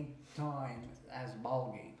same time as the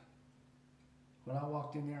ball game. When I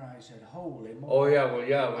walked in there, I said, holy moly. Oh, yeah, well,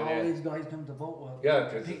 yeah, All when these guys come to vote, well, Yeah,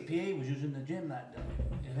 'cause PA was using the gym that day,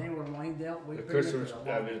 and they were lined out. the Christmas,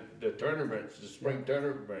 the tournaments, the spring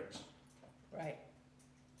tournaments. Right.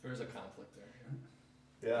 There's a conflict there.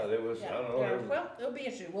 Yeah, there was, I Yeah, don't know. yeah, there was- well, it'll be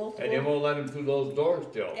interesting, And they won't let them through those doors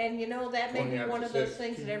still. and that may 20 be after one of those 6.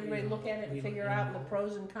 things that everybody look at it and figure out the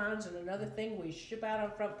pros and cons, and another thing, we ship out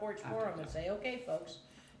on Front Porch Forum and say, okay, folks,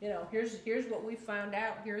 here's what we found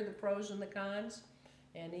out, here are the pros and the cons.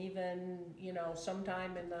 And even,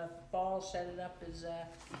 sometime in the fall, set it up as,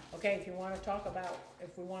 okay, if you wanna talk about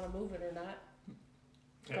if we wanna move it or not,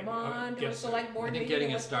 come on to a select board I meeting. think getting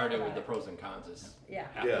and it let's talk started about with the it. pros and cons is Yeah,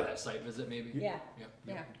 after Yeah. that site visit maybe. yeah, Yeah.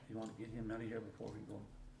 yeah, You wanna get him out of here before we go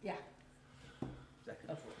yeah. second?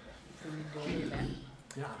 If we need to do that.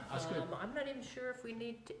 Yeah, that's good. I'm not even sure if we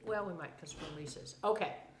need to, well, we might, cause we're Lisa's.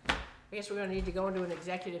 Okay, I guess we're gonna need to go into an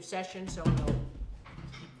executive session, so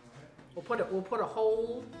we'll put a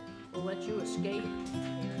hold, we'll let you escape,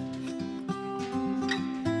 and